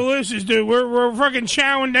 It was delicious, dude. We're fucking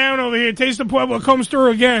chowing down over here. Taste the Pueblo comes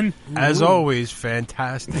through again. As always,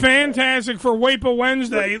 fantastic. Fantastic for Wapo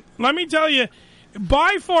Wednesday. Let me tell you,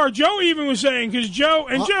 by far, Joe even was saying, because Joe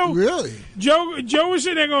really? Joe was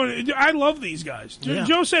sitting there going, I love these guys. Yeah.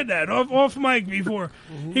 Joe said that off mic before.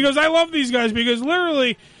 He goes, I love these guys because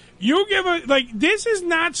literally, you give this is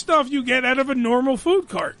not stuff you get out of a normal food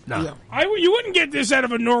cart. No. Yeah. You wouldn't get this out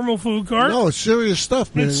of a normal food cart. No, it's serious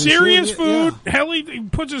stuff, man. It's serious food. Yeah. Helly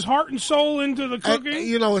puts his heart and soul into the cooking.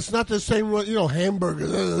 It's not the same,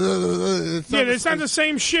 hamburgers. It's not the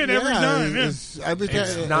same shit every time. Yeah. It's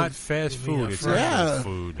not fast food. It's actual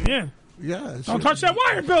food. Yeah. Yeah. Don't touch that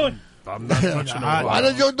wire, Billy. I'm not touching the wire. Why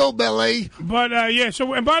did you do, Billy? But,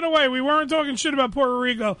 so, and by the way, we weren't talking shit about Puerto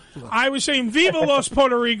Rico. I was saying, Viva Los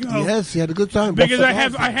Puerto Rico. Yes, you had a good time. Because I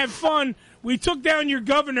had fun. We took down your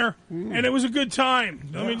governor, and it was a good time.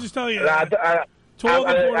 Let me just tell you that.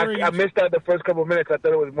 I missed out the first couple of minutes. I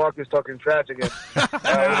thought it was Marcus talking trash again. What's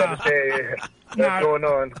going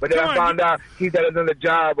on? But then I found out he's at another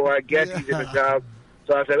job, or I guess he's in a job.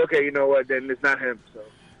 So I said, okay, you know what? Then it's not him. So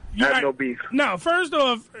I have no beef. No, first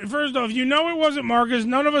off, you know it wasn't Marcus.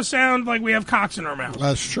 None of us sound like we have cocks in our mouth.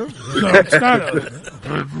 That's true. So it's not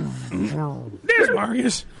There's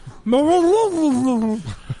Marcus. What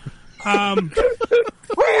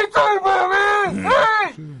are you talking about, man?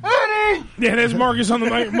 Hey, Eddie! Yeah, there's Marcus on the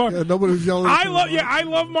mic. Nobody was yelling. I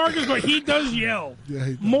love Marcus, but he does yell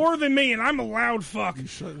more than me, and I'm a loud fuck,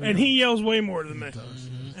 and he yells way more than me.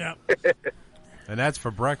 Yeah. And that's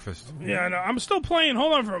for breakfast. Yeah, I know. I'm still playing.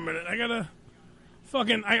 Hold on for a minute. I gotta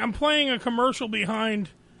I'm playing a commercial behind.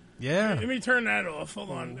 Yeah. Let me turn that off.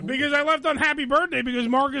 Hold on. Because I left on Happy Birthday because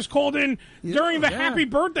Marcus called in during the Happy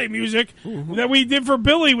Birthday music that we did for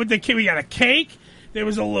Billy with the kid. We got a cake. There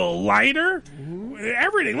was a little lighter.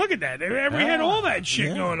 Everything. Look at that. We had all that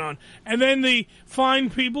shit going on. And then the fine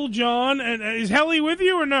people, John. And is Helly with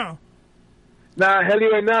you or no? Nah,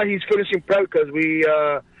 Helly right now, he's finishing prep because we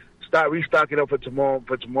start restocking up for tomorrow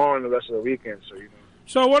and the rest of the weekend. So, you know.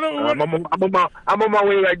 So what? I'm on my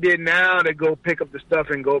way right there now to go pick up the stuff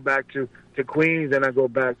and go back to Queens. Then I go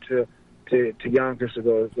back to Yonkers to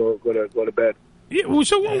go to bed. Yeah,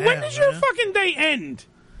 so when does your fucking day end?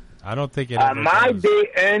 I don't think it. My day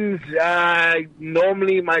ends.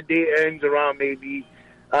 Normally, my day ends around maybe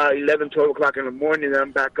 11, 12 o'clock in the morning. And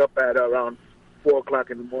I'm back up at around 4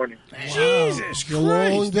 o'clock in the morning. Jesus Christ! A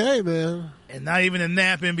long day, man. And not even a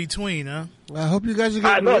nap in between, huh? I hope you guys are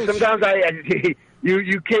getting rich. Sometimes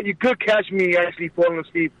you could catch me actually falling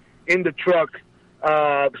asleep in the truck,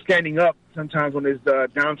 standing up sometimes when it's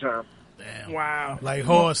downtime. Damn. Wow. Like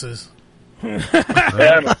horses.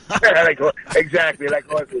 Exactly, like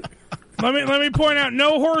horses. Let me point out,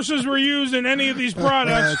 no horses were used in any of these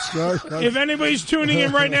products. If anybody's tuning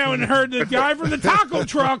in right now and heard the guy from the taco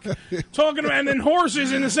truck talking about and then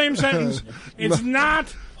horses in the same sentence, it's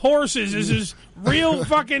not horses. This is real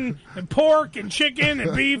fucking pork and chicken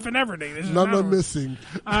and beef and everything. This is none are missing.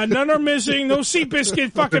 None are missing. No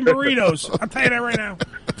Seabiscuit fucking burritos. I'll tell you that right now.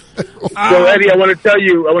 So Eddie, I want to tell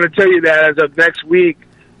you that as of next week,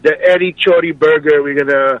 the Eddie Chori Burger, we're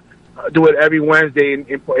gonna do it every Wednesday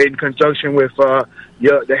in conjunction with the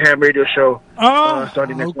Ham Radio Show.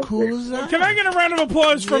 Starting next Wednesday. Cool is that? Can I get a round of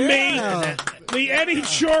applause from me? The Eddie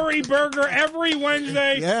Chori Burger every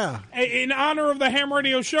Wednesday. Yeah. In honor of the Ham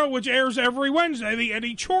Radio Show, which airs every Wednesday. The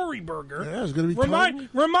Eddie Chori Burger. Yeah, it's gonna be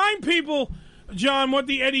remind people, John, what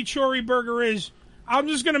the Eddie Chori Burger is. I'm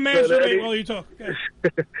just gonna masturbate while you talk. Okay.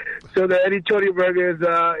 So the Eddie Chori Burger is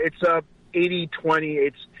it's 80-20.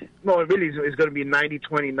 It's going to be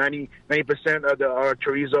 90-20, 90% of our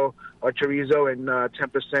chorizo and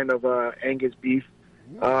 10% of Angus beef.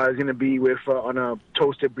 It's going to be with on a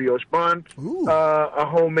toasted brioche bun, a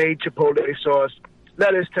homemade chipotle sauce,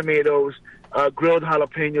 lettuce, tomatoes, grilled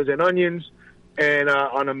jalapenos and onions, and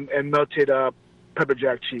and melted pepper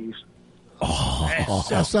jack cheese. Oh,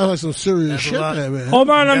 that sounds like some serious shit there, man. Hold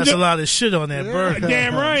on, That's a lot of shit on that burger.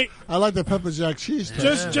 Damn right. I like the pepper jack cheese.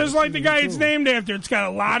 Just like the guy it's named after. It's got a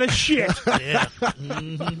lot of shit. Yeah.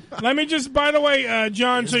 Let me just, by the way,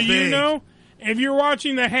 John, It's so you big. know, if you're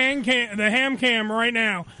watching the ham cam right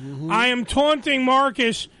now, I am taunting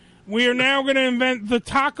Marcus. We are now going to invent the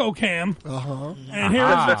taco cam. And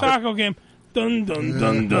here's the taco cam. Dun dun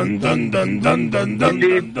dun dun dun dun dun dun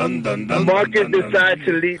dun dun dun dun. Marcus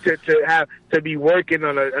decided to be working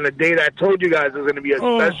on a day that I told you guys was going to be a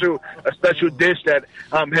special dish that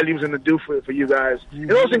Helly was going to do for you guys. It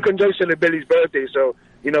was in conjunction to Billy's birthday, so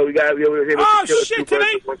we were able to kill two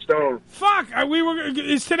birds with one stone. Fuck!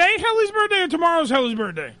 Is today Helly's birthday or tomorrow's Helly's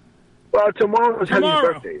birthday? Well, tomorrow's Helly's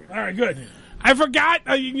birthday. All right, good. I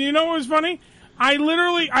forgot. You know what was funny? I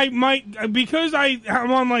literally, because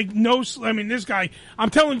I'm on like no sleep. I mean, this guy, I'm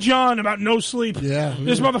telling John about no sleep. Yeah.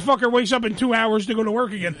 This motherfucker wakes up in 2 hours to go to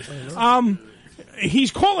work again. He's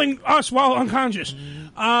calling us while unconscious.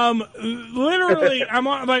 Literally, I'm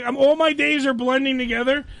all my days are blending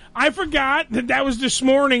together. I forgot that was this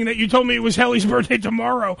morning that you told me it was Helly's birthday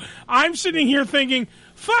tomorrow. I'm sitting here thinking,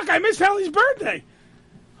 fuck, I missed Helly's birthday.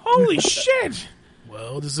 Holy shit.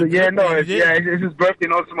 Well, this is it's his birthday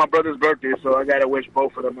and also my brother's birthday, so I gotta wish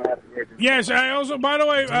both of them a happy birthday. Yes, I also, by the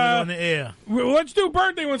way, on the air. Let's do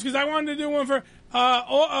birthday ones because I wanted to do one for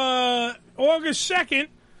August 2nd,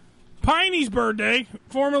 Piney's birthday,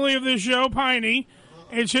 formerly of this show, Piney.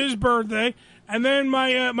 It's his birthday, and then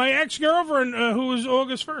my ex-girlfriend, who was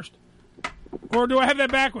August 1st. Or do I have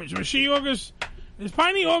that backwards? Was she August? Is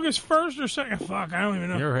Piney August 1st or 2nd? Fuck, I don't even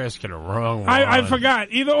know. You're asking the wrong one. I forgot.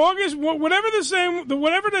 Either August, whatever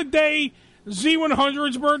the day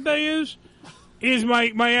Z100's birthday is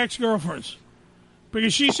my ex-girlfriend's.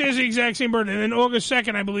 Because she says the exact same birthday. And then August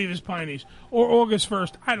 2nd, I believe, is Piney's. Or August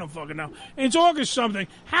 1st. I don't fucking know. It's August something.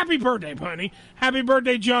 Happy birthday, Piney. Happy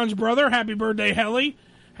birthday, John's brother. Happy birthday, Helly.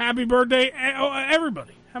 Happy birthday,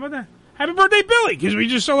 everybody. How about that? Happy birthday, Billy, because we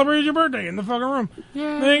just celebrated your birthday in the fucking room.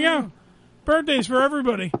 Yeah. There you go. Birthdays for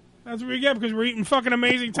everybody. That's what we get because we're eating fucking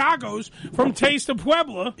amazing tacos from Taste of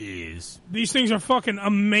Puebla. These things are fucking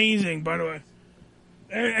amazing, by the way.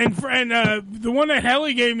 And the one that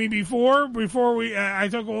Helly gave me before we I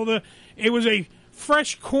took it was a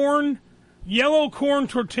fresh yellow corn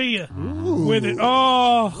tortilla with it.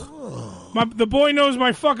 The boy knows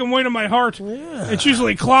my fucking weight on my heart. Yeah. It's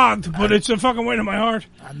usually clogged, but it's a fucking weight on my heart.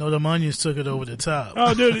 I know them onions took it over the top.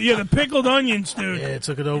 Oh, dude, yeah, the pickled onions, dude. Yeah, it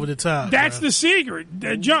took it over the top. That's the secret,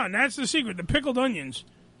 John. That's the secret. The pickled onions.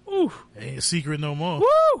 Ooh, ain't a secret no more.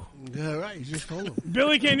 Woo! Yeah, right. You just told him.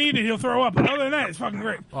 Billy can't eat it; he'll throw up. But other than that, it's fucking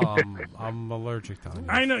great. I'm allergic to onions.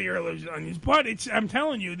 I know you're allergic to onions, but I'm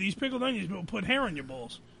telling you, these pickled onions will put hair on your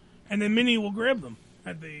balls, and then Minnie will grab them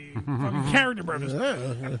at the fucking Character Brothers.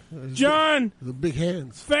 John, the big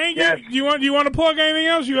hands. Thank you. Do you want to plug anything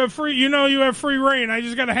else? You have free. You have free reign. I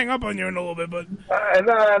just got to hang up on you in a little bit, but no.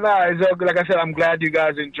 It's all good. Like I said, I'm glad you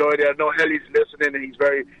guys enjoyed it. I know Helly's listening, and he's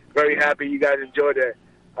very, very happy you guys enjoyed it.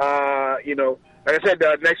 Like I said,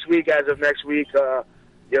 next week, as of next week,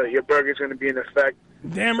 your burger's going to be in effect.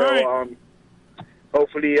 Damn right.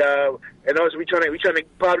 Hopefully, and also I'm trying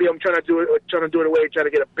to do it away, trying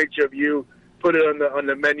to get a picture of you, put it on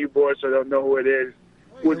the menu board so they'll know who it is,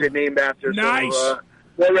 who's it named after. Nice. So,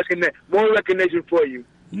 more recognition for you.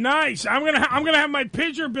 Nice. I'm gonna have my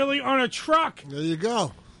picture, Billy, on a truck. There you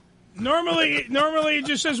go. Normally it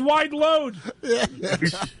just says wide load.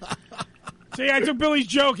 See, I took Billy's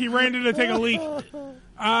joke. He ran in to take a leak.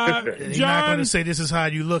 John, you're not going to say this is how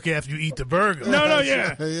you look after you eat the burger. No,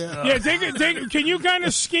 yeah. Take it. Can you kind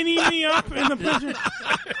of skinny me up in the picture?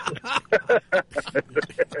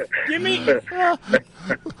 Give me.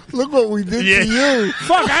 Look what we did to you.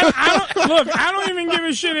 Fuck, I don't even give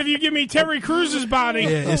a shit if you give me Terry Cruz's body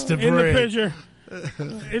in the picture.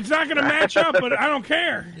 It's not going to match up, but I don't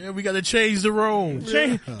care. Yeah, we got to change the role.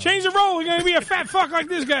 Change the role. We're going to be a fat fuck like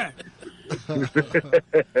this guy. All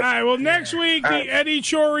right, well, next week, the Eddie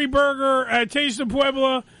Chori Burger at Taste of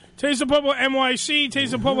Puebla NYC,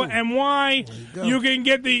 Taste of Puebla NY. You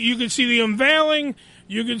can see the unveiling.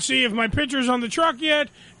 You can see if my picture's on the truck yet.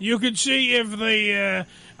 You can see if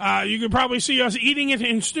you can probably see us eating it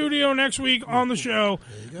in studio next week on the show.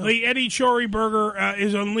 The Eddie Chori Burger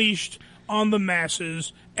is unleashed on the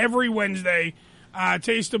masses every Wednesday.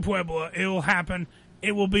 Taste of Puebla. It will happen.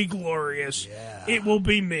 It will be glorious. Yeah. It will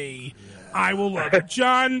be me. Yeah. I will love it.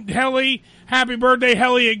 John, Helly, happy birthday,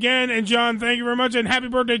 Helly, again. And, John, thank you very much. And happy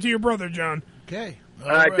birthday to your brother, John. Okay. All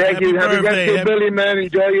right, thank you. Happy birthday, Billy, man.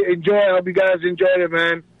 Enjoy. I hope you guys enjoy it,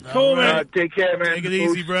 man. Cool, man. Take care, man. Take it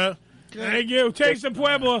easy, bro. Thank you. Taste of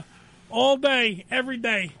Puebla all day, every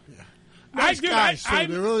day. Nice guys, too.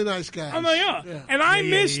 They're really nice guys. Oh, yeah. And I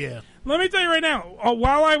missed... Let me tell you right now,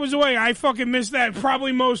 while I was away, I fucking missed that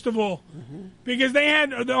probably most of all. Because they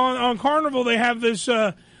had, on Carnival, they have this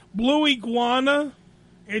Blue Iguana.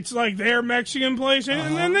 It's like their Mexican place.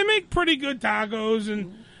 And then they make pretty good tacos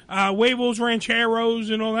and huevos rancheros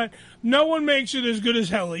and all that. No one makes it as good as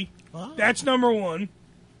Helly. That's number one.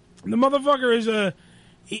 The motherfucker is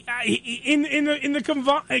in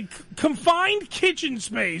the confined kitchen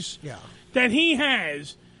space that he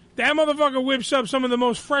has. That motherfucker whips up some of the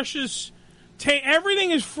most freshest.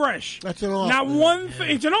 Everything is fresh. That's an art. Not one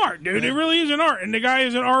thing. It's an art, dude. It really is an art. And the guy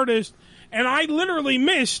is an artist. And I literally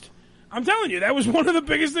missed. I'm telling you, that was one of the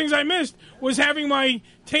biggest things I missed, was having my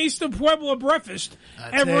Taste of Puebla breakfast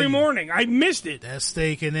every morning. I missed it. That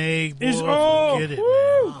steak and egg, boy, forget it,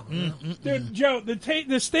 man. Dude, Joe,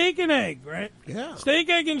 the steak and egg, right? Yeah. Steak,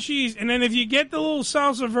 egg, and cheese. And then if you get the little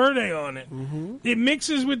salsa verde on it, it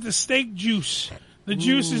mixes with the steak juice. The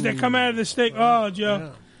juices that come out of the steak. Oh, Joe.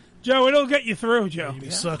 Yeah. Joe, it'll get you through, Joe. You'll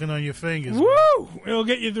be sucking on your fingers. Woo! Man. It'll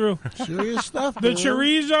get you through. Serious stuff, The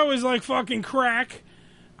chorizo is like fucking crack.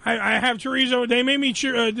 I have chorizo. They made me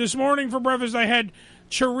this morning for breakfast. I had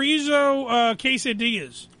chorizo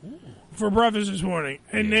quesadillas for breakfast this morning,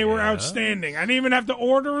 and they were outstanding. I didn't even have to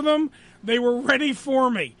order them. They were ready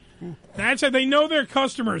for me. That's it. They know their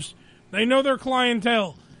customers. They know their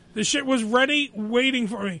clientele. The shit was ready, waiting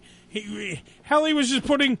for me. Helly was just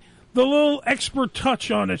putting the little expert touch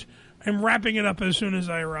on it and wrapping it up as soon as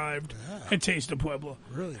I arrived at Taste of Puebla.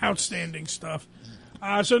 Really outstanding stuff.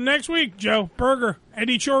 So next week, Joe, burger,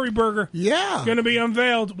 Eddie Chori burger. Yeah. Going to be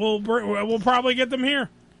unveiled. We'll probably get them here.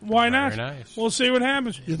 Why not? Very nice. We'll see what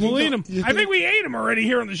happens. We'll eat them. I think we ate them already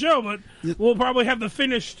here on the show, but we'll probably have the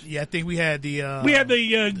finished. Yeah, I think we had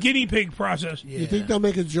the... guinea pig process. Yeah. You think they'll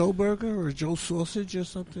make a Joe burger or a Joe sausage or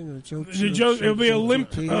something? Or Joe it'll be a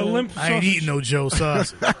limp sausage. I ain't eating no Joe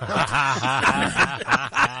sausage.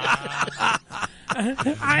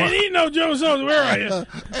 I ain't eating no Joe sausage. Where are you?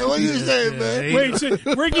 Hey, what you saying, man? Wait,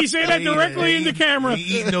 Ricky, say that directly into camera. Ain't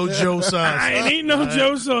eating no Joe sausage. I ain't eating no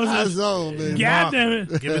Joe sausage. That's all, man. God damn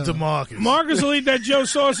it. Give it to Marcus. Marcus will eat that Joe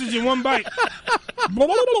sausage in one bite.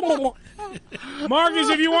 Marcus,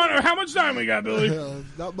 if you want, how much time we got, Billy?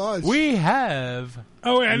 Not much. We have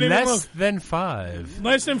less than 5.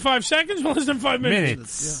 Less than 5 seconds? Less than 5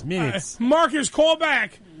 minutes? Minutes. Marcus, call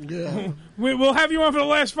back. Yeah. We'll have you on for the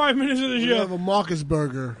last 5 minutes of the show. We'll have a Marcus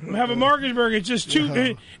burger. We'll have a Marcus burger. It's just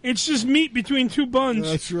it's just meat between two buns.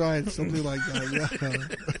 That's right. Something like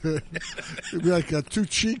that. Yeah. It'd be like 2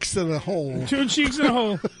 cheeks and a hole. 2 cheeks and a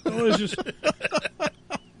hole. Delicious.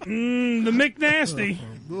 The McNasty.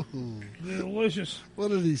 Delicious. What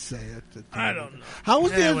did he say? I don't know. How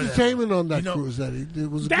was the entertainment on that cruise, Eddie? That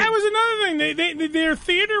was another thing. Their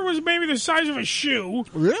theater was maybe the size of a shoe.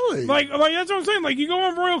 Really? Like that's what I'm saying. Like you go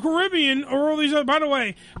on Royal Caribbean or all these other. By the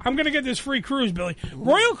way, I'm going to get this free cruise, Billy.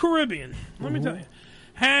 Royal Caribbean. Let me tell you.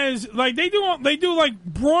 Has they do like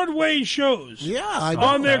Broadway shows. Yeah, I know.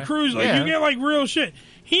 On their cruise. Like you get like real shit.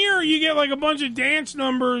 Here you get like a bunch of dance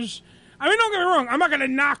numbers. I mean, don't get me wrong. I'm not going to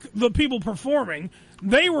knock the people performing.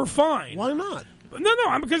 They were fine. Why not?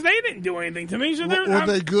 No, because they didn't do anything to me. So were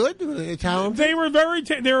they good? Were they talented? They were very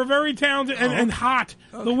talented and hot.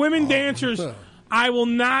 Okay. The women dancers, I will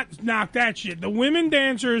not knock that shit. The women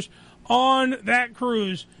dancers on that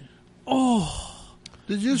cruise,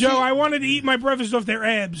 Did you Joe, I wanted to eat my breakfast off their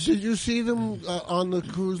abs. Did you see them on the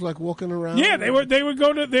cruise, like walking around? Yeah, they would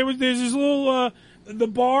go to. There's this little. The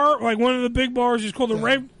bar, like one of the big bars, is called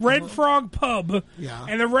the Red Frog Pub. Yeah.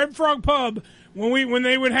 And the Red Frog Pub, when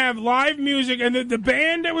they would have live music, and the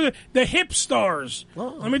band that was the Hip Stars.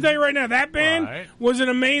 Let me tell you right now, that band was an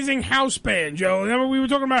amazing house band, Joe. Remember we were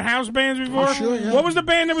talking about house bands before? Oh, sure, yeah. What was the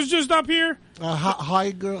band that was just up here?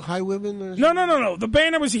 High Women? Or No. The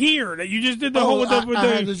band that was here that you just did the whole with the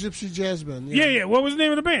Gypsy Jazz Band. Yeah. What was the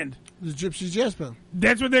name of the band? The Gypsy Jazz Band.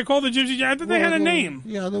 That's what they're called, the Gypsy Jazz. I thought they had a name.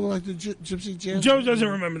 Yeah, they were like the Gypsy Jazz. Joe doesn't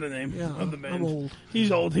remember the name of the band. I'm old.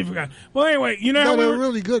 He's old. He forgot. Well, anyway, you know how they were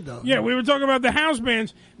really good though. Yeah, we were talking about the house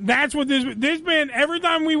bands. That's what this band. Every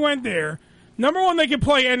time we went there, number one, they could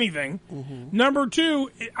play anything. Mm-hmm. Number two,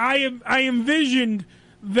 I envisioned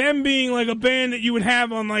them being like a band that you would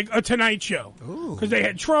have on like a Tonight Show because they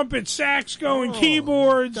had trumpets, sax going,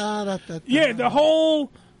 keyboards. Yeah, the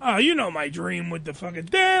whole. You know my dream with the fucking.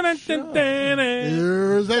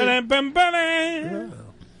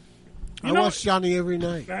 I watch Johnny every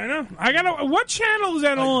night. I know. I gotta. What channel is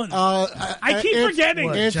that on? I keep forgetting.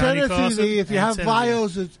 Antenna TV. If you have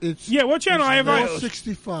Vios, it's what channel? I have Vios.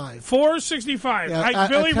 465. 465. Yeah,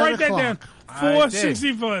 Billy, write that down.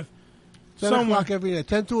 465. 10 o'clock every day.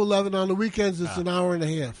 10 to 11 on the weekends. It's an hour and a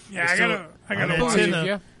half. Yeah, I gotta watch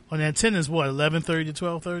it. On antenna is what, 11:30 to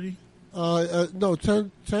 12:30? No,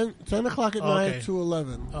 10 o'clock at night to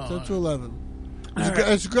 11. 10 to 11.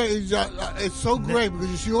 It's great. It's so great because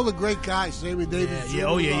you see all the great guys. Sammy Davis. Yeah.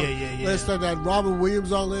 Last night, that Robin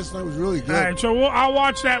Williams on last night was really good. All right, so I'll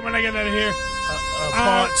watch that when I get out of here.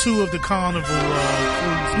 Part 2 of the carnival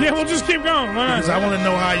cruise. Yeah, we'll just keep going. Because I want to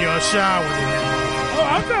know how you're showered in that. Oh,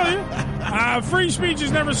 I'll tell you. Free speech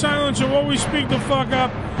is never silent, so always speak the fuck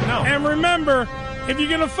up. No. And remember, if you're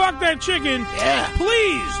going to fuck that chicken,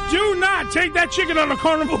 please do not take that chicken on a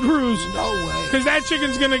carnival cruise. No way. Because that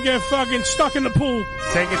chicken's going to get fucking stuck in the pool.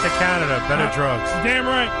 Take it to Canada. Better drugs. Damn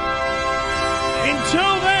right.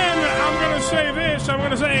 Until then, I'm going to say this. I'm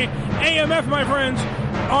going to say AMF, my friends.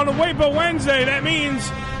 On a Wapo Wednesday, that means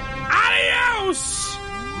adios,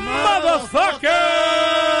 motherfuckers!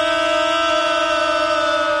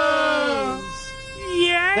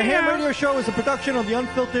 Yeah. The Ham Radio Show is a production of the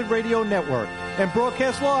Unfiltered Radio Network and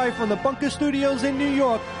broadcast live from the Bunker Studios in New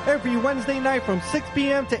York every Wednesday night from 6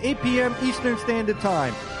 p.m. to 8 p.m. Eastern Standard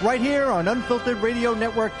Time, right here on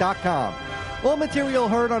UnfilteredRadioNetwork.com. All material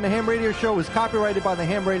heard on the Ham Radio Show is copyrighted by the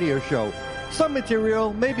Ham Radio Show. Some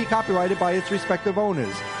material may be copyrighted by its respective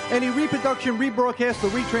owners. Any reproduction, rebroadcast, or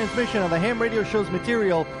retransmission of the Ham Radio Show's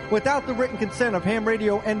material without the written consent of Ham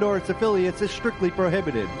Radio and/or its affiliates is strictly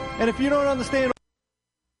prohibited. And if you don't understand...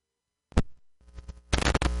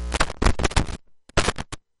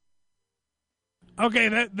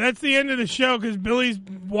 Okay, that's the end of the show because Billy's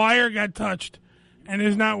wire got touched and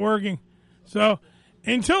is not working. So,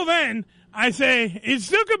 until then, I say, it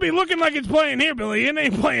still could be looking like it's playing here, Billy. It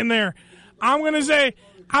ain't playing there. I'm going to say,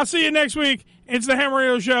 I'll see you next week. It's the Ham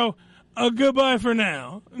Radio Show. Goodbye for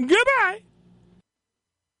now. Goodbye.